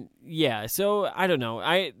 Yeah, so I don't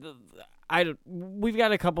know. We've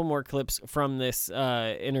got a couple more clips from this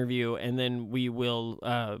interview, and then we'll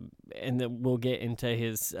get into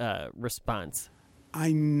his response.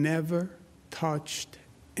 I never touched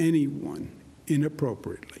anyone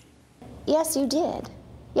inappropriately. Yes, you did.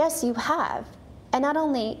 Yes, you have. And not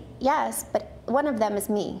only yes, but one of them is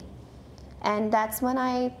me. And that's when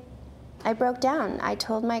I broke down. I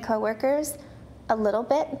told my coworkers a little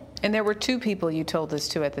bit. And there were 2 people you told this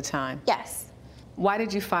to at the time? Yes. Why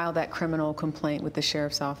did you file that criminal complaint with the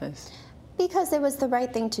sheriff's office? Because it was the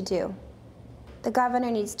right thing to do. The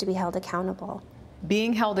governor needs to be held accountable.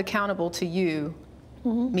 Being held accountable to you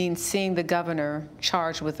means seeing the governor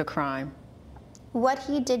charged with a crime. What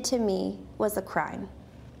he did to me was a crime.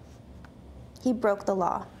 He broke the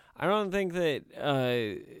law. I don't think that,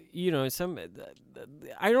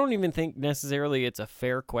 I don't even think necessarily it's a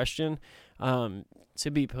fair question. To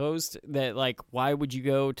be posed that like why would you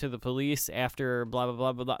go to the police after blah blah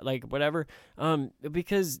blah blah, blah like whatever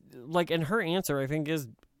because like and her answer I think is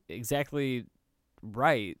exactly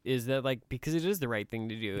right, is that like because it is the right thing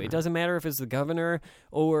to do. It doesn't matter if it's the governor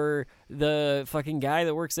or the fucking guy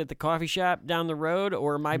that works at the coffee shop down the road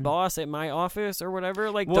or my boss at my office or whatever,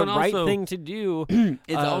 like the right thing to do.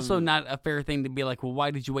 It's also not a fair thing to be like, well, why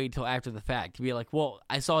did you wait till after the fact? To be like, well,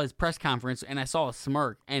 I saw his press conference and I saw a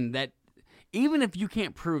smirk, and that even if you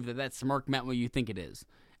can't prove that smirk meant what you think it is,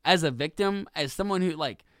 as a victim, as someone who,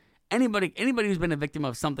 like, anybody who's been a victim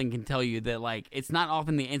of something can tell you that, like, it's not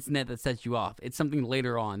often the incident that sets you off. It's something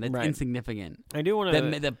later on that's insignificant. I do want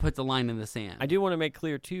to... That puts a line in the sand. I do want to make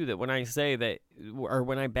clear, too, that when I say that, or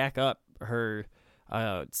when I back up her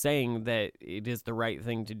saying that it is the right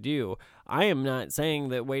thing to do. I am not saying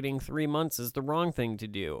that waiting 3 months is the wrong thing to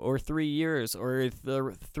do, or 3 years, or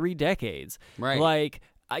 3 decades. Right. Like,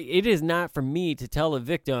 it is not for me to tell a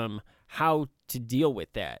victim how to deal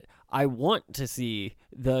with that. I want to see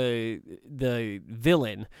the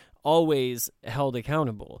villain always held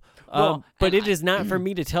accountable. But it is not for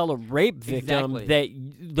me to tell a rape victim that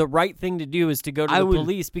the right thing to do is to go to the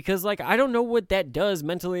police, because, like, I don't know what that does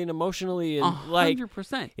mentally and emotionally. And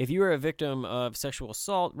 100%. Like, if you are a victim of sexual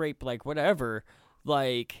assault, rape, like, whatever,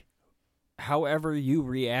 like, however you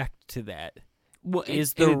react to that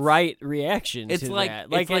is the right reaction to that.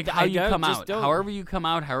 Like, it's like how you come out. However you come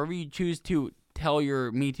out, however you choose to tell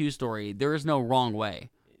your Me Too story, there is no wrong way.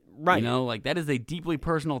 Right. You know, like, that is a deeply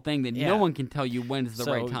personal thing that no one can tell you when is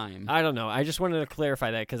the right time. I don't know. I just wanted to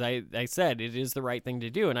clarify that, because I said it is the right thing to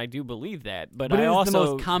do, and I do believe that. But I it also, is the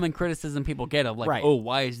most common criticism people get of, like, oh,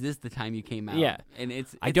 why is this the time you came out? Yeah. And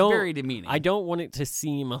it's very demeaning. I don't want it to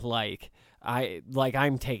seem like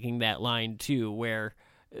I'm taking that line too, where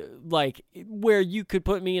you could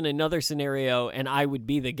put me in another scenario and I would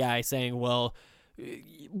be the guy saying, well,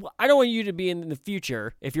 I don't want you to be in the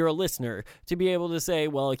future, if you're a listener, to be able to say,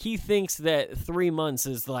 well, he thinks that 3 months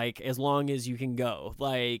is, like, as long as you can go.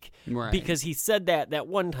 Like, because he said that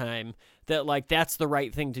one time that, like, that's the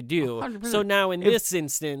right thing to do. 100%. So now in this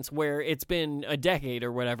instance where it's been a decade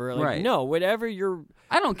or whatever, like, no, whatever you're...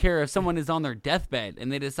 I don't care if someone is on their deathbed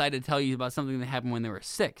and they decide to tell you about something that happened when they were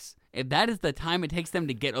 6. If that is the time it takes them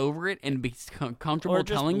to get over it and be comfortable or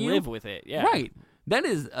just telling you... live with it, yeah. Right. That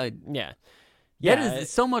is a... Yeah. That is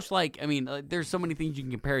so much like, I mean, there's so many things you can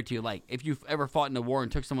compare it to. Like, if you've ever fought in a war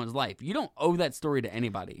and took someone's life, you don't owe that story to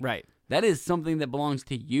anybody. Right. That is something that belongs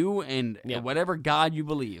to you and whatever God you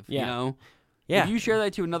believe, you know? Yeah. If you share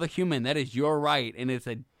that to another human, that is your right, and it's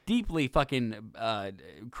a deeply fucking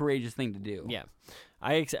courageous thing to do. Yeah.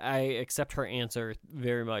 I accept her answer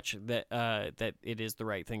very much that it is the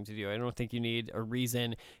right thing to do. I don't think you need a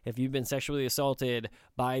reason. If you've been sexually assaulted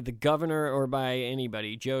by the governor or by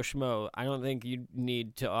anybody, Joe Schmo, I don't think you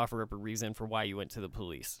need to offer up a reason for why you went to the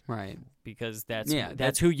police. Right. Because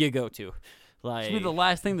that's who you go to. Like, should be the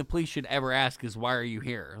last thing the police should ever ask is, why are you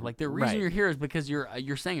here? Like, the reason you're here is because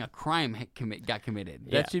you're saying a crime got committed.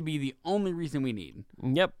 That should be the only reason we need.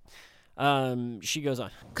 Yep. She goes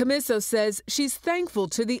on. Camiso says she's thankful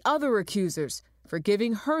to the other accusers for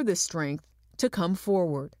giving her the strength to come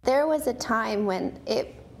forward. There was a time when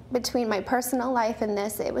between my personal life and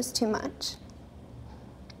this, it was too much.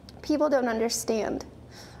 People don't understand.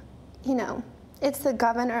 You know, it's the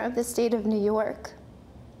governor of the state of New York.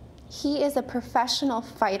 He is a professional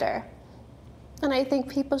fighter. And I think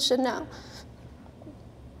people should know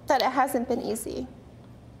that it hasn't been easy.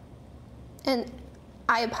 And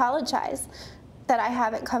I apologize that I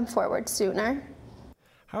haven't come forward sooner.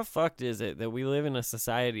 How fucked is it that we live in a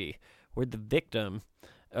society where the victim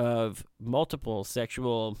of multiple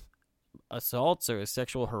sexual assaults or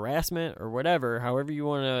sexual harassment or whatever,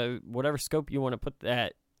 whatever scope you want to put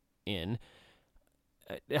that in,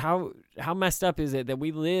 how messed up is it that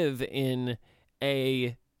we live in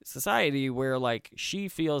a society where, like, she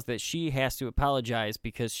feels that she has to apologize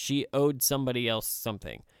because she owed somebody else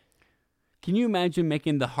something? Can you imagine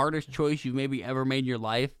making the hardest choice you've maybe ever made in your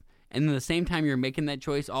life, and then the same time you're making that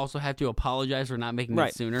choice, also have to apologize for not making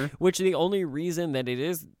it sooner? Which the only reason that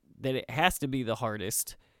it has to be the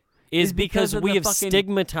hardest is because we have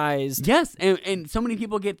stigmatized. Yes, and so many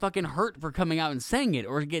people get fucking hurt for coming out and saying it,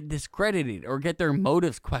 or get discredited, or get their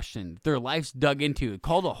motives questioned, their lives dug into,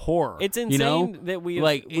 called a whore. It's insane that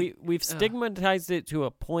we've stigmatized it to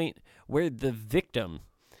a point where the victim,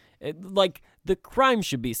 the crime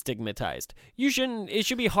should be stigmatized. It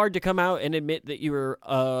should be hard to come out and admit that you were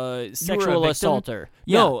a sexual assaulter.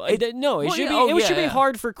 Yeah. It should be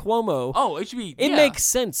hard for Cuomo. Oh, it should be. It makes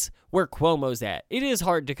sense where Cuomo's at. It is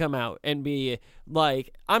hard to come out and be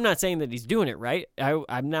like, I'm not saying that he's doing it right.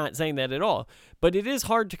 I'm not saying that at all. But it is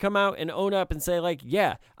hard to come out and own up and say, like,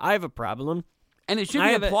 yeah, I have a problem. And it should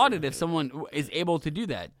be applauded if someone is able to do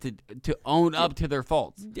that, to own up to their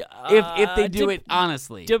faults. If they do it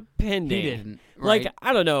honestly. Depending. He didn't. Right? Like,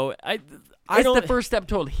 I don't know. It's the first step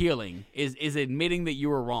toward healing, is admitting that you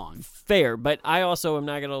were wrong. Fair, but I also am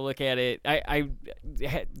not going to look at it.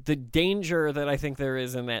 The danger that I think there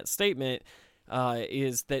is in that statement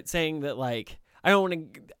is that saying that, like, I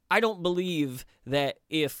don't believe that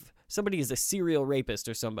if somebody is a serial rapist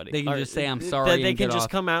or somebody, they can just say, I'm sorry, that they can just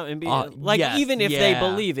come out and be even if they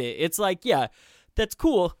believe it, it's like, yeah, that's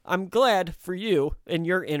cool. I'm glad for you and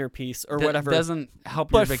your inner peace or whatever. Doesn't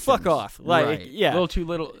help your victims. Fuck off. Like, right. yeah. Too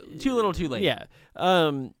little, too late. Yeah.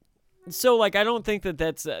 So, like, I don't think that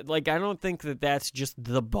that's just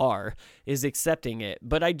the bar is accepting it.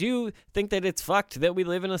 But I do think that it's fucked that we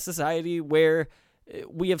live in a society where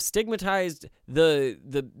we have stigmatized the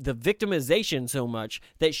victimization so much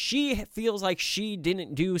that she feels like she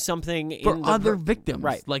didn't do something for in other victims.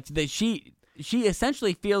 Right. Like, that she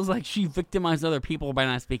essentially feels like she victimized other people by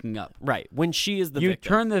not speaking up. Right. When she is the victim. victim.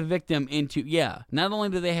 You turn the victim into, not only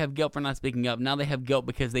do they have guilt for not speaking up, now they have guilt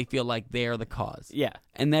because they feel like they are the cause. Yeah.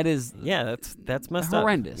 And that is that's messed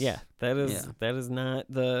horrendous. up. Yeah. That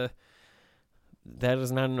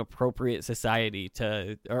is not an appropriate society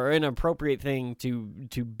or an appropriate thing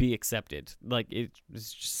to be accepted. Like,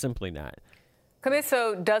 it's just simply not.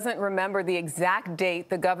 Commisso doesn't remember the exact date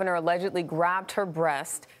the governor allegedly grabbed her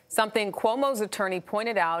breast, something Cuomo's attorney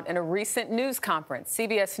pointed out in a recent news conference.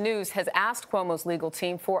 CBS News has asked Cuomo's legal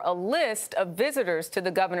team for a list of visitors to the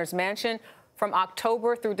governor's mansion from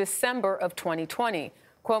October through December of 2020.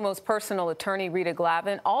 Cuomo's personal attorney, Rita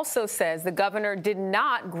Glavin, also says the governor did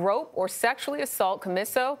not grope or sexually assault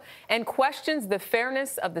Commisso and questions the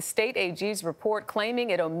fairness of the state AG's report,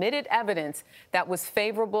 claiming it omitted evidence that was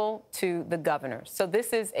favorable to the governor. So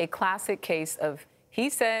this is a classic case of he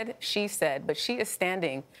said, she said, but she is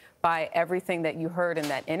standing by everything that you heard in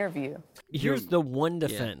that interview. Here's the one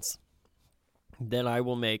defense that I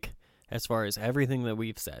will make as far as everything that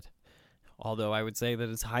we've said, although I would say that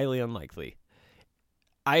it's highly unlikely.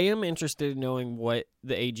 I am interested in knowing what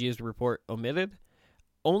the AG's report omitted,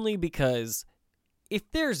 only because if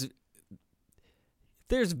there's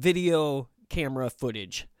video camera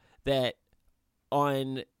footage that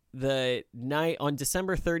on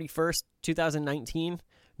December 31st, 2019,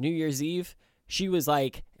 New Year's Eve, she was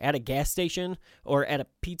like at a gas station or at a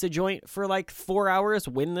pizza joint for like 4 hours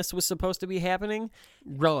when this was supposed to be happening.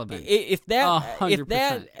 Relevant. If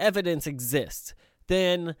that evidence exists,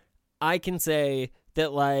 then I can say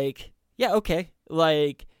that, like, yeah, okay,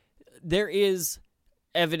 like, there is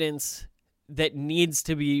evidence that needs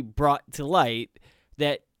to be brought to light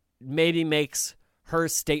that maybe makes her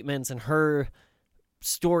statements and her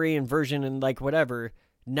story and version and, like, whatever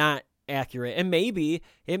not accurate. And maybe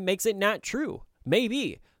it makes it not true.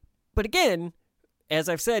 Maybe. But again, as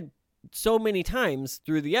I've said so many times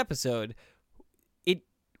through the episode,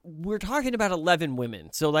 we're talking about 11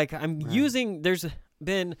 women. So, like, there's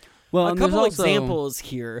been a couple examples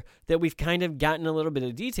here that we've kind of gotten a little bit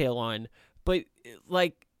of detail on, but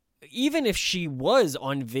like, even if she was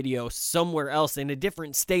on video somewhere else in a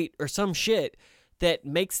different state or some shit that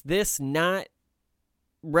makes this not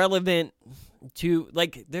relevant to,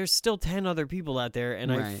 like, there's still 10 other people out there,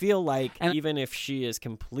 and I feel like even if she is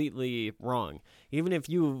completely wrong, even if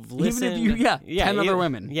you've listened, 10 other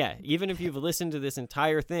women, even if you've listened to this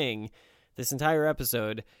entire thing, this entire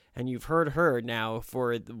episode, and you've heard her now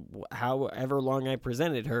for however long I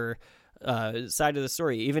presented her side of the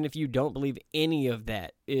story, even if you don't believe any of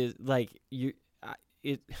that, is like,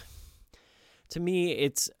 to me,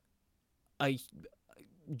 it's a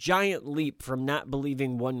giant leap from not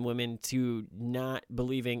believing one woman to not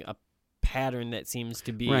believing a pattern that seems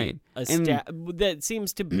to be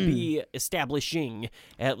be establishing,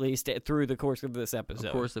 at least through the course of this episode.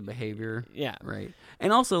 A course of behavior. Yeah. Right.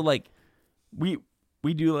 And also, like, we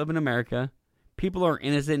do live in America. People are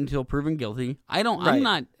innocent until proven guilty. I'm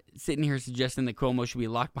not sitting here suggesting that Cuomo should be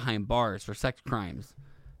locked behind bars for sex crimes.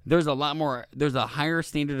 There's a higher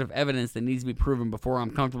standard of evidence that needs to be proven before I'm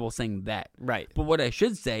comfortable saying that. Right. But what I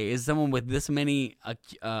should say is someone with this many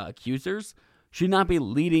accusers should not be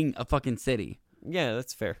leading a fucking city. Yeah,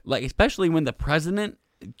 that's fair. Like, especially when the president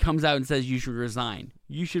comes out and says you should resign.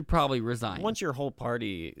 You should probably resign. Once your whole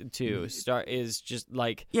party is just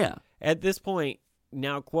like, yeah. At this point,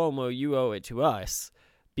 now Cuomo, you owe it to us,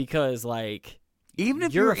 because, like, even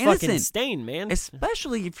if you're you're innocent, fucking stain, man.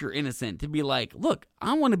 Especially if you're innocent, to be like, look,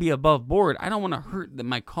 I want to be above board. I don't want to hurt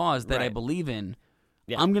my cause that I believe in.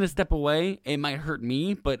 Yeah. I'm gonna step away. It might hurt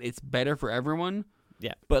me, but it's better for everyone.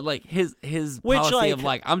 Yeah. But, like, his policy of,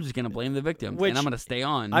 like, I'm just gonna blame the victim and I'm gonna stay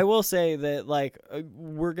on. I will say that, like,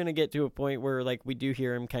 we're gonna get to a point where, like, we do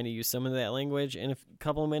hear him kind of use some of that language in a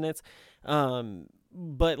couple of minutes.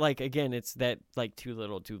 But, like, again, it's that, like, too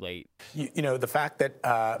little, too late. You know, the fact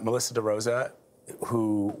that Melissa DeRosa,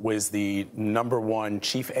 who was the #1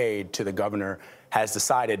 chief aide to the governor, has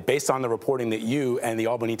decided, based on the reporting that you and the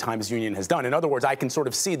Albany Times Union has done. In other words, I can sort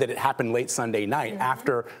of see that it happened late Sunday night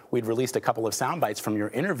after we'd released a couple of sound bites from your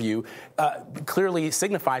interview, clearly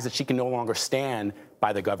signifies that she can no longer stand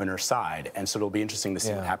by the governor's side. And so it'll be interesting to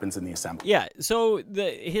see what happens in the assembly. Yeah, so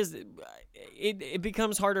it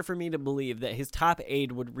becomes harder for me to believe that his top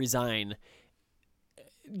aide would resign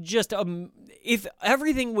just if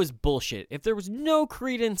everything was bullshit, if there was no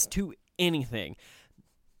credence to anything,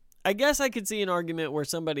 I guess I could see an argument where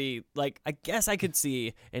somebody, like, I guess I could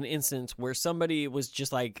see an instance where somebody was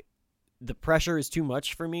just like, the pressure is too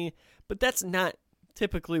much for me, but that's not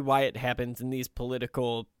typically why it happens in these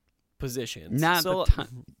political positions.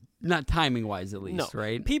 Not timing-wise, at least,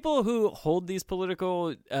 right? People who hold these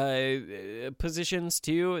political positions,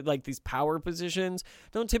 too, like these power positions,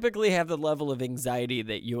 don't typically have the level of anxiety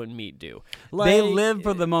that you and me do. Like, they live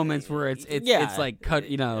for the moments where it's like, cut,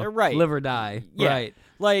 live or die. Yeah. Right.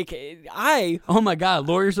 Like, oh my God,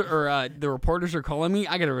 lawyers or the reporters are calling me.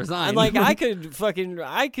 I gotta resign. Like, I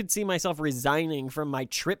could see myself resigning from my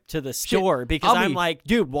trip to the store because I'm like,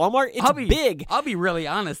 dude, Walmart, it's big. I'll be really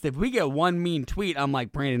honest. If we get one mean tweet, I'm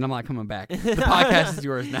like, Brandon, I'm not coming back. The podcast is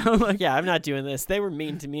yours now. Like, yeah, I'm not doing this. They were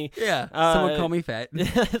mean to me. Yeah, someone called me fat.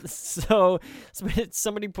 So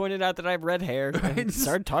somebody pointed out that I have red hair. I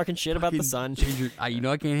started talking shit about the sun. Ginger, I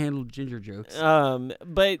can't handle ginger jokes.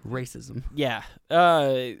 But racism. Yeah.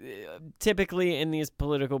 Typically in these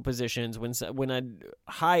political positions, when a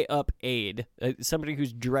high up aide, somebody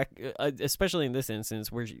who's direct, especially in this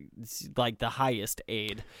instance where it's like the highest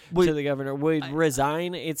aide to the governor would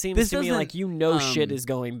resign, it seems to me like shit is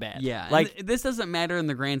going bad. Yeah, like this doesn't matter in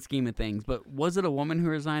the grand scheme of things. But was it a woman who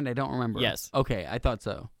resigned? I don't remember. Yes. Okay, I thought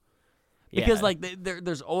so. Because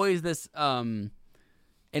there's always this. And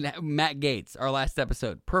Matt Gaetz, our last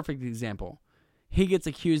episode, perfect example. He gets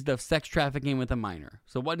accused of sex trafficking with a minor.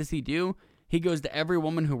 So what does he do? He goes to every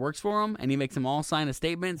woman who works for him, and he makes them all sign a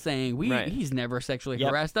statement saying, he's never sexually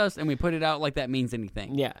harassed us, and we put it out like that means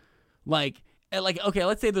anything. Yeah. Like, okay,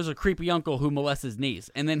 let's say there's a creepy uncle who molests his niece,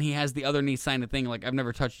 and then he has the other niece sign a thing like, I've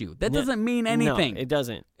never touched you. That doesn't mean anything. No, it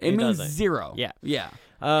doesn't. It means doesn't. zero. Yeah. Yeah.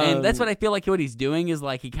 And that's what I feel like what he's doing is,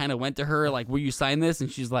 like, he kind of went to her, like, will you sign this?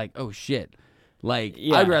 And she's like, oh, shit. Like,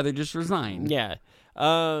 I'd rather just resign. Yeah.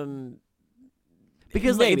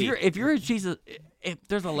 Because like, if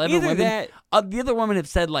there's 11 women, the other women have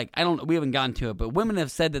said, like, we haven't gotten to it, but women have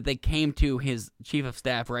said that they came to his chief of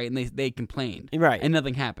staff, right, and they complained, right, and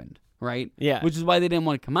nothing happened, right, yeah, which is why they didn't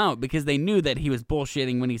want to come out because they knew that he was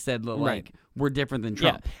bullshitting when he said like we're different than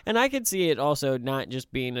Trump. Yeah. And I could see it also not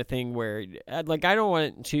just being a thing where, like, I don't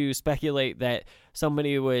want to speculate that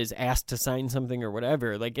somebody was asked to sign something or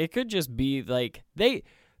whatever. Like, it could just be like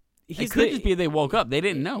it could just be they woke up. They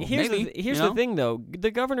didn't know. Here's the thing, though. The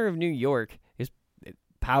governor of New York is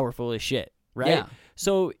powerful as shit, right? Yeah.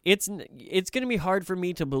 So it's going to be hard for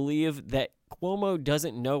me to believe that Cuomo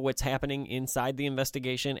doesn't know what's happening inside the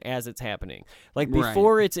investigation as it's happening. Like,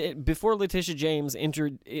 before Letitia James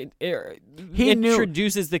introduces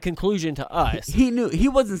the conclusion to us. He knew. He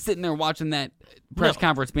wasn't sitting there watching that press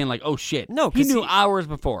conference being like, oh, shit. No, he knew hours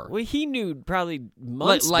before. Well, he knew probably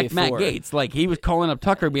months like before. Matt Gaetz. Like, he was calling up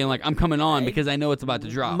Tucker being like, I'm coming on because I know it's about to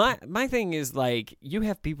drop. My thing is, like, you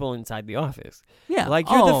have people inside the office. Yeah. Like,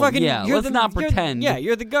 you're the fucking... Yeah, let's not pretend.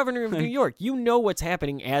 You're the governor of New York. You know what's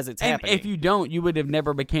happening as it's happening. If you don't, you would have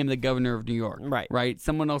never became the governor of New York. Right. Right?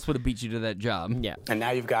 Someone else would have beat you to that job. Yeah. And now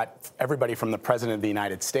you've got everybody from the president of the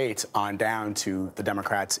United States on down to the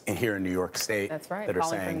Democrats here in New York State. That's right. That are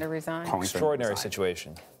calling saying, for him to resign. Extraordinary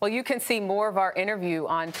situation. Well, you can see more of our interview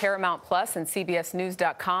on Paramount Plus and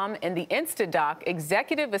CBSNews.com and the Instadoc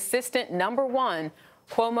Executive Assistant #1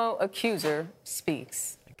 Cuomo accuser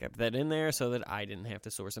speaks. I kept that in there so that I didn't have to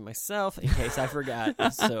source it myself in case I forgot.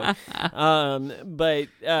 So,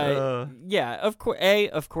 yeah, of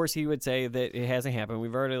course he would say that it hasn't happened.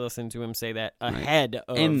 We've already listened to him say that ahead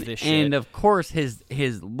of this shit. And of course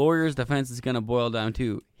his lawyer's defense is going to boil down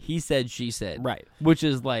to he said, she said. Right. Which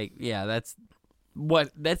is like, yeah, that's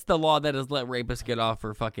the law that has let rapists get off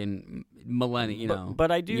for fucking millennia,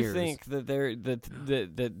 But I do years. think that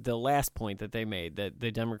the last point that they made, that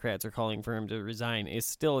the Democrats are calling for him to resign, is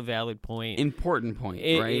still a valid point. Important point,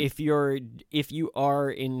 right? If you are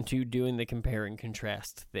into doing the compare and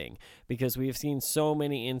contrast thing, because we have seen so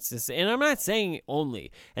many instances, and I'm not saying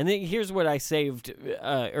only. And then here's what I saved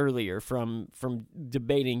earlier from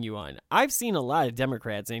debating you on. I've seen a lot of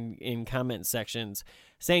Democrats in comment sections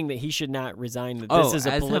saying that he should not resign, that this is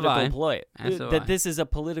a political ploy. That this is a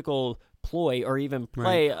political ploy or even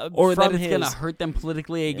play. Or that it's going to hurt them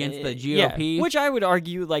politically against the GOP. Yeah, which I would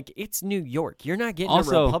argue, like, it's New York. You're not getting a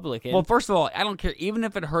Republican. Well, first of all, I don't care. Even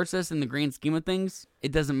if it hurts us in the grand scheme of things,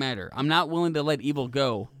 it doesn't matter. I'm not willing to let evil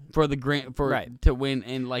go for the to win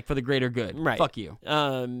and, like, for the greater good. Right. Fuck you.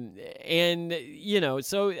 And,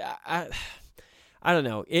 so I don't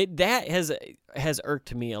know. That has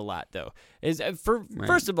irked me a lot, though.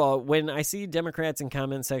 First of all, when I see Democrats in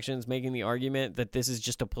comment sections making the argument that this is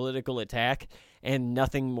just a political attack and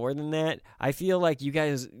nothing more than that, I feel like you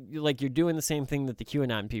guys, like, you're doing the same thing that the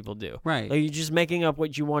QAnon people do. Right. Like, you're just making up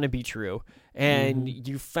what you want to be true, and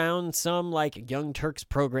you found some, like, Young Turks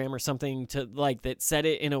program or something to, like, that said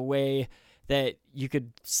it in a way that you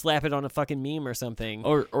could slap it on a fucking meme or something.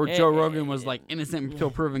 Or Joe Rogan was like innocent until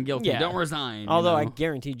proven guilty. Yeah. Don't resign. Although I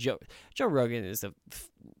guarantee Joe Rogan is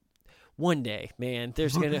one day, man.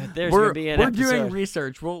 There's gonna be an We're episode. doing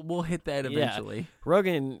research. We'll hit that eventually. Yeah.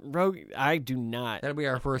 Rogan. I do not. That'll be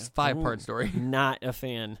our first 5-part story. Not a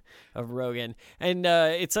fan of Rogan, and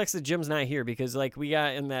it sucks that Jim's not here because, like, we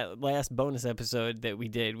got in that last bonus episode that we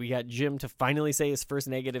did, we got Jim to finally say his first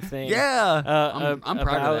negative thing. Yeah, I'm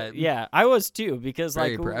proud of that. Yeah, I was too because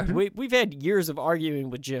Very like proud. we've had years of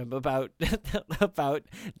arguing with Jim about about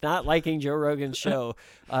not liking Joe Rogan's show.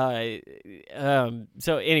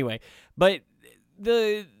 So anyway, but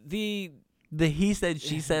the he said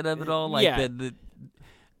she said of it all, like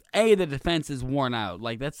the defense is worn out.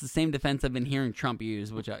 Like, that's the same defense I've been hearing Trump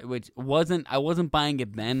use, which I wasn't buying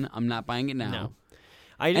it then. I'm not buying it now. No.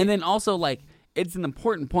 And then also, like, it's an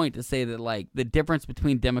important point to say that, like, the difference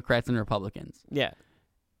between Democrats and Republicans. Yeah.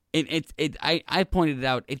 I pointed it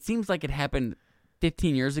out. It seems like it happened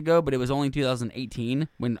 15 years ago, but it was only 2018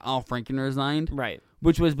 when Al Franken resigned. Right.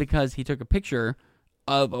 Which was because he took a picture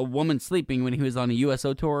of a woman sleeping when he was on a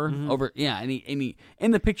USO tour and he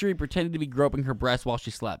in the picture he pretended to be groping her breast while she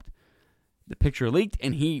slept. The picture leaked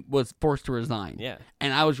and he was forced to resign. Yeah.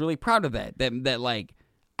 And I was really proud of that like,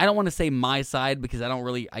 I don't want to say my side because I don't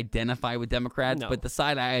really identify with Democrats, but the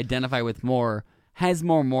side I identify with more has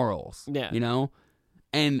more morals. Yeah. You know?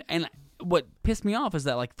 And what pissed me off is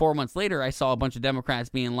that, like, 4 months later I saw a bunch of Democrats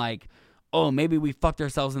being like, oh, maybe we fucked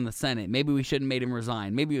ourselves in the Senate. Maybe we shouldn't have made him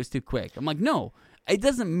resign. Maybe it was too quick. I'm like, no. It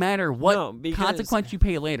doesn't matter what consequence you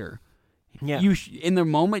pay later. Yeah. In the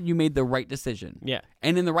moment, you made the right decision. Yeah.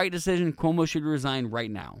 And in the right decision, Cuomo should resign right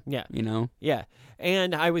now. Yeah. You know? Yeah.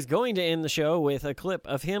 And I was going to end the show with a clip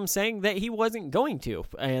of him saying that he wasn't going to.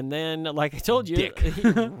 And then, like I told you,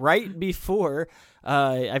 right before,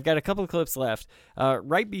 I've got a couple of clips left.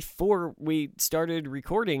 Right before we started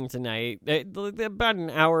recording tonight, about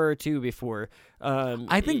an hour or two before.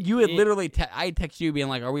 I think you had literally, I texted you being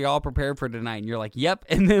like, are we all prepared for tonight? And you're like, yep.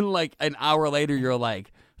 And then, like, an hour later, you're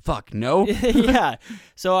like, fuck, no. Yeah.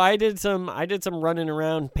 So I did some running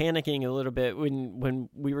around panicking a little bit when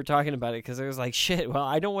we were talking about it, because I was like, shit, well,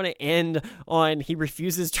 I don't want to end on he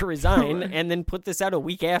refuses to resign and then put this out a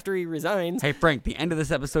week after he resigns. Hey, Frank, the end of this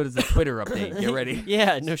episode is a Twitter update. Get ready.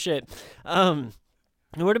 Yeah, no shit.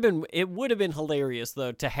 It would have been hilarious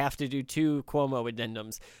though to have to do 2 Cuomo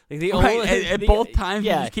addendums. Like at both times,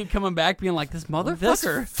 you just keep coming back being like, this motherfucker, this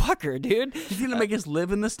fucker, dude. He's gonna make us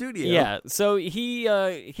live in the studio. Yeah. So he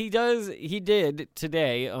did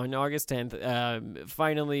today on August 10th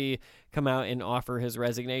finally come out and offer his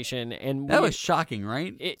resignation, and that was shocking,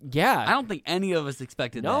 right? Yeah. I don't think any of us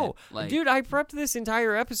expected that. Like, dude, I prepped this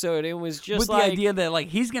entire episode and was just with the idea that, like,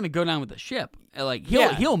 he's gonna go down with the ship. Like,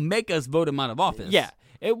 he'll make us vote him out of office. Yeah.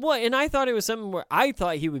 And I thought it was something where I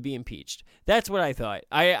thought he would be impeached. That's what I thought.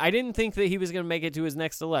 I didn't think that he was going to make it to his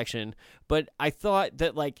next election, but I thought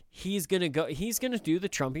that, like, he's going to do the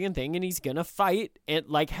Trumpian thing, and he's going to fight it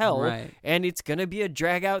like hell, right. And it's going to be a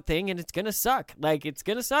drag out thing, and it's going to suck. Like, it's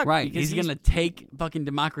going to suck. Right. He's going to take fucking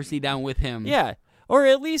democracy down with him. Yeah. Or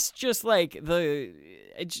at least just like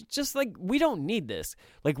we don't need this.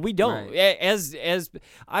 Like, we don't. Right. As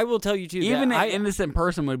I will tell you too. Even an innocent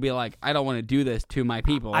person would be like, I don't want to do this to my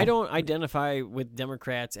people. I don't identify with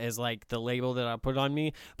Democrats as, like, the label that I put on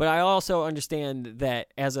me, but I also understand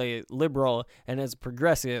that as a liberal and as a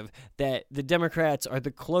progressive, that the Democrats are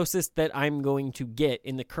the closest that I'm going to get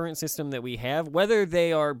in the current system that we have, whether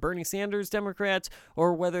they are Bernie Sanders Democrats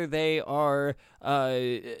or whether they are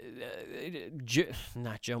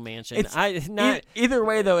not Joe Manchin. Either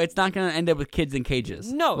way, though, it's not going to end up with kids in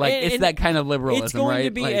cages. No, like, it's that kind of liberalism, it's going right?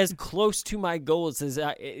 to be like, as close to my goals as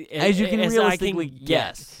you can realistically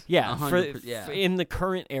guess. Yeah, 100%, in the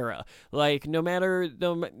current era, like, no matter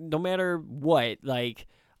what, like,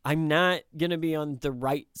 I'm not gonna be on the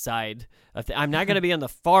right side of I'm not gonna be on the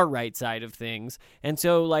far right side of things, and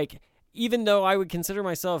so, like, even though I would consider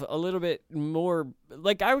myself a little bit more,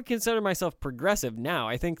 like, I would consider myself progressive now,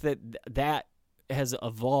 I think that has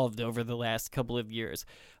evolved over the last couple of years,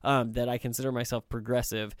 that I consider myself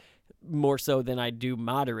progressive more so than I do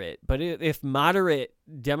moderate. But if moderate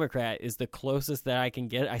Democrat is the closest that I can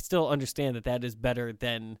get, I still understand that is better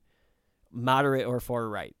than moderate or far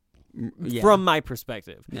right. from my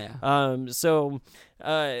perspective. Yeah. So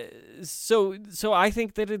I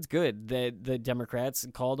think that it's good that the Democrats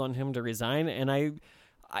called on him to resign, and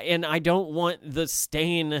I don't want the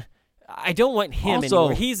stain. I don't want him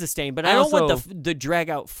anymore. He's a stain, but I don't want the drag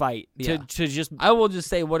out fight to just. I will just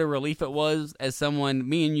say what a relief it was as someone.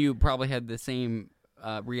 Me and you probably had the same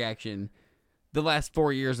reaction. The last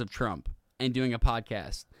 4 years of Trump and doing a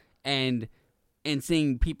podcast and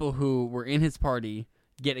seeing people who were in his party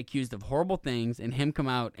get accused of horrible things and him come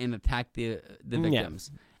out and attack the victims.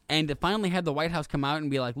 Yeah. And to finally have the White House come out and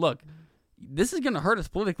be like, look, this is going to hurt us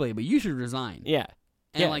politically, but you should resign. Yeah.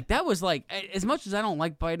 And like that was like, as much as I don't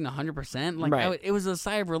like Biden 100%, like it was a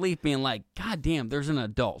sigh of relief being like, God damn, there's an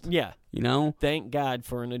adult. Yeah. You know? Thank God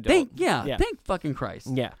for an adult. Thank fucking Christ.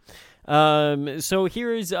 Yeah. So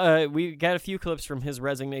here's we got a few clips from his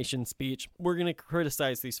resignation speech. We're gonna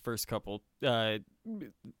criticize these first couple, I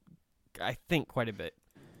think, quite a bit.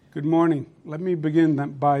 Good morning. Let me begin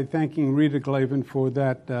by thanking Rita Glavin for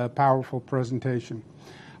that powerful presentation.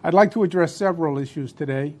 I'd like to address several issues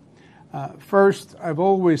today. First, I've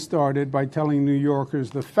always started by telling New Yorkers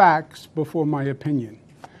the facts before my opinion.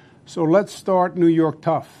 So let's start New York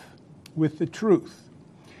tough with the truth.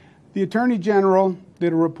 The Attorney General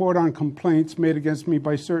did a report on complaints made against me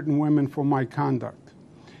by certain women for my conduct.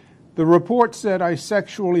 The report said I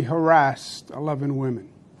sexually harassed 11 women.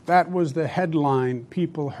 That was the headline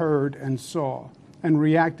people heard and saw and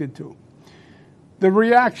reacted to. The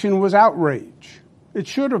reaction was outrage. It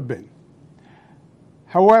should have been.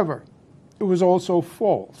 However, it was also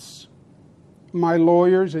false. My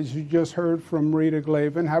lawyers, as you just heard from Rita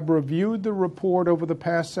Glavin, have reviewed the report over the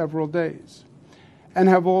past several days and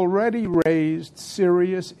have already raised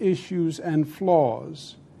serious issues and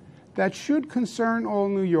flaws that should concern all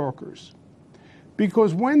New Yorkers.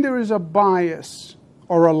 Because when there is a bias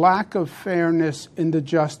or a lack of fairness in the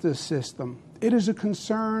justice system, it is a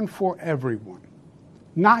concern for everyone,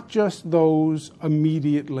 not just those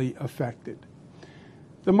immediately affected.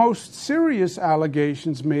 The most serious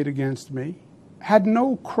allegations made against me had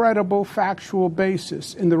no credible factual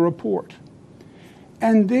basis in the report.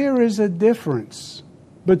 And there is a difference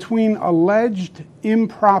between alleged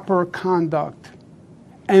improper conduct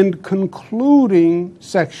and concluding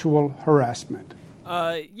sexual harassment.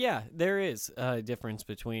 Yeah, there is a difference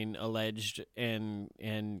between alleged and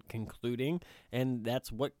concluding, and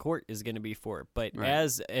that's what court is going to be for. But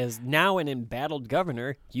as now an embattled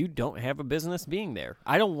governor, you don't have a business being there.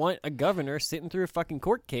 I don't want a governor sitting through a fucking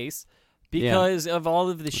court case because of all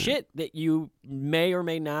of the shit that you may or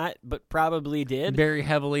may not, but probably did. Very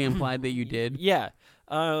heavily implied that you did. Yeah.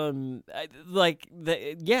 So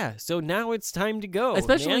now it's time to go.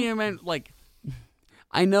 Especially, man. I mean, like,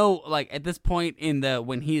 I know, like, at this point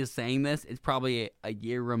when he is saying this, it's probably a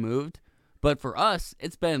year removed. But for us,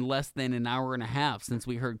 it's been less than an hour and a half since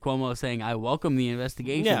we heard Cuomo saying, I welcome the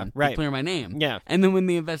investigation to clear my name. Yeah. And then when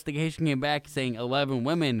the investigation came back saying 11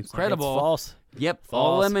 women, credible. It's false. Yep. False.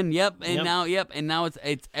 All women. Yep. And now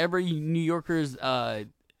it's every New Yorker's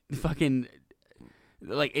fucking,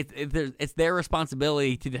 like, it's their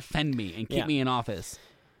responsibility to defend me and keep me in office.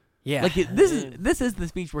 Yeah. Like, this is the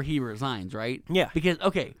speech where he resigns, right? Yeah. Because,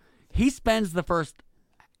 okay, he spends the first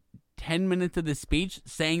 10 minutes of the speech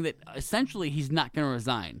saying that essentially he's not going to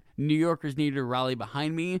resign. New Yorkers need to rally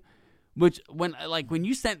behind me, which when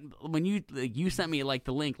you sent me like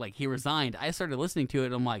the link, like he resigned, I started listening to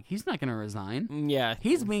it. I'm like, he's not going to resign. Yeah.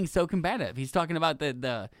 He's being so combative. He's talking about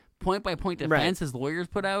the point by point defense his lawyers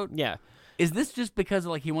put out. Yeah. Is this just because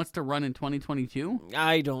like he wants to run in 2022?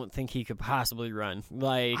 I don't think he could possibly run.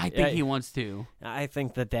 Like, I think he wants to. I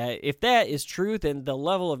think that if that is true, then the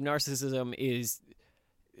level of narcissism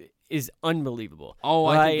is unbelievable. Oh,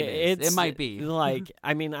 I think it is. It might be. Like,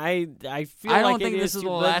 I mean, I feel I like don't think this is the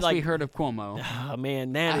last we heard of Cuomo. Oh,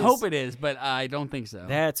 man, I hope it is, but I don't think so.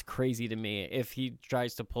 That's crazy to me if he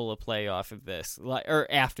tries to pull a play off of this, or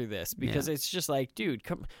after this, because it's just like, dude,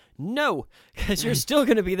 no, because you're still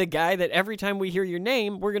going to be the guy that every time we hear your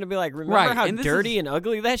name, we're going to be like, remember how dirty and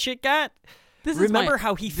ugly that shit got? Remember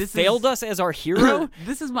how he failed us as our hero?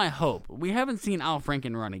 This is my hope. We haven't seen Al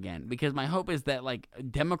Franken run again because my hope is that like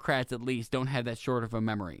Democrats at least don't have that short of a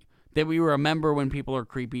memory. That we remember when people are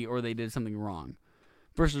creepy or they did something wrong.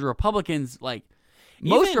 Versus Republicans, like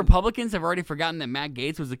most Republicans have already forgotten that Matt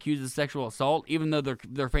Gaetz was accused of sexual assault, even though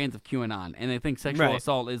they're fans of QAnon and they think sexual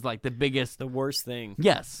assault is like the worst thing.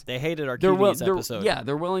 Yes, they hated our cuties episode. Yeah,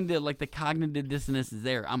 they're willing to like the cognitive dissonance is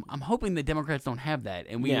there. I'm hoping the Democrats don't have that,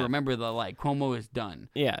 and we remember the like Cuomo is done.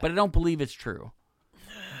 Yeah, but I don't believe it's true.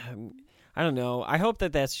 I don't know. I hope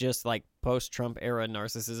that that's just like post-Trump era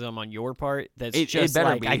narcissism on your part. That's It just better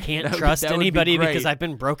like be. I can't That would trust be anybody great. because I've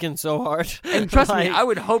been broken so hard. And trust me, Like, I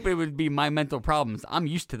would hope it would be my mental problems. I'm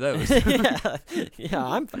used to those. yeah,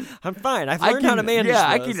 I'm fine. I've learned how to manage.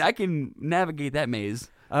 Yeah, those. I can navigate that maze.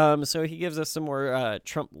 So he gives us some more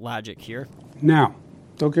Trump logic here. Now,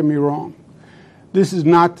 don't get me wrong. This is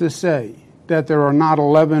not to say that there are not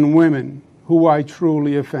 11 women who I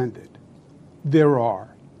truly offended. There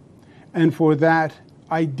are. And for that,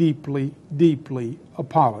 I deeply, deeply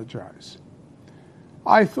apologize.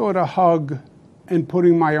 I thought a hug and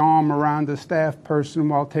putting my arm around a staff person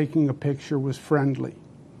while taking a picture was friendly,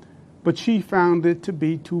 but she found it to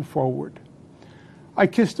be too forward. I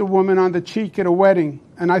kissed a woman on the cheek at a wedding,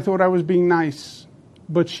 and I thought I was being nice,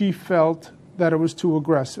 but she felt that it was too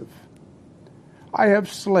aggressive. I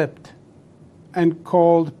have slipped and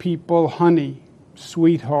called people honey,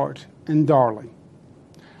 sweetheart, and darling.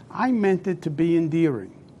 I meant it to be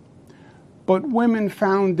endearing, but women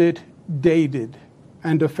found it dated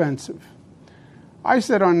and offensive. I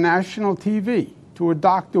said on national TV to a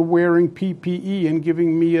doctor wearing PPE and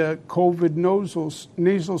giving me a COVID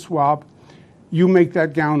nasal swab, "You make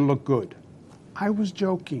that gown look good." I was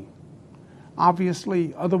joking.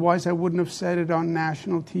 Obviously, otherwise I wouldn't have said it on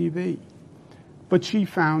national TV. But she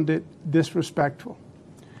found it disrespectful.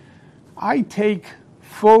 I take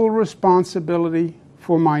full responsibility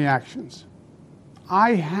for my actions.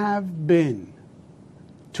 I have been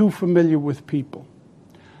too familiar with people.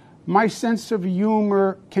 My sense of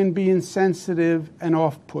humor can be insensitive and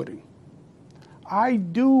off-putting. I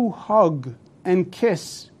do hug and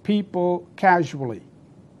kiss people casually,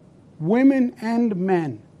 women and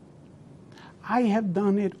men. I have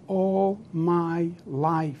done it all my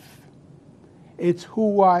life. It's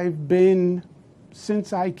who I've been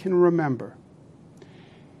since I can remember.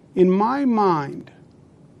 In my mind,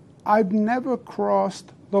 I've never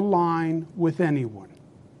crossed the line with anyone.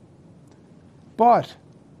 But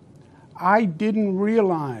I didn't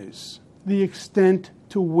realize the extent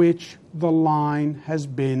to which the line has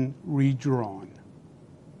been redrawn.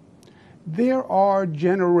 There are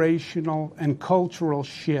generational and cultural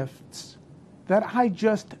shifts that I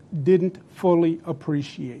just didn't fully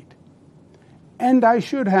appreciate. And I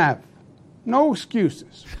should have. No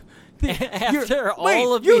excuses. After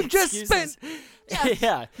all of the excuses. Yes.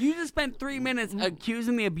 Yeah. You just spent 3 minutes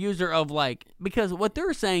accusing the abuser of because what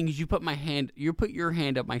they're saying is you put your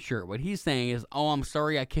hand up my shirt. What he's saying is, "Oh, I'm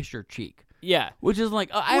sorry I kissed your cheek." Yeah. Which is I've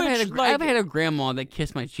had a grandma that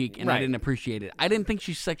kissed my cheek and I didn't appreciate it. I didn't think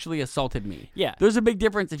she sexually assaulted me. Yeah. There's a big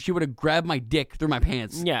difference if she would have grabbed my dick through my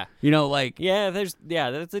pants. Yeah. That's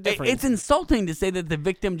a difference. It's insulting to say that the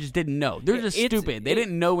victim just didn't know. They're just stupid. They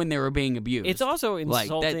didn't know when they were being abused. It's also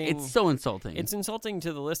insulting. It's so insulting. It's insulting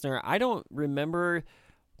to the listener. I don't remember.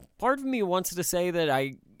 Part of me wants to say that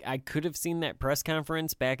I could have seen that press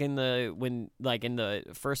conference back in the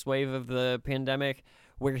first wave of the pandemic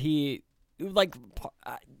where he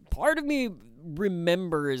part of me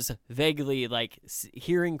remembers vaguely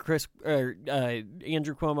hearing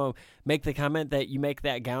Andrew Cuomo make the comment that you make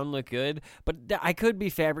that gown look good, but I could be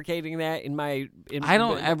fabricating that I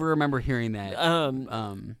don't ever remember hearing that.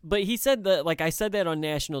 But he said that I said that on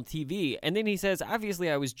national TV, and then he says, obviously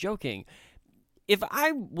I was joking. If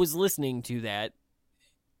I was listening to that,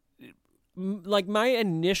 my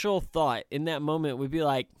initial thought in that moment would be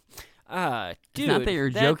like, dude, it's not that you're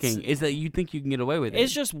joking. It's that you think you can get away with it.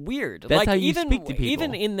 It's just weird. That's how you speak to people.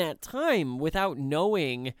 Even in that time, without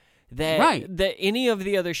knowing that any of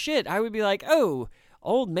the other shit, I would be like, oh,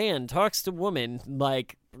 old man talks to woman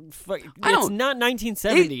it's not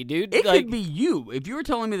 1970, dude. It could be you. If you were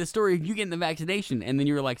telling me the story of you getting the vaccination and then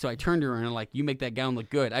you were like, so I turned around and you make that gown look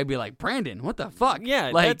good, I'd be like, Brandon, what the fuck?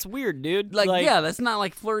 Yeah, that's weird, dude. That's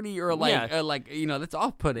not flirty or that's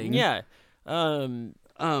off-putting. Yeah.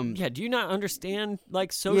 Do you not understand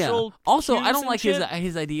social? Yeah. Also, I don't cues like and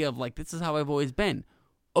his idea of this is how I've always been.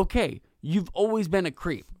 Okay, you've always been a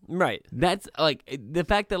creep. Right. That's the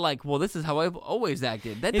fact that this is how I've always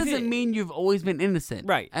acted. That doesn't mean you've always been innocent.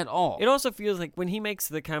 Right. At all. It also feels like when he makes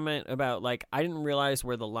the comment about I didn't realize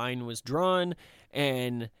where the line was drawn,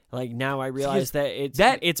 and now I realize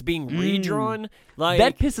that it's being redrawn.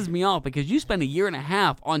 That pisses me off because you spent a year and a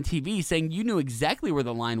half on TV saying you knew exactly where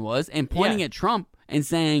the line was and pointing at Trump and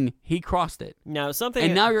saying he crossed it. Now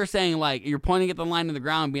now you're saying you're pointing at the line in the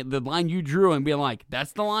ground, the line you drew, and being like,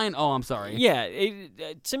 "That's the line." Oh, I'm sorry. Yeah,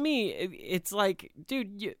 to me, it's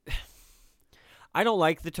dude, I don't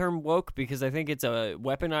like the term woke because I think it's a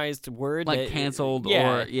weaponized word. Like canceled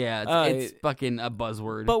or, it's fucking a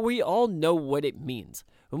buzzword. But we all know what it means.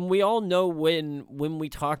 We all know when we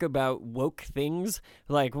talk about woke things,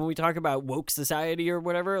 like when we talk about woke society or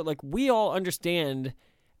whatever, like we all understand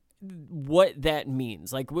what that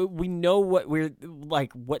means. Like we know what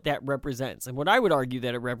what that represents. And what I would argue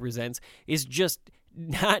that it represents is just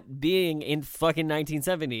not being in fucking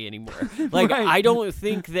 1970 anymore. Like, right. I don't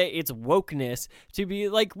think that it's wokeness to be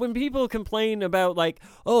like when people complain about like,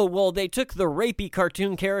 oh, well, they took the rapey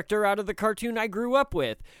cartoon character out of the cartoon I grew up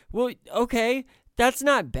with. Well, okay. That's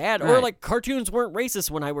not bad. Right. Or like cartoons weren't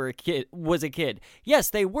racist when I was a kid.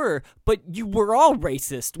 Yes, they were, but you were all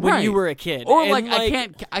racist when you were a kid. Or like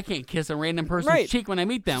I can't kiss a random person's cheek when I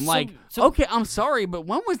meet them. Okay, I'm sorry, but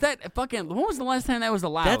when was the last time that was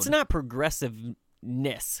allowed? That's not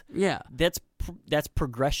progressiveness. Yeah. That's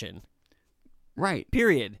progression. Right.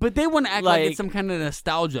 Period. But they want to act like it's some kind of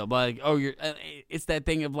nostalgia. Like, oh, it's that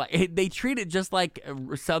thing of like, they treat it just like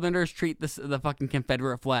Southerners treat the fucking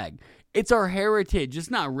Confederate flag. It's our heritage. It's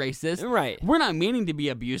not racist. Right. We're not meaning to be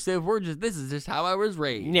abusive. This is just how I was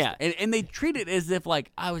raised. Yeah. And they treat it as if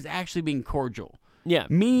like I was actually being cordial. Yeah.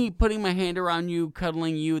 Me putting my hand around you,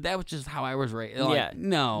 cuddling you, that was just how I was raised. Like, yeah.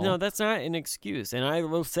 No, that's not an excuse. And I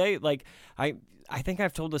will say, like, I think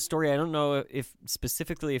I've told the story. I don't know if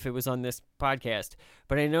specifically if it was on this podcast,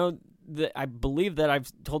 but I believe that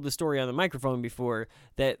I've told the story on the microphone before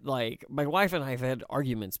that like my wife and I have had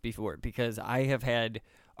arguments before because I have had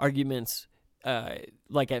arguments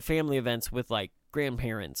like at family events with like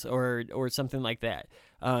grandparents or something like that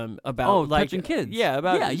about like touching kids.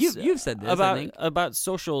 Yeah, you've said this about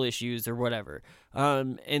social issues or whatever.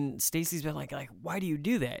 And Stacey's been like, why do you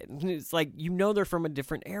do that? And it's like, they're from a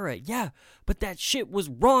different era. Yeah, but that shit was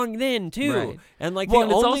wrong then too. Right. And like, it's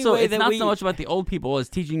not so much about the old people as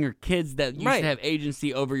teaching your kids that you should have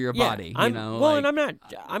agency over your body. And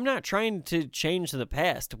I'm not trying to change the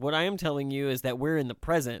past. What I am telling you is that we're in the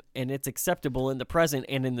present, and it's acceptable in the present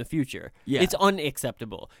and in the future. Yeah. It's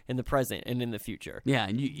unacceptable in the present and in the future. Yeah,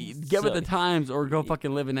 and you get with the times or go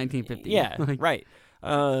fucking live in 1950. Yeah, right.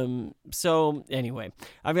 So anyway,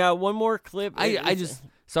 I've got one more clip. I just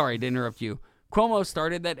sorry to interrupt you. Cuomo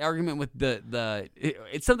started that argument with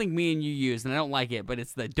it's something me and you use, and I don't like it, but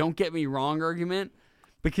it's the "don't get me wrong" argument.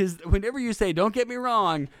 Because whenever you say "don't get me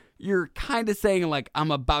wrong," you're kind of saying like I'm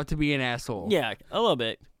about to be an asshole. Yeah, a little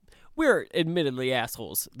bit. We're admittedly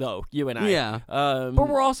assholes, though, you and I. Yeah. But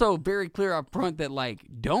we're also very clear up front that, like,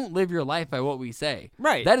 don't live your life by what we say.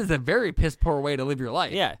 Right. That is a very piss-poor way to live your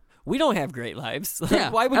life. Yeah. We don't have great lives. Yeah.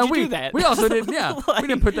 Why would you do that? We also didn't, we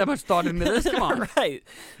didn't put that much thought into this. Come on. Right.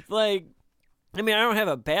 Like, I mean, I don't have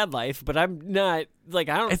a bad life, but I'm not, like,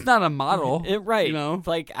 I don't. It's not a model. Right. You know?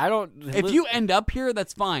 Like, I don't. If you end up here,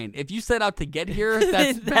 that's fine. If you set out to get here,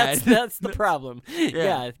 that's bad. That's the problem.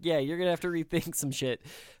 Yeah. You're going to have to rethink some shit.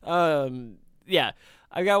 Yeah,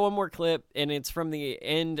 I got one more clip, and it's from the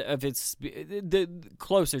end of his,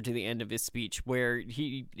 closer to the end of his speech, where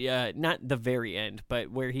he, not the very end,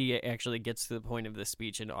 but where he actually gets to the point of the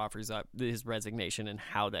speech and offers up his resignation and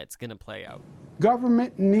how that's going to play out.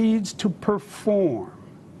 Government needs to perform.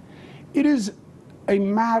 It is a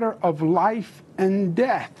matter of life and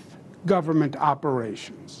death, government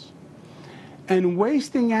operations. And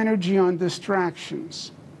wasting energy on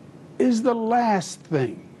distractions is the last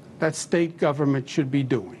thing that state government should be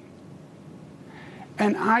doing.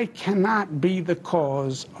 And I cannot be the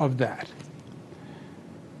cause of that.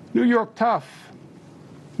 New York tough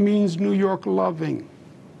means New York loving.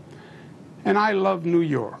 And I love New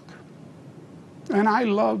York. And I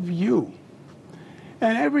love you.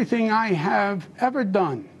 And everything I have ever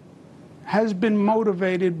done has been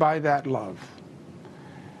motivated by that love.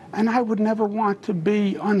 And I would never want to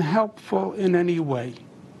be unhelpful in any way.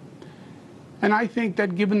 And I think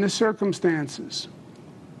that given the circumstances,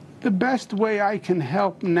 the best way I can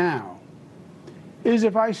help now is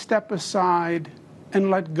if I step aside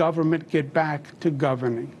and let government get back to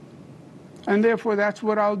governing. And therefore, that's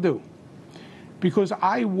what I'll do. Because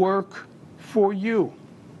I work for you.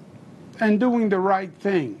 And doing the right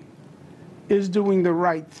thing is doing the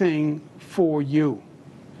right thing for you.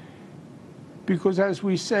 Because as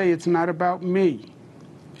we say, it's not about me,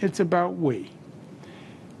 it's about we.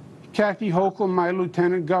 Kathy Hochul, my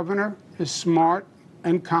lieutenant governor, is smart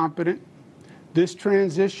and competent. This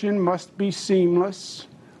transition must be seamless.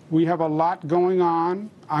 We have a lot going on.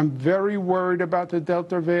 I'm very worried about the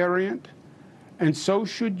Delta variant, and so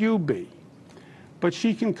should you be. But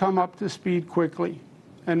she can come up to speed quickly,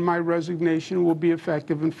 and my resignation will be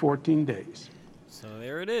effective in 14 days. So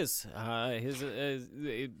there Sure it is.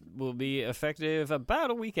 It will be effective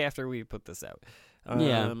about a week after we put this out.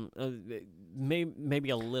 Maybe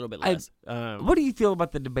a little bit less. What do you feel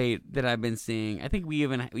about the debate that I've been seeing? I think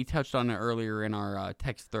we touched on it earlier in our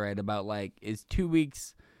text thread about like, is 2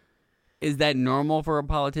 weeks, is that normal for a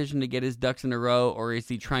politician to get his ducks in a row, or is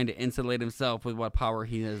he trying to insulate himself with what power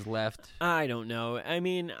he has left? I don't know. I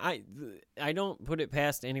mean, I don't put it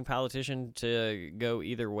past any politician to go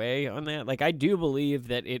either way on that. Like, I do believe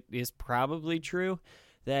that it is probably true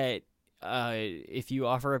that if you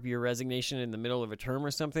offer up your resignation in the middle of a term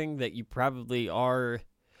or something, that you probably are...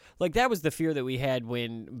 Like, that was the fear that we had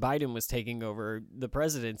when Biden was taking over the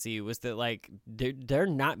presidency, was that, like, they're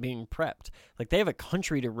not being prepped. Like, they have a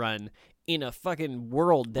country to run in a fucking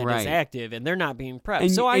world that is active, and they're not being prepped.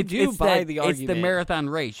 And so I do buy the argument. It's the marathon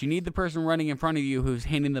race. You need the person running in front of you who's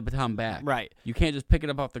handing the baton back. Right. You can't just pick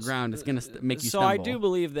it up off the ground. It's going to make you stumble. So I do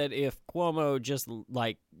believe that if Cuomo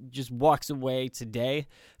just walks away today,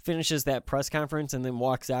 finishes that press conference, and then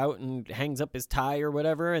walks out and hangs up his tie or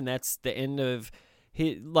whatever, and that's the end of...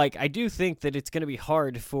 I do think that it's going to be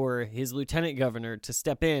hard for his lieutenant governor to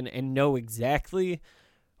step in and know exactly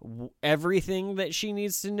everything that she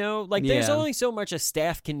needs to know. Like, there's only so much a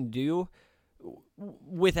staff can do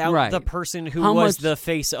without the person who was the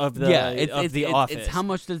face of the office. It's how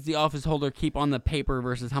much does the office holder keep on the paper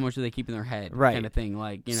versus how much do they keep in their head, kind of thing.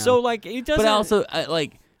 Like, you know. So, like, it doesn't... But also,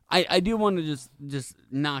 I do want to just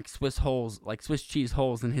knock Swiss cheese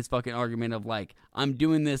holes in his fucking argument of like, I'm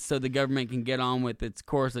doing this so the government can get on with its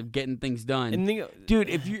course of getting things done. Dude,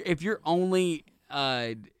 if your only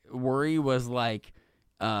worry was like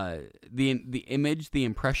the image, the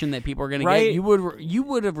impression that people are gonna get, you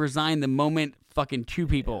would have resigned the moment fucking two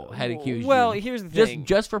people had accused you. Well, here's the thing.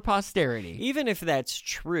 Just for posterity. Even if that's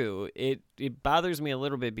true, it bothers me a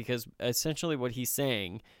little bit, because essentially what he's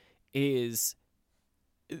saying is...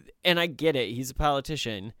 And I get it, he's a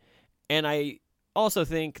politician, and I also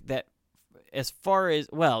think that as far as,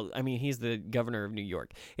 he's the governor of New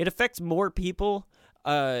York. It affects more people,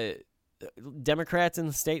 Democrats in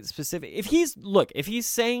the state specific. If he's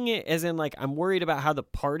saying it as in like, I'm worried about how the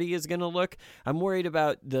party is going to look, I'm worried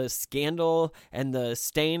about the scandal and the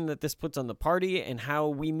stain that this puts on the party and how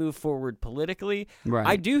we move forward politically,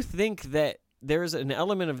 I do think that there's an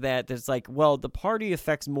element of that that's like, well, the party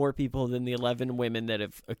affects more people than the 11 women that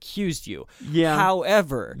have accused you. Yeah.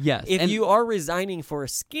 However, if you are resigning for a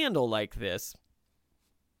scandal like this,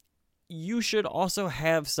 you should also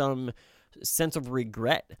have some sense of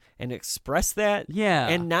regret and express that. Yeah.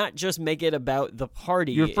 And not just make it about the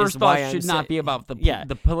party. Your first thought should not be about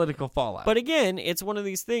the political fallout. But again, it's one of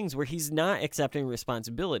these things where he's not accepting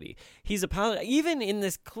responsibility. He's even in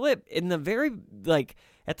this clip, in the very, like,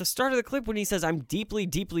 at the start of the clip when he says, I'm deeply,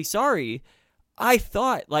 deeply sorry, I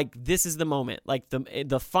thought, like, this is the moment. Like,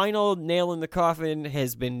 the final nail in the coffin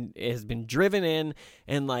has been driven in,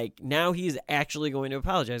 and, like, now he's actually going to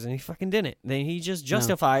apologize, and he fucking didn't. Then he just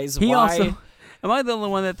justifies why... Also, am I the only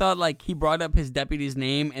one that thought, like, he brought up his deputy's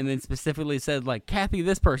name and then specifically said, like, Kathy,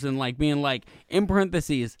 this person, like, being, like, in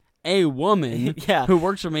parentheses, a woman who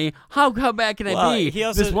works for me. How bad can I be?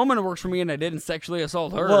 This woman works for me and I didn't sexually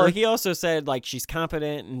assault her. Well, he also said, like, she's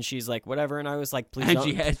competent and she's like whatever, and I was like,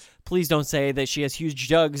 please don't say that she has huge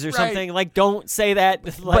jugs or something. Like, don't say that.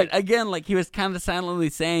 Like, but again, like, he was kind of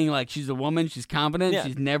silently saying, like, she's a woman, she's competent,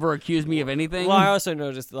 she's never accused me of anything. Well, I also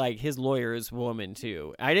noticed, like, his lawyer is a woman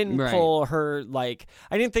too. I didn't pull her, like,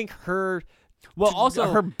 I didn't think her... Well,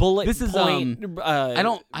 also her bullet this is, point.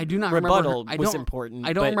 I do not rebuttal remember. Was important.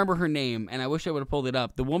 I don't remember her name, and I wish I would have pulled it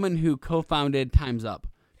up. The woman who co-founded Time's Up.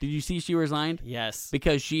 Did you see she resigned? Yes,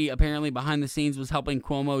 because she apparently behind the scenes was helping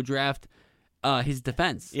Cuomo draft his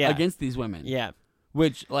defense against these women. Yeah,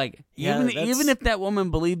 which even if that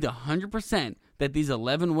woman believed 100% that these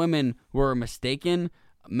 11 women were mistaken,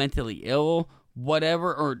 mentally ill,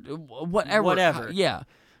 whatever. Yeah.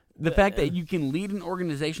 The fact that you can lead an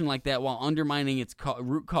organization like that while undermining its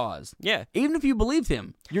root cause. Yeah. Even if you believed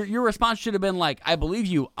him, your response should have been like, I believe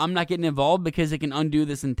you. I'm not getting involved because it can undo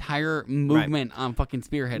this entire movement I'm fucking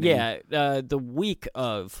spearheading. Yeah. The week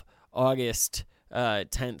of August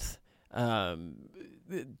 10th,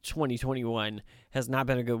 2021 has not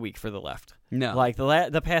been a good week for the left. No. Like,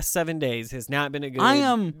 the past 7 days has not been a good day.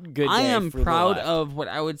 I am proud of what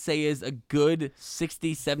I would say is a good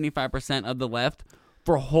 60-75% of the left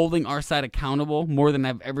for holding our side accountable more than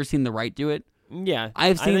I've ever seen the right do it. Yeah.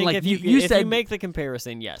 I've seen, like, if you said, you make the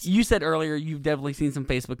comparison, yes. You said earlier you've definitely seen some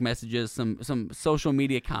Facebook messages, some social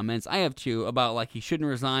media comments. I have too, about, like, he shouldn't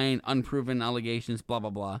resign, unproven allegations, blah, blah,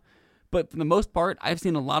 blah. But for the most part, I've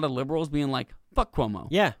seen a lot of liberals being like, fuck Cuomo.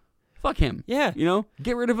 Yeah. fuck him. Yeah.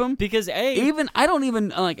 Get rid of him. Because I don't even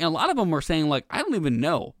like. A lot of them were saying like, I don't even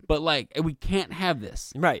know, but like, we can't have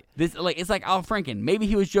this. Right. This like it's like Al Franken. Maybe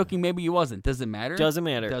he was joking. Maybe he wasn't. Does it matter? Doesn't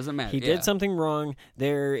matter. He did something wrong.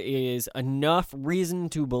 There is enough reason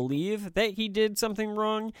to believe that he did something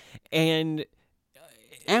wrong, and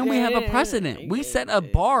we have a precedent. We set a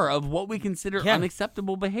bar of what we consider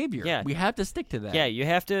unacceptable behavior. Yeah. We have to stick to that. Yeah, you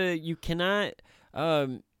have to. You cannot.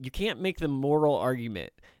 You can't make the moral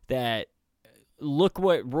argument that look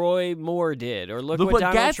what Roy Moore did or look what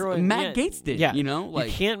Donald Matt Gaetz did. Yeah. Like,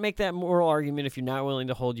 you can't make that moral argument if you're not willing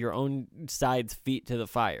to hold your own side's feet to the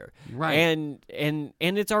fire. Right. And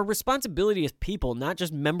it's our responsibility as people, not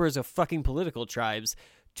just members of fucking political tribes,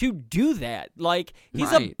 to do that. Like,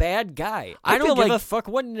 he's a bad guy. I don't give a fuck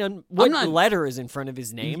what letter is in front of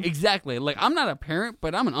his name. Exactly. Like, I'm not a parent,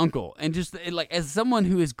 but I'm an uncle. And just, like, as someone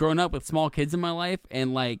who has grown up with small kids in my life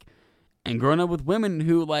and, like, and grown up with women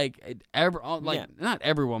who, like, not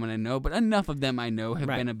every woman I know, but enough of them I know have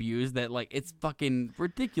been abused that, like, it's fucking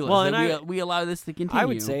ridiculous that we allow this to continue. I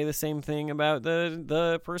would say the same thing about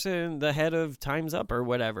the person, the head of Time's Up or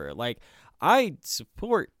whatever. Like, I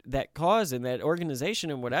support that cause and that organization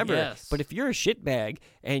and whatever. Yes. But if you're a shitbag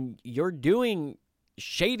and you're doing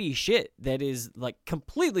shady shit that is, like,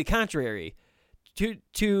 completely contrary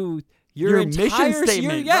to your mission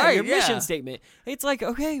statement. Your mission statement. It's like,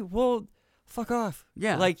 okay, well, fuck off.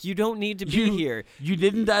 Yeah. Like, you don't need to be here. You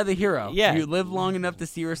didn't die the hero. Yeah. You lived long enough to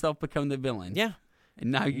see yourself become the villain. Yeah. And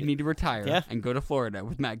now you need to retire and go to Florida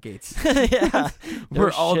with Matt Gaetz. Yeah.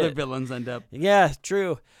 Where all the villains end up. Yeah,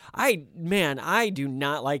 true. I do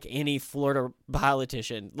not like any Florida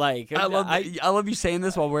politician. Like, I love you saying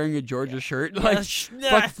this while wearing a Georgia shirt. Like,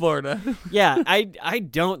 fuck Florida. Yeah, I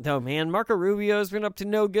don't though, man. Marco Rubio's been up to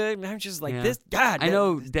no good. And I'm just like, this God. I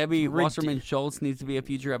know Debbie Wasserman Schultz needs to be a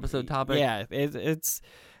future episode topic. Yeah,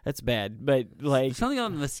 it's bad, but like something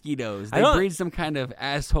on the mosquitoes. They breed some kind of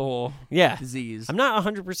asshole disease. I'm not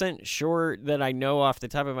 100% sure that I know off the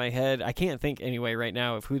top of my head. I can't think anyway right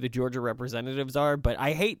now of who the Georgia representatives are, but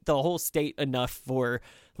I hate the whole state enough for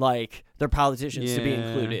like their politicians to be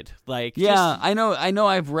included. Like, I know.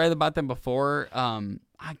 I've read about them before. I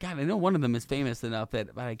know one of them is famous enough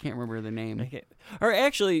but I can't remember their name. Or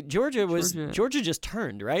actually, Georgia just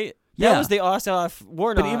turned, right? That was the Ossoff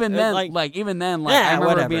Warnock. But even then, I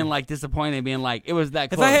remember being like disappointed, being like, it was that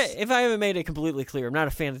close. If I haven't made it completely clear, I'm not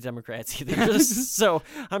a fan of Democrats either. So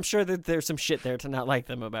I'm sure that there's some shit there to not like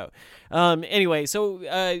them about. Anyway, so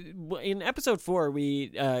in episode 4, we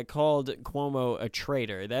called Cuomo a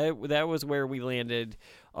traitor. That was where we landed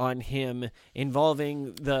on him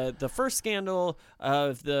involving the first scandal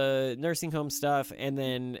of the nursing home stuff, and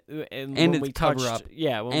then when we cover up.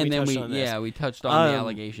 Yeah, when we touched on the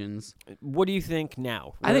allegations. What do you think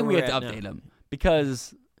now? I think we have to update him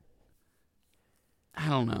because I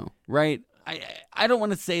don't know, right? I don't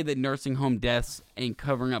want to say that nursing home deaths and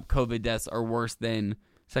covering up COVID deaths are worse than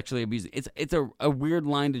sexually abused. It's a weird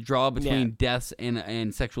line to draw between deaths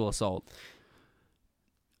and sexual assault.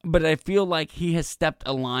 But I feel like he has stepped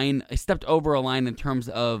over a line in terms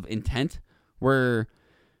of intent, where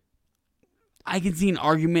I can see an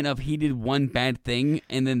argument of he did one bad thing,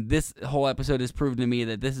 and then this whole episode has proven to me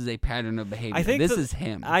that this is a pattern of behavior. This is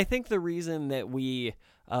him. I think the reason that we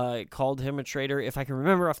called him a traitor, if I can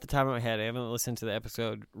remember off the top of my head, I haven't listened to the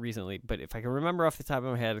episode recently, but if I can remember off the top of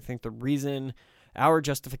my head, I think the reason our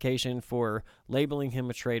justification for labeling him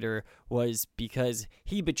a traitor was because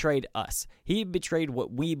he betrayed us. He betrayed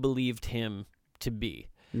what we believed him to be.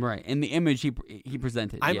 Right, and the image he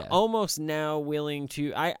presented. I'm almost now willing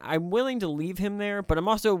to. I'm willing to leave him there, but I'm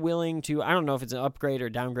also willing to. I don't know if it's an upgrade or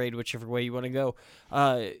downgrade, whichever way you want to go.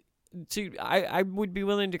 I would be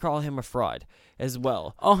willing to call him a fraud as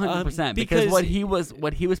well. 100%. Because what he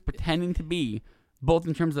was pretending to be, both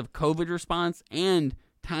in terms of COVID response and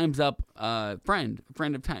Time's Up, friend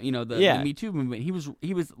of Time, the Me Too movement.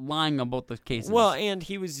 He was lying on both those cases. Well, and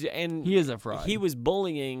he is a fraud. He was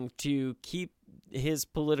bullying to keep his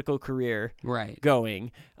political career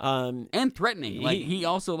going, and threatening. He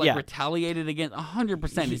also retaliated against.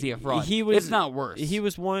 100% is he a fraud? It's not worse. He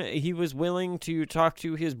was willing to talk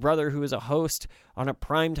to his brother, who is a host on a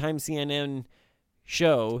primetime CNN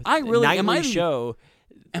show. Am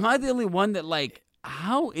I the only one that like?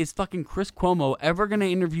 How is fucking Chris Cuomo ever going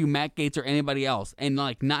to interview Matt Gaetz or anybody else and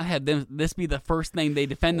like not have this be the first thing they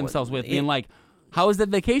defend themselves with, being like, how was that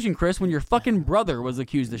vacation, Chris, when your fucking brother was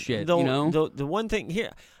accused of shit? The one thing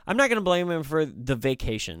here, I'm not going to blame him for the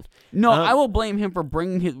vacation. No, I will blame him for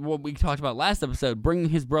bringing what we talked about last episode, bringing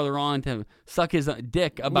his brother on to suck his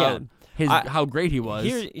dick about how great he was.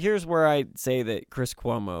 Here's where I say that Chris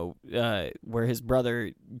Cuomo, where his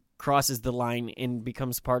brother crosses the line and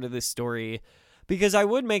becomes part of this story, because I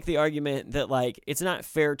would make the argument that like it's not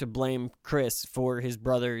fair to blame Chris for his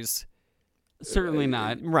brother's. Certainly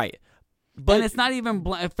not. Right. But it's not even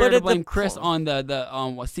fair to blame Chris on the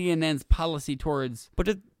CNN's policy towards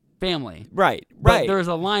family. Right. But there's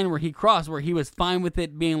a line where he crossed where he was fine with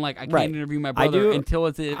it being like, I can't interview my brother until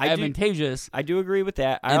it's advantageous. I do agree with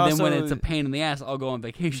that. Then when it's a pain in the ass, I'll go on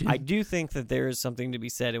vacation. I do think that there is something to be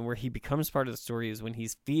said, and where he becomes part of the story is when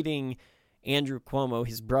he's feeding Andrew Cuomo,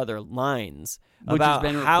 his brother, lines about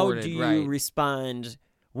how do you respond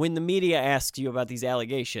when the media asks you about these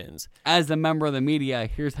allegations. As a member of the media,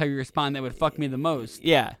 here's how you respond that would fuck me the most.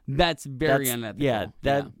 Yeah. That's very unethical. Yeah,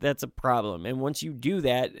 that's a problem. And once you do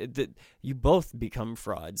that, you both become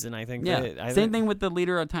frauds. And I think same thing with the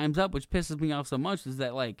leader of Time's Up, which pisses me off so much, is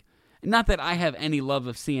that, like, not that I have any love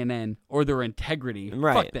of CNN or their integrity.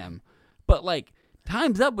 Right. Fuck them. But, like,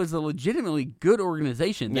 Time's Up was a legitimately good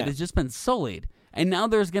organization that has just been sullied. And now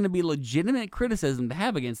there's going to be legitimate criticism to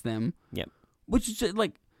have against them. Yep. Which is just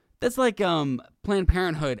like, that's like Planned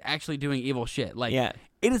Parenthood actually doing evil shit. Like,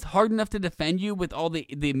 it is hard enough to defend you with all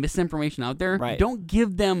the misinformation out there. Right. Don't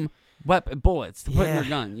give them bullets to put in their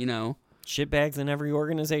gun, you know? Shitbags in every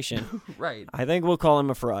organization. Right. I think we'll call him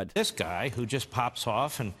a fraud. This guy who just pops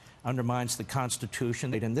off and undermines the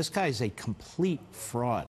Constitution, and this guy is a complete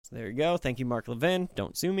fraud. So there you go. Thank you, Mark Levin.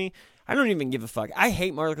 Don't sue me. I don't even give a fuck. I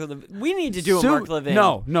hate Mark Levin. We need to do a Mark Levin.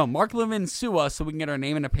 No. Mark Levin, sue us so we can get our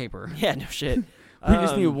name in a paper. Yeah, no shit. We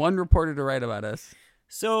just need one reporter to write about us.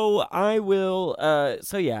 So I will.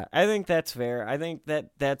 So yeah, I think that's fair. I think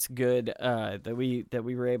that's good. That we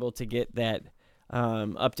were able to get that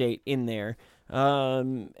update in there.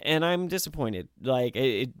 And I'm disappointed. Like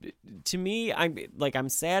to me, I'm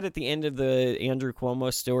sad at the end of the Andrew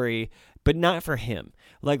Cuomo story, but not for him.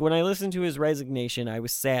 Like when I listened to his resignation, I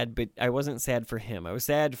was sad, but I wasn't sad for him. I was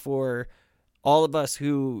sad for all of us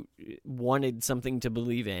who wanted something to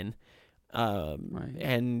believe in. Right.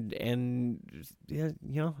 And yeah,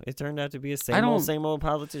 you know, it turned out to be a same old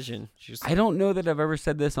politician. I don't know that I've ever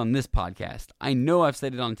said this on this podcast. I know I've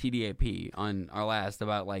said it on TDAP on our last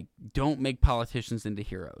about, like, don't make politicians into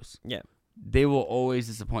heroes. Yeah. They will always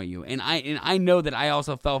disappoint you. And I know that I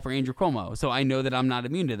also fell for Andrew Cuomo, so I know that I'm not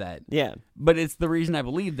immune to that. Yeah. But it's the reason I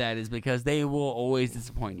believe that is because they will always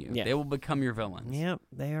disappoint you. Yeah. They will become your villains. Yep,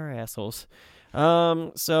 they are assholes.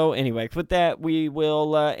 So anyway, with that, we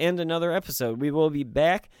will end another episode. We will be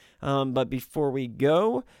back. But before we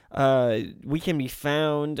go, we can be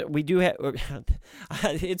found. We do have.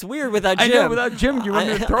 It's weird without Jim. I know, without Jim, you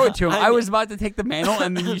wanted to throw it to him. I was about to take the mantle,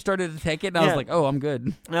 and then you started to take it, and I was like, "Oh, I'm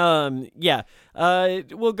good." Yeah.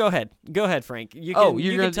 Well, go ahead. Go ahead, Frank. You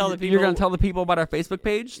can tell the people. You're going to tell the people about our Facebook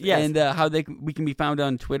page, yes, and how we can be found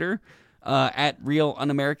on Twitter, at Real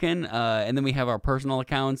Un-American, and then we have our personal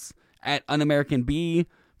accounts at Un-American B.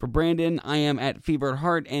 For Brandon, I am at Fevered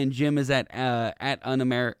Heart, and Jim is at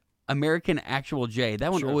American Actual J.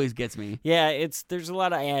 That one always gets me. Yeah, there's a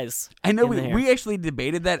lot of as. I know we actually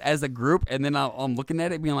debated that as a group, and then I'm looking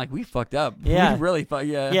at it being like, we fucked up. Yeah, we really fucked.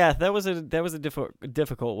 Yeah, yeah. That was a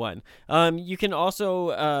difficult one. You can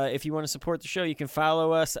also, if you want to support the show, you can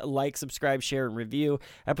follow us, like, subscribe, share, and review.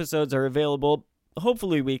 Episodes are available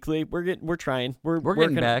hopefully weekly. We're trying. We're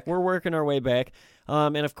getting back. We're working our way back.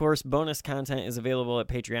 And of course, bonus content is available at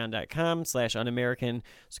patreon.com/unamerican.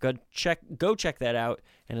 So go check that out.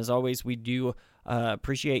 And as always, we do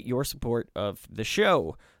appreciate your support of the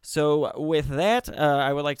show. So with that,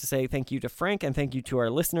 I would like to say thank you to Frank and thank you to our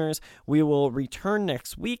listeners. We will return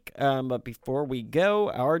next week. But before we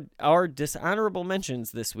go, our dishonorable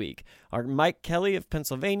mentions this week are Mike Kelly of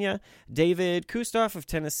Pennsylvania, David Kustoff of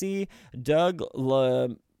Tennessee, Doug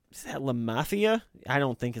is that La Mafia? I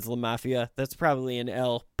don't think it's La Mafia. That's probably an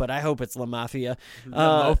L, but I hope it's La Mafia.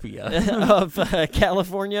 Of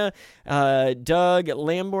California, Doug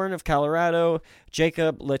Lamborn of Colorado,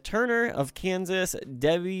 Jacob LaTurner of Kansas,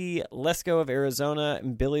 Debbie Lesko of Arizona,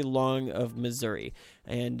 and Billy Long of Missouri.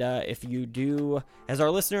 And if you do, as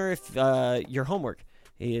our listener, if your homework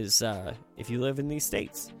is if you live in these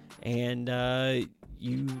states and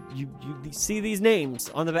you see these names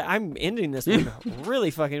on the back. I'm ending this one really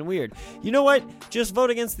fucking weird. You know what? Just vote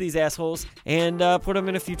against these assholes and put them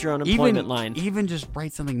in a future unemployment line. Even just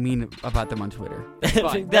write something mean about them on Twitter.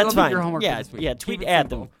 That's fine. Your homework yeah, tweet at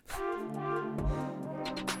them.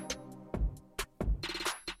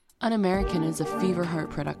 Un-American is a Fever Heart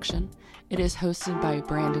production. It is hosted by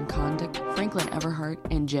Brandon Condick, Franklin Everhart,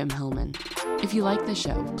 and Jim Hillman. If you like the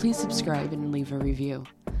show, please subscribe and leave a review.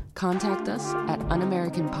 Contact us at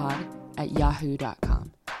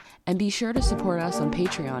unamericanpod@yahoo.com. And be sure to support us on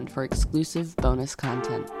Patreon for exclusive bonus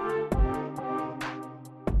content.